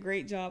 they did a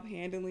great job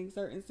handling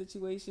certain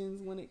situations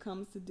when it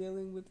comes to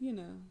dealing with, you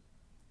know,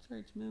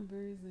 church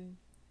members and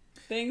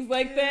things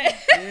like that.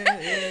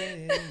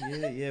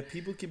 Yeah.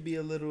 People can be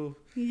a little...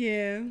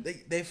 Yeah.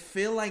 They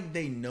feel like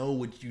they know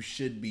what you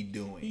should be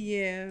doing.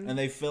 Yeah. And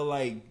they feel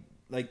like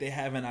they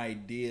have an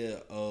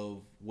idea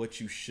of what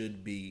you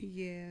should be.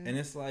 Yeah. And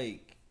it's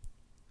like...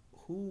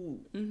 Who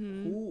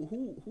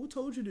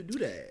told you to do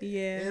that?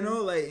 Yeah. You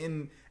know, like,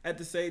 and at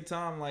the same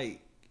time,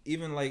 like,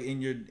 even like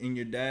in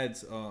your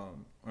dad's or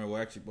well,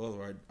 actually both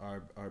of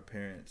our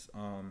parents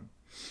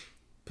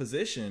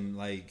position,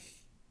 like,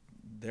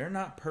 they're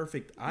not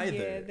perfect either.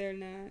 Yeah, they're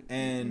not.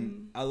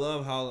 And I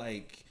love how,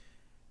 like,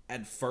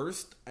 at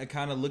first I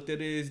kind of looked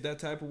at it as that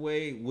type of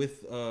way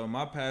with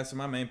my pastor.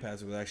 My main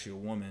pastor was actually a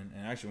woman,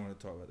 and I actually want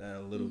to talk about that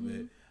a little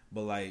bit.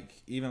 But,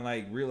 like, even,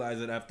 like,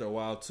 realize it after a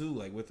while, too.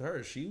 Like, with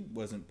her, she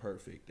wasn't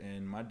perfect.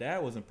 And my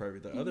dad wasn't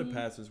perfect. The other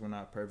pastors were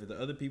not perfect. The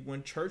other people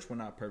in church were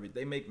not perfect.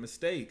 They make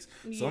mistakes.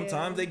 Yeah.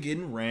 Sometimes they get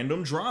in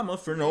random drama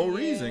for no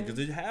reason because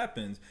it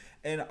happens.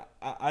 And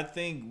I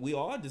think we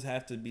all just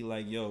have to be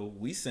like, yo,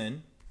 we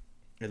sin.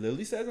 It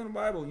literally says in the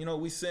Bible, you know,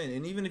 we sin.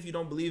 And even if you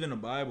don't believe in the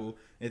Bible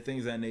and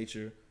things of that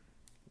nature,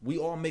 we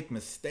all make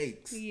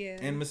mistakes. Yeah.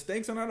 And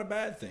mistakes are not a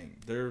bad thing.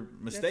 They're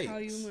mistakes. That's how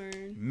you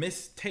learn.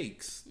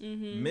 Mistakes.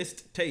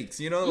 Missed takes.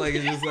 You know, like,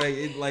 it's just like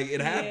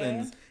it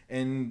happens.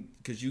 And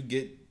because you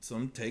get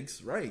some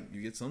takes right.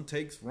 You get some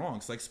takes wrong.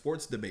 It's like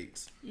sports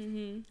debates.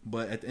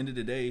 But at the end of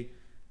the day,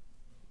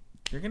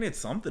 you're going to get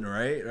something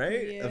right?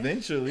 Yeah.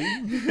 Eventually.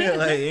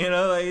 Like, you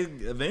know,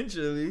 like,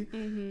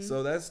 eventually.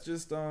 So that's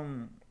just,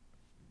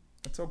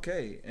 it's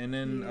okay. And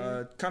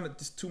then kind of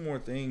just two more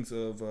things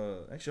of,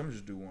 actually, I'm going to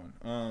just do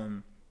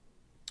one.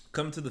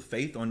 Come to the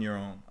faith on your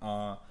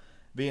own.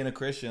 Being a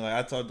Christian, like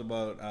I talked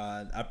about,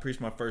 I preached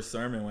my first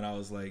sermon when I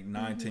was like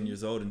 9-10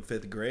 years old in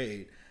 5th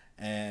grade.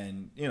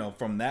 And, you know,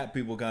 from that,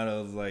 people kind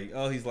of was like,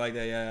 oh, he's like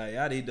that, yada,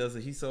 yada. He does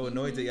it. He's so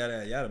anointed, yada,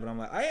 yada, yada. But I'm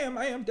like, I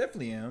am,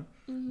 definitely am.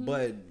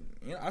 But,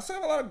 you know, I still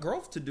have a lot of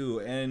growth to do.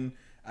 And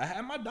I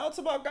have my doubts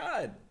about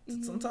God.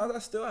 Sometimes I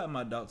still have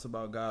my doubts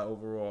about God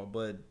overall.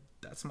 But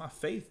that's my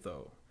faith,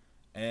 though.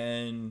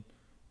 And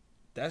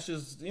that's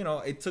just, you know,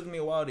 it took me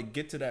a while to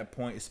get to that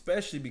point,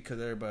 especially because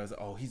everybody's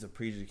like, oh, he's a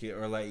preacher kid,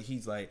 or like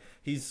he's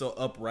so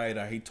upright,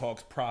 or he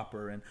talks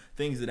proper and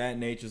things of that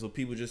nature. So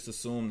people just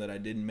assume that I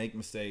didn't make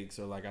mistakes,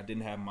 or like I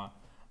didn't have my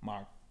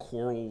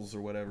quarrels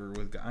or whatever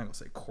with God. I ain't gonna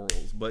say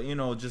quarrels, but, you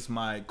know, just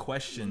my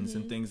questions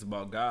and things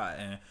about God.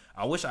 And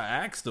I wish I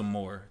asked them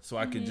more so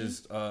I could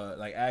just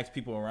like ask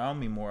people around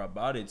me more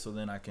about it, so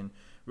then I can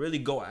really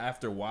go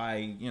after why,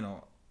 you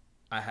know,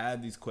 I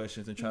have these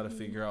questions and try to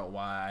figure out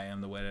why I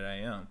am the way that I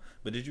am.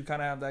 But did you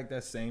kind of have like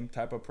that same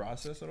type of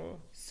process at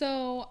all?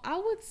 So I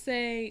would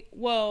say,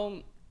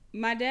 well,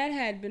 my dad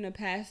had been a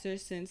pastor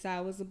since I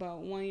was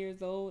about 1 year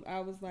old. I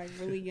was like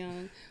really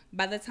young.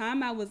 By the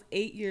time I was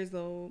 8 years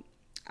old,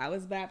 I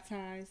was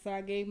baptized. So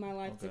I gave my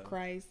life to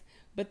Christ.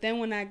 But then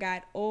when I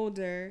got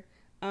older,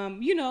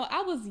 you know,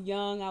 I was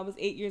young. I was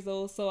 8 years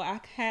old. So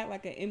I had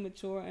like an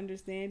immature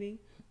understanding.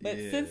 But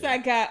since I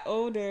got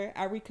older,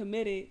 I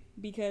recommitted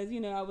because, you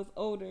know, I was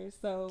older.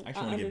 So I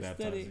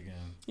understood it. Again.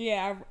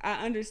 Yeah,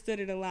 I understood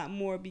it a lot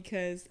more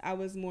because I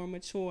was more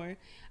mature.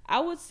 I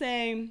would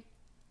say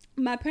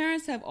my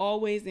parents have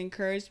always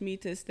encouraged me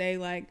to stay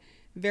like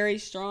very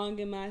strong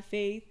in my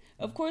faith.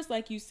 Of course,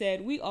 like you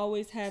said, we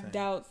always have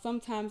doubts.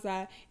 Sometimes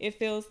it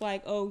feels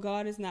like, oh,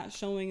 God is not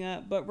showing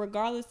up. But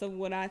regardless of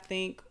what I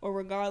think or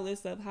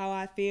regardless of how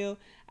I feel,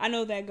 I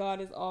know that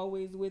God is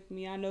always with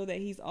me. I know that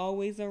he's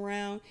always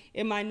around.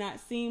 It might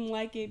not seem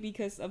like it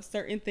because of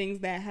certain things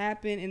that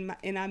happen,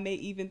 and I may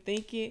even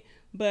think it.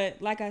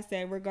 But like I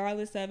said,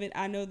 regardless of it,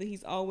 I know that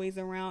he's always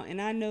around.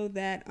 And I know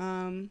that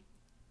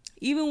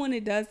even when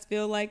it does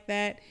feel like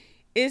that,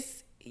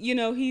 you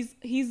know,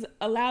 he's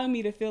allowing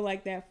me to feel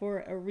like that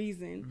for a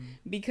reason,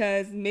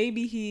 because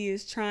maybe he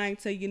is trying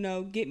to, you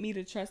know, get me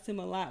to trust him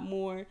a lot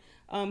more.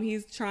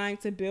 He's trying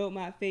to build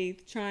my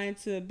faith, trying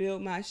to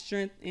build my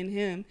strength in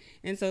him.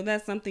 And so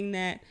that's something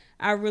that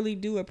I really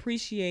do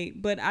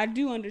appreciate. But I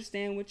do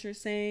understand what you're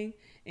saying.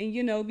 And,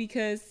 you know,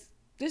 because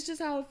this is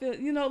just how it feels.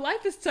 You know,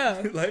 life is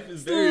tough. Life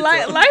is very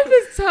tough. Life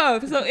is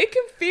tough. So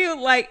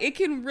it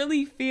can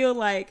really feel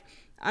like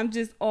I'm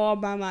just all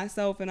by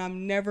myself and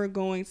I'm never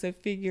going to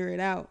figure it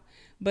out.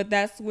 But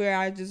that's where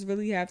I just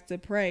really have to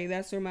pray.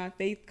 That's where my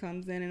faith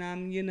comes in. And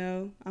I'm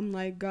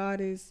like, God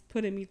is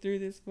putting me through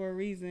this for a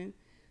reason.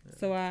 Yeah.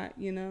 So I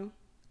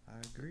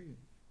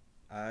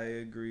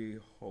agree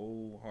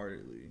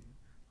wholeheartedly.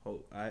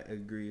 I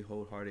agree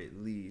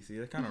wholeheartedly. See,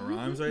 that kind of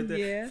rhymes right there.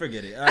 Yeah.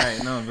 Forget it. All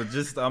right, no, but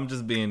I'm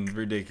just being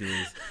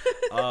ridiculous.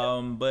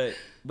 But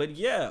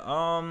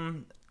yeah.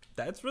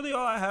 That's really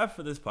all I have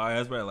for this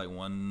podcast. We're at like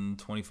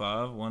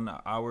 1:25, 1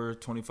 hour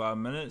 25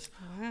 minutes.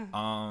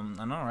 Wow.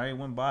 I know, right? It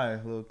went by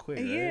a little quick.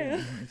 Right?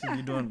 Yeah.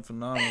 You're doing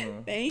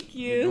phenomenal. Thank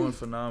you. You're doing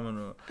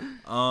phenomenal.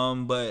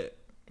 But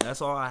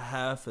that's all I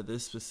have for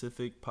this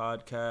specific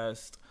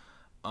podcast.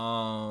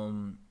 I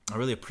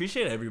really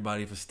appreciate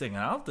everybody for sticking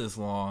out this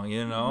long.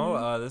 You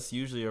know, that's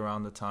usually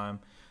around the time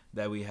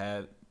that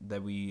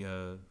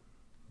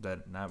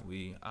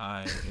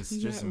it's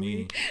just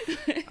me.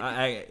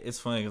 It's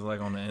funny because like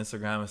on the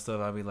Instagram and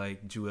stuff, I'll be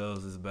like,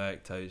 Jewels is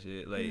back type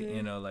shit. Like,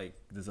 you know, like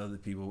there's other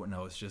people.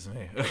 No, it's just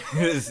me.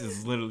 This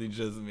is literally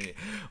just me.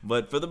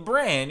 But for the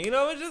brand, you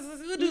know, it's just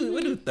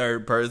we do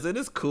third person.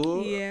 It's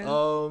cool. Yeah.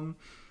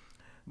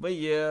 But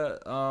yeah,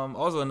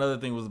 also another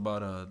thing was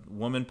about a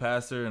woman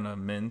pastor and a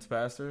men's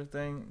pastor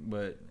thing.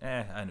 But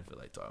I didn't feel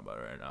like talking about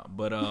it right now.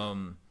 But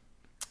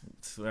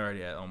it's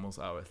already at almost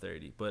hour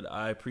 30. But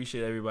I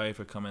appreciate everybody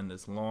for coming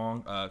this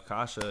long.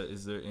 Kysha,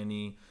 is there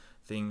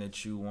anything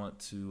that you want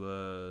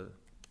to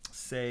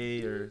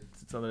say or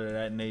something of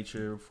that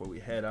nature before we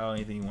head out?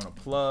 Anything you want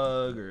to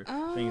plug or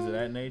things of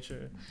that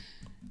nature?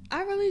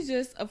 I really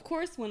just, of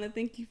course, want to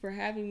thank you for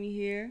having me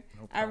here.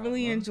 No problem. I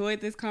really enjoyed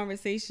this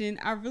conversation.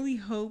 I really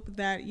hope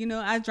that, you know,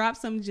 I dropped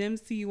some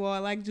gems to you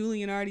all. Like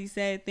Julian already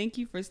said, thank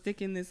you for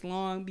sticking this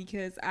long,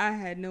 because I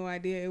had no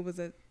idea it was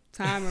a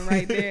timer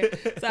right there.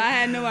 So I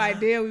had no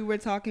idea we were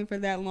talking for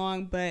that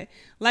long. But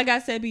like I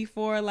said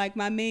before, like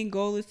my main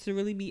goal is to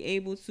really be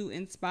able to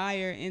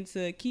inspire and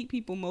to keep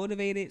people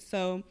motivated.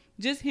 So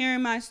just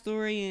hearing my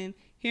story and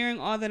hearing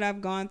all that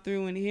I've gone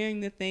through and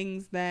hearing the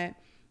things that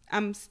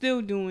I'm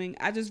still doing,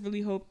 I just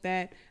really hope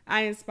that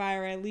I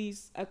inspire at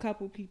least a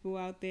couple people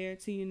out there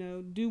to, you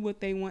know, do what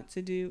they want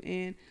to do.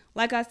 And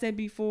like I said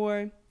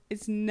before,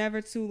 it's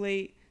never too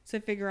late to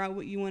figure out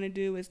what you want to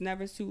do. It's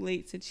never too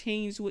late to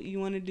change what you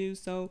want to do.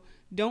 So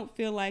don't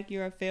feel like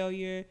you're a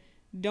failure.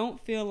 Don't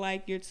feel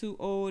like you're too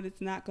old. It's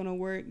not going to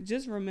work.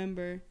 Just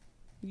remember,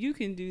 you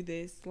can do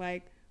this.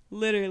 Like,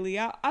 literally,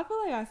 I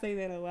feel like I say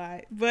that a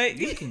lot, but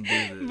you can do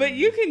it. But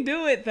you can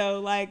do it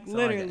though, like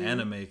literally. Like an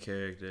anime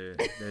character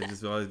that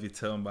just always be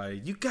telling somebody,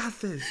 "You got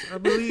this. I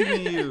believe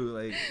in you."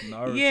 Like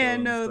Naruto. Yeah,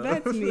 no,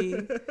 that's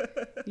me.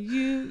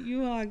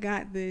 You all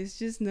got this.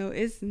 Just know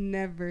it's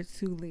never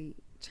too late.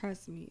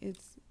 Trust me,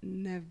 it's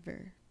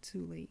never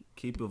too late.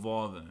 Keep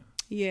evolving.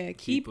 Yeah,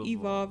 keep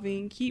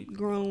evolving. Keep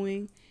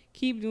growing.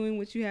 Keep doing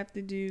what you have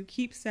to do.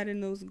 Keep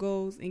setting those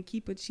goals and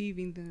keep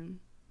achieving them.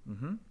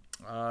 You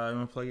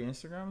want to plug your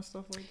Instagram and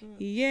stuff like that?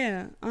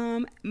 Yeah.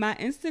 My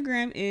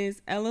Instagram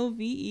is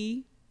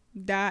love.kysha.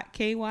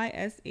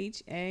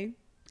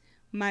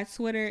 My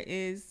Twitter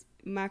is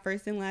my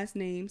first and last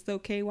name, so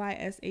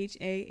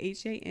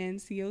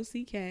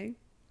KYSHAHANCOCK.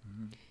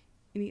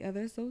 Any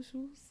other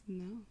socials?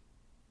 No.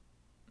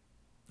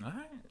 All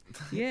right.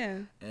 Yeah.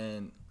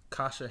 And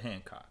Kysha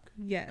Hancock.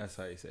 Yes. That's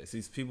how you say it.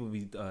 See, people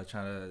be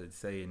trying to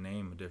say your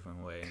name a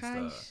different way and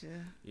Kysha. stuff.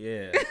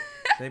 Yeah.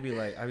 They be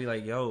like, I be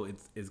like, yo,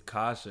 it's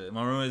Kysha.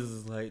 My roommate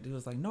was like, dude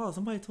was like, no,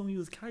 somebody told me it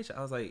was Kysha.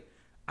 I was like,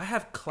 I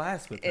have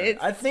class with her.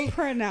 It's I think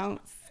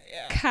pronounced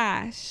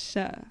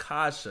Kysha.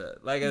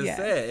 Kysha, like I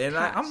said, and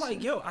I'm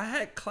like, yo, I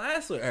had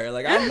class with her.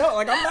 Like I know,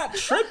 like I'm not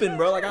tripping,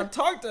 bro. Like I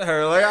talked to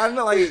her. Like I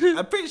know, like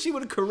I'm pretty sure she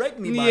would correct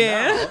me by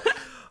now.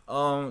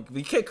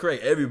 We can't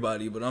correct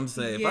everybody, but I'm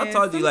saying if I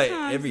talk to you like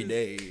every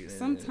day,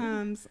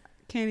 sometimes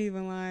can't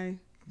even lie.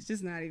 It's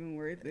just not even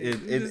worth it.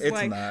 It's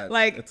like, not.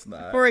 Like, it's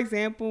not. For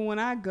example, when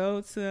I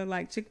go to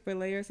like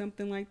Chick-fil-A or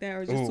something like that,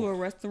 or just to a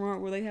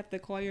restaurant where they have to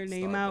call your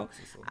name out,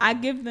 I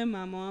give them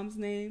my mom's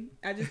name.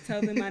 I just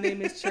tell them my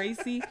name is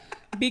Tracy,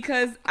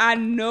 because I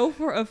know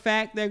for a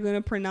fact they're going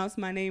to pronounce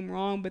my name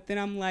wrong. But then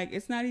I'm like,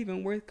 it's not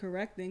even worth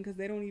correcting because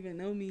they don't even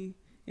know me.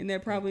 And they're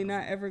probably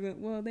not ever going to,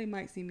 well, they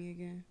might see me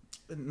again.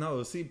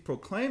 No, see,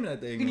 proclaiming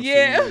that they're going to see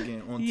you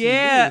again on TV.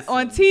 Yeah,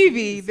 on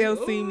TV,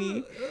 they'll see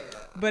me.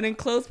 But in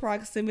close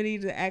proximity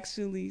to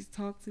actually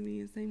talk to me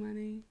and say my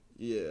name.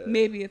 Yeah.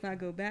 Maybe if I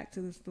go back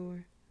to the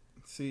store.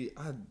 See,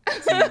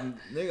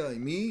 nigga like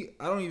me,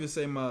 I don't even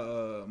say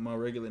my my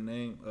regular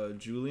name,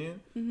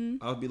 Julian.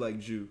 I'll be like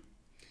Jew.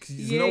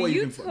 Yeah,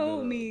 you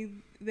told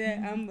me that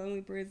I'm the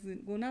only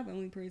person. Well, not the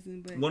only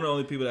person, but one of the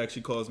only people that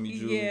actually calls me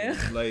Julian.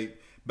 Yeah.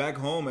 Like back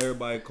home,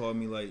 everybody called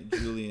me like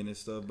Julian and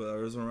stuff. But I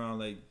was around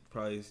like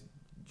probably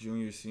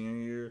junior,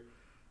 senior year.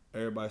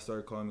 Everybody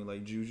started calling me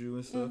like Juju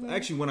and stuff. Mm-hmm.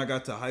 Actually, when I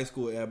got to high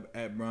school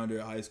at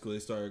Browndale High School, they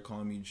started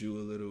calling me Ju a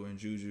little and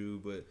Juju,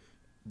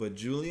 but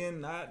Julian,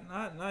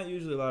 not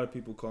usually. A lot of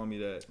people call me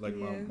that, like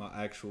my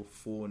actual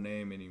full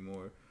name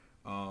anymore.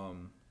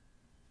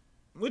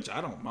 Which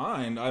I don't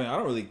mind. I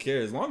don't really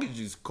care as long as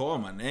you just call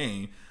my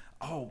name.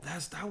 Oh,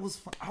 that was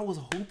fun. I was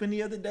hooping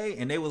the other day,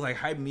 and they was like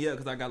hyping me up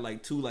because I got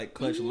like 2 like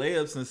clutch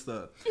layups and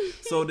stuff.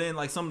 So then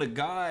like some of the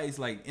guys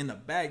like in the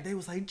back, they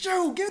was like,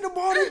 "Joe, give the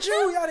ball to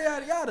Joe," yada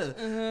yada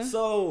yada.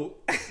 So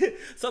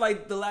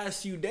like the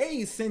last few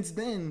days since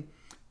then,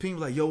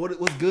 people like, "Yo,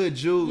 what's good,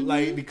 Joe?"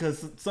 Like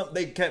because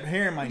they kept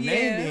hearing my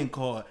name being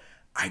called.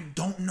 I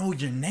don't know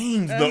your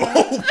names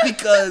though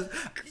because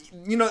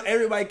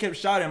everybody kept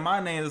shouting my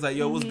name. It's like,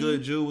 yo, what's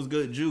good, Jew? What's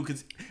good, Jew?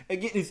 Because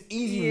again, it's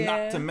easy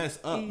not to mess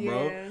up,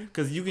 bro.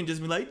 Because you can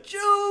just be like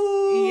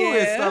Jew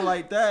and stuff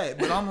like that.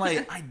 But I'm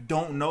like, I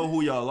don't know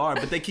who y'all are.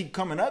 But they keep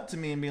coming up to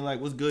me and being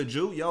like, what's good,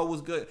 Jew? Yo,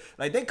 what's good?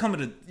 Like they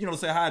coming to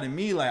say hi to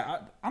me. Like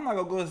I'm not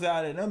gonna go say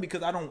hi to them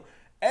because I don't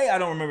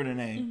remember the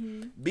name.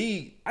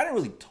 B, I didn't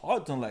really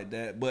talk to them like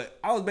that, but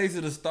I was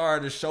basically the star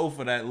of the show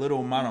for that little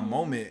amount of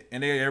moment,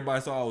 and everybody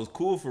saw I was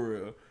cool for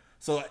real.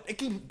 So they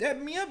keep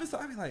dapping me up, and so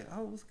I be like,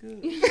 "Oh, what's good?"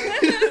 I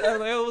was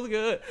like, "Oh, what's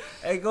good?"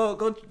 Hey, go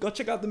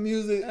check out the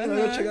music.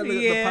 Go check out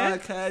the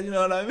podcast. You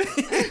know what I mean?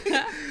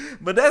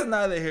 But that's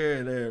neither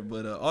here nor there.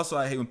 But also,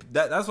 I hate when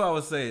that's why I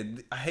was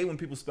saying I hate when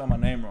people spell my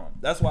name wrong.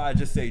 That's why I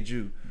just say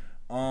Jew.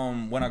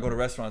 When I go to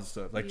restaurants and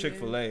stuff, like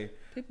Chick-fil-A.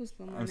 People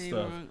spell my name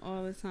wrong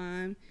all the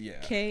time. Yeah.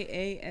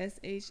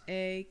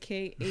 Kasha,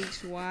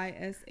 Khyssha.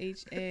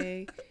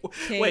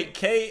 Wait,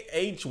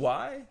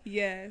 Khy?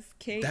 Yes,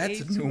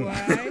 That's a new one.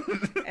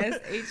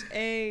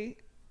 Sha.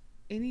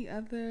 Any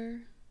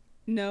other?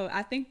 No,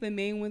 I think the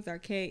main ones are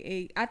Ka.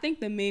 I think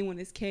the main one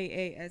is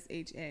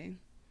Kasha.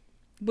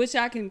 Which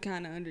I can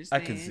kind of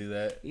understand. I can see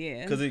that.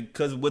 Yeah.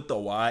 Because with the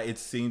Y, it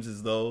seems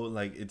as though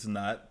like it's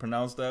not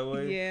pronounced that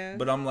way. Yeah.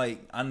 But I'm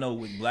like, I know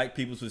with black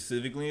people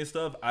specifically and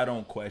stuff, I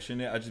don't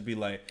question it. I just be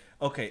like,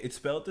 okay, it's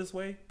spelled this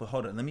way, but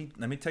hold on, let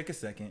me take a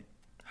second.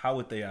 How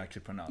would they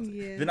actually pronounce it?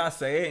 Yeah. Then I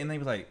say it, and they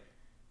be like,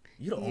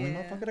 "You the only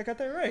motherfucker that got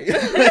that right."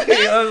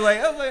 I was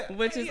like,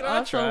 which hey, is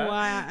also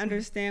why I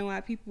understand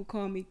why people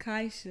call me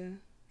Kysha.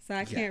 So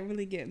I can't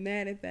really get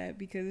mad at that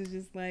because it's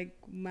just like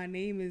my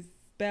name is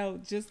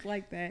spelled just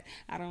like that.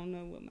 I don't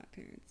know what my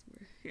parents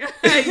were.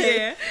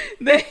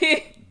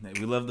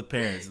 We love the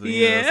parents.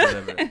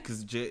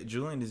 Because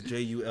Julian is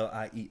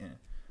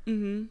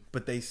Julien.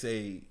 But they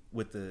say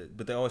but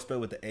they always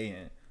spell with the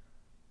A-N.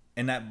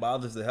 And that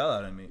bothers the hell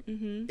out of me.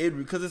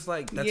 Because it's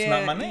like, that's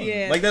not my name.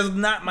 Yeah. Like, that's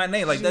not my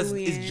name. Like,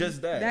 it's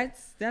just that.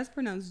 That's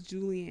pronounced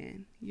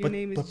Julian. Your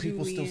name is But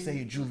people Julian. still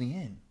say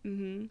Julian.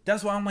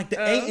 That's why I'm like,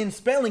 the A-N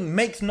spelling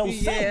makes no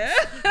sense.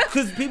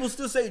 Because people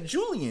still say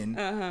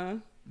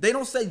Julian. They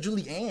don't say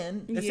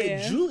Julianne. They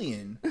say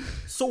Julian.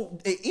 So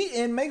the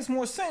E-N makes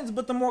more sense,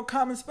 but the more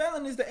common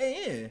spelling is the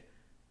A-N.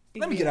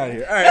 Let me get out of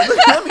here. All right,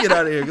 let me get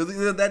out of here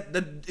because that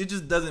it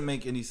just doesn't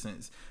make any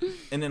sense.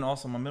 And then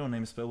also my middle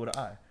name is spelled with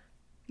an I.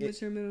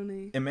 What's your middle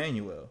name?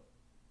 Emmanuel.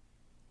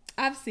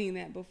 I've seen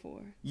that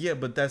before. Yeah,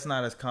 but that's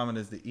not as common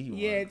as the E one.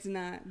 Yeah, it's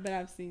not, but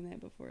I've seen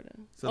that before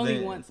though. So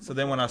only once. So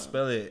then when I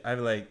spell it, I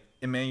be like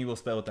Emmanuel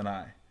spelled with an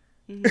I.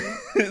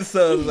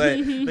 So like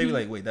they be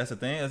like, wait, that's a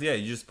thing? Yeah,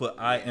 you just put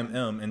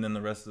IMM and then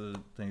the rest of the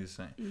thing is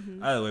the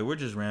same. Either way, we're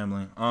just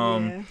rambling.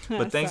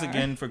 But thanks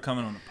again for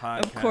coming on the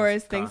podcast. Of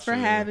course, thanks for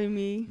having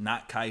me.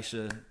 Not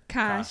Kysha.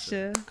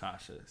 Kasha.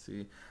 See,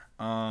 you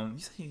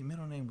said your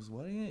middle name was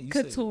what again?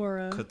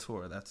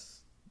 Katora.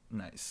 That's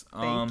nice.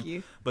 Thank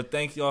you. But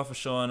thank y'all for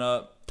showing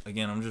up.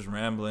 Again, I'm just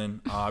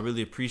rambling. I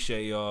really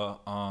appreciate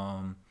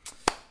y'all.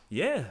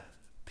 Yeah.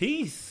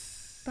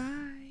 Peace.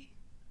 Bye.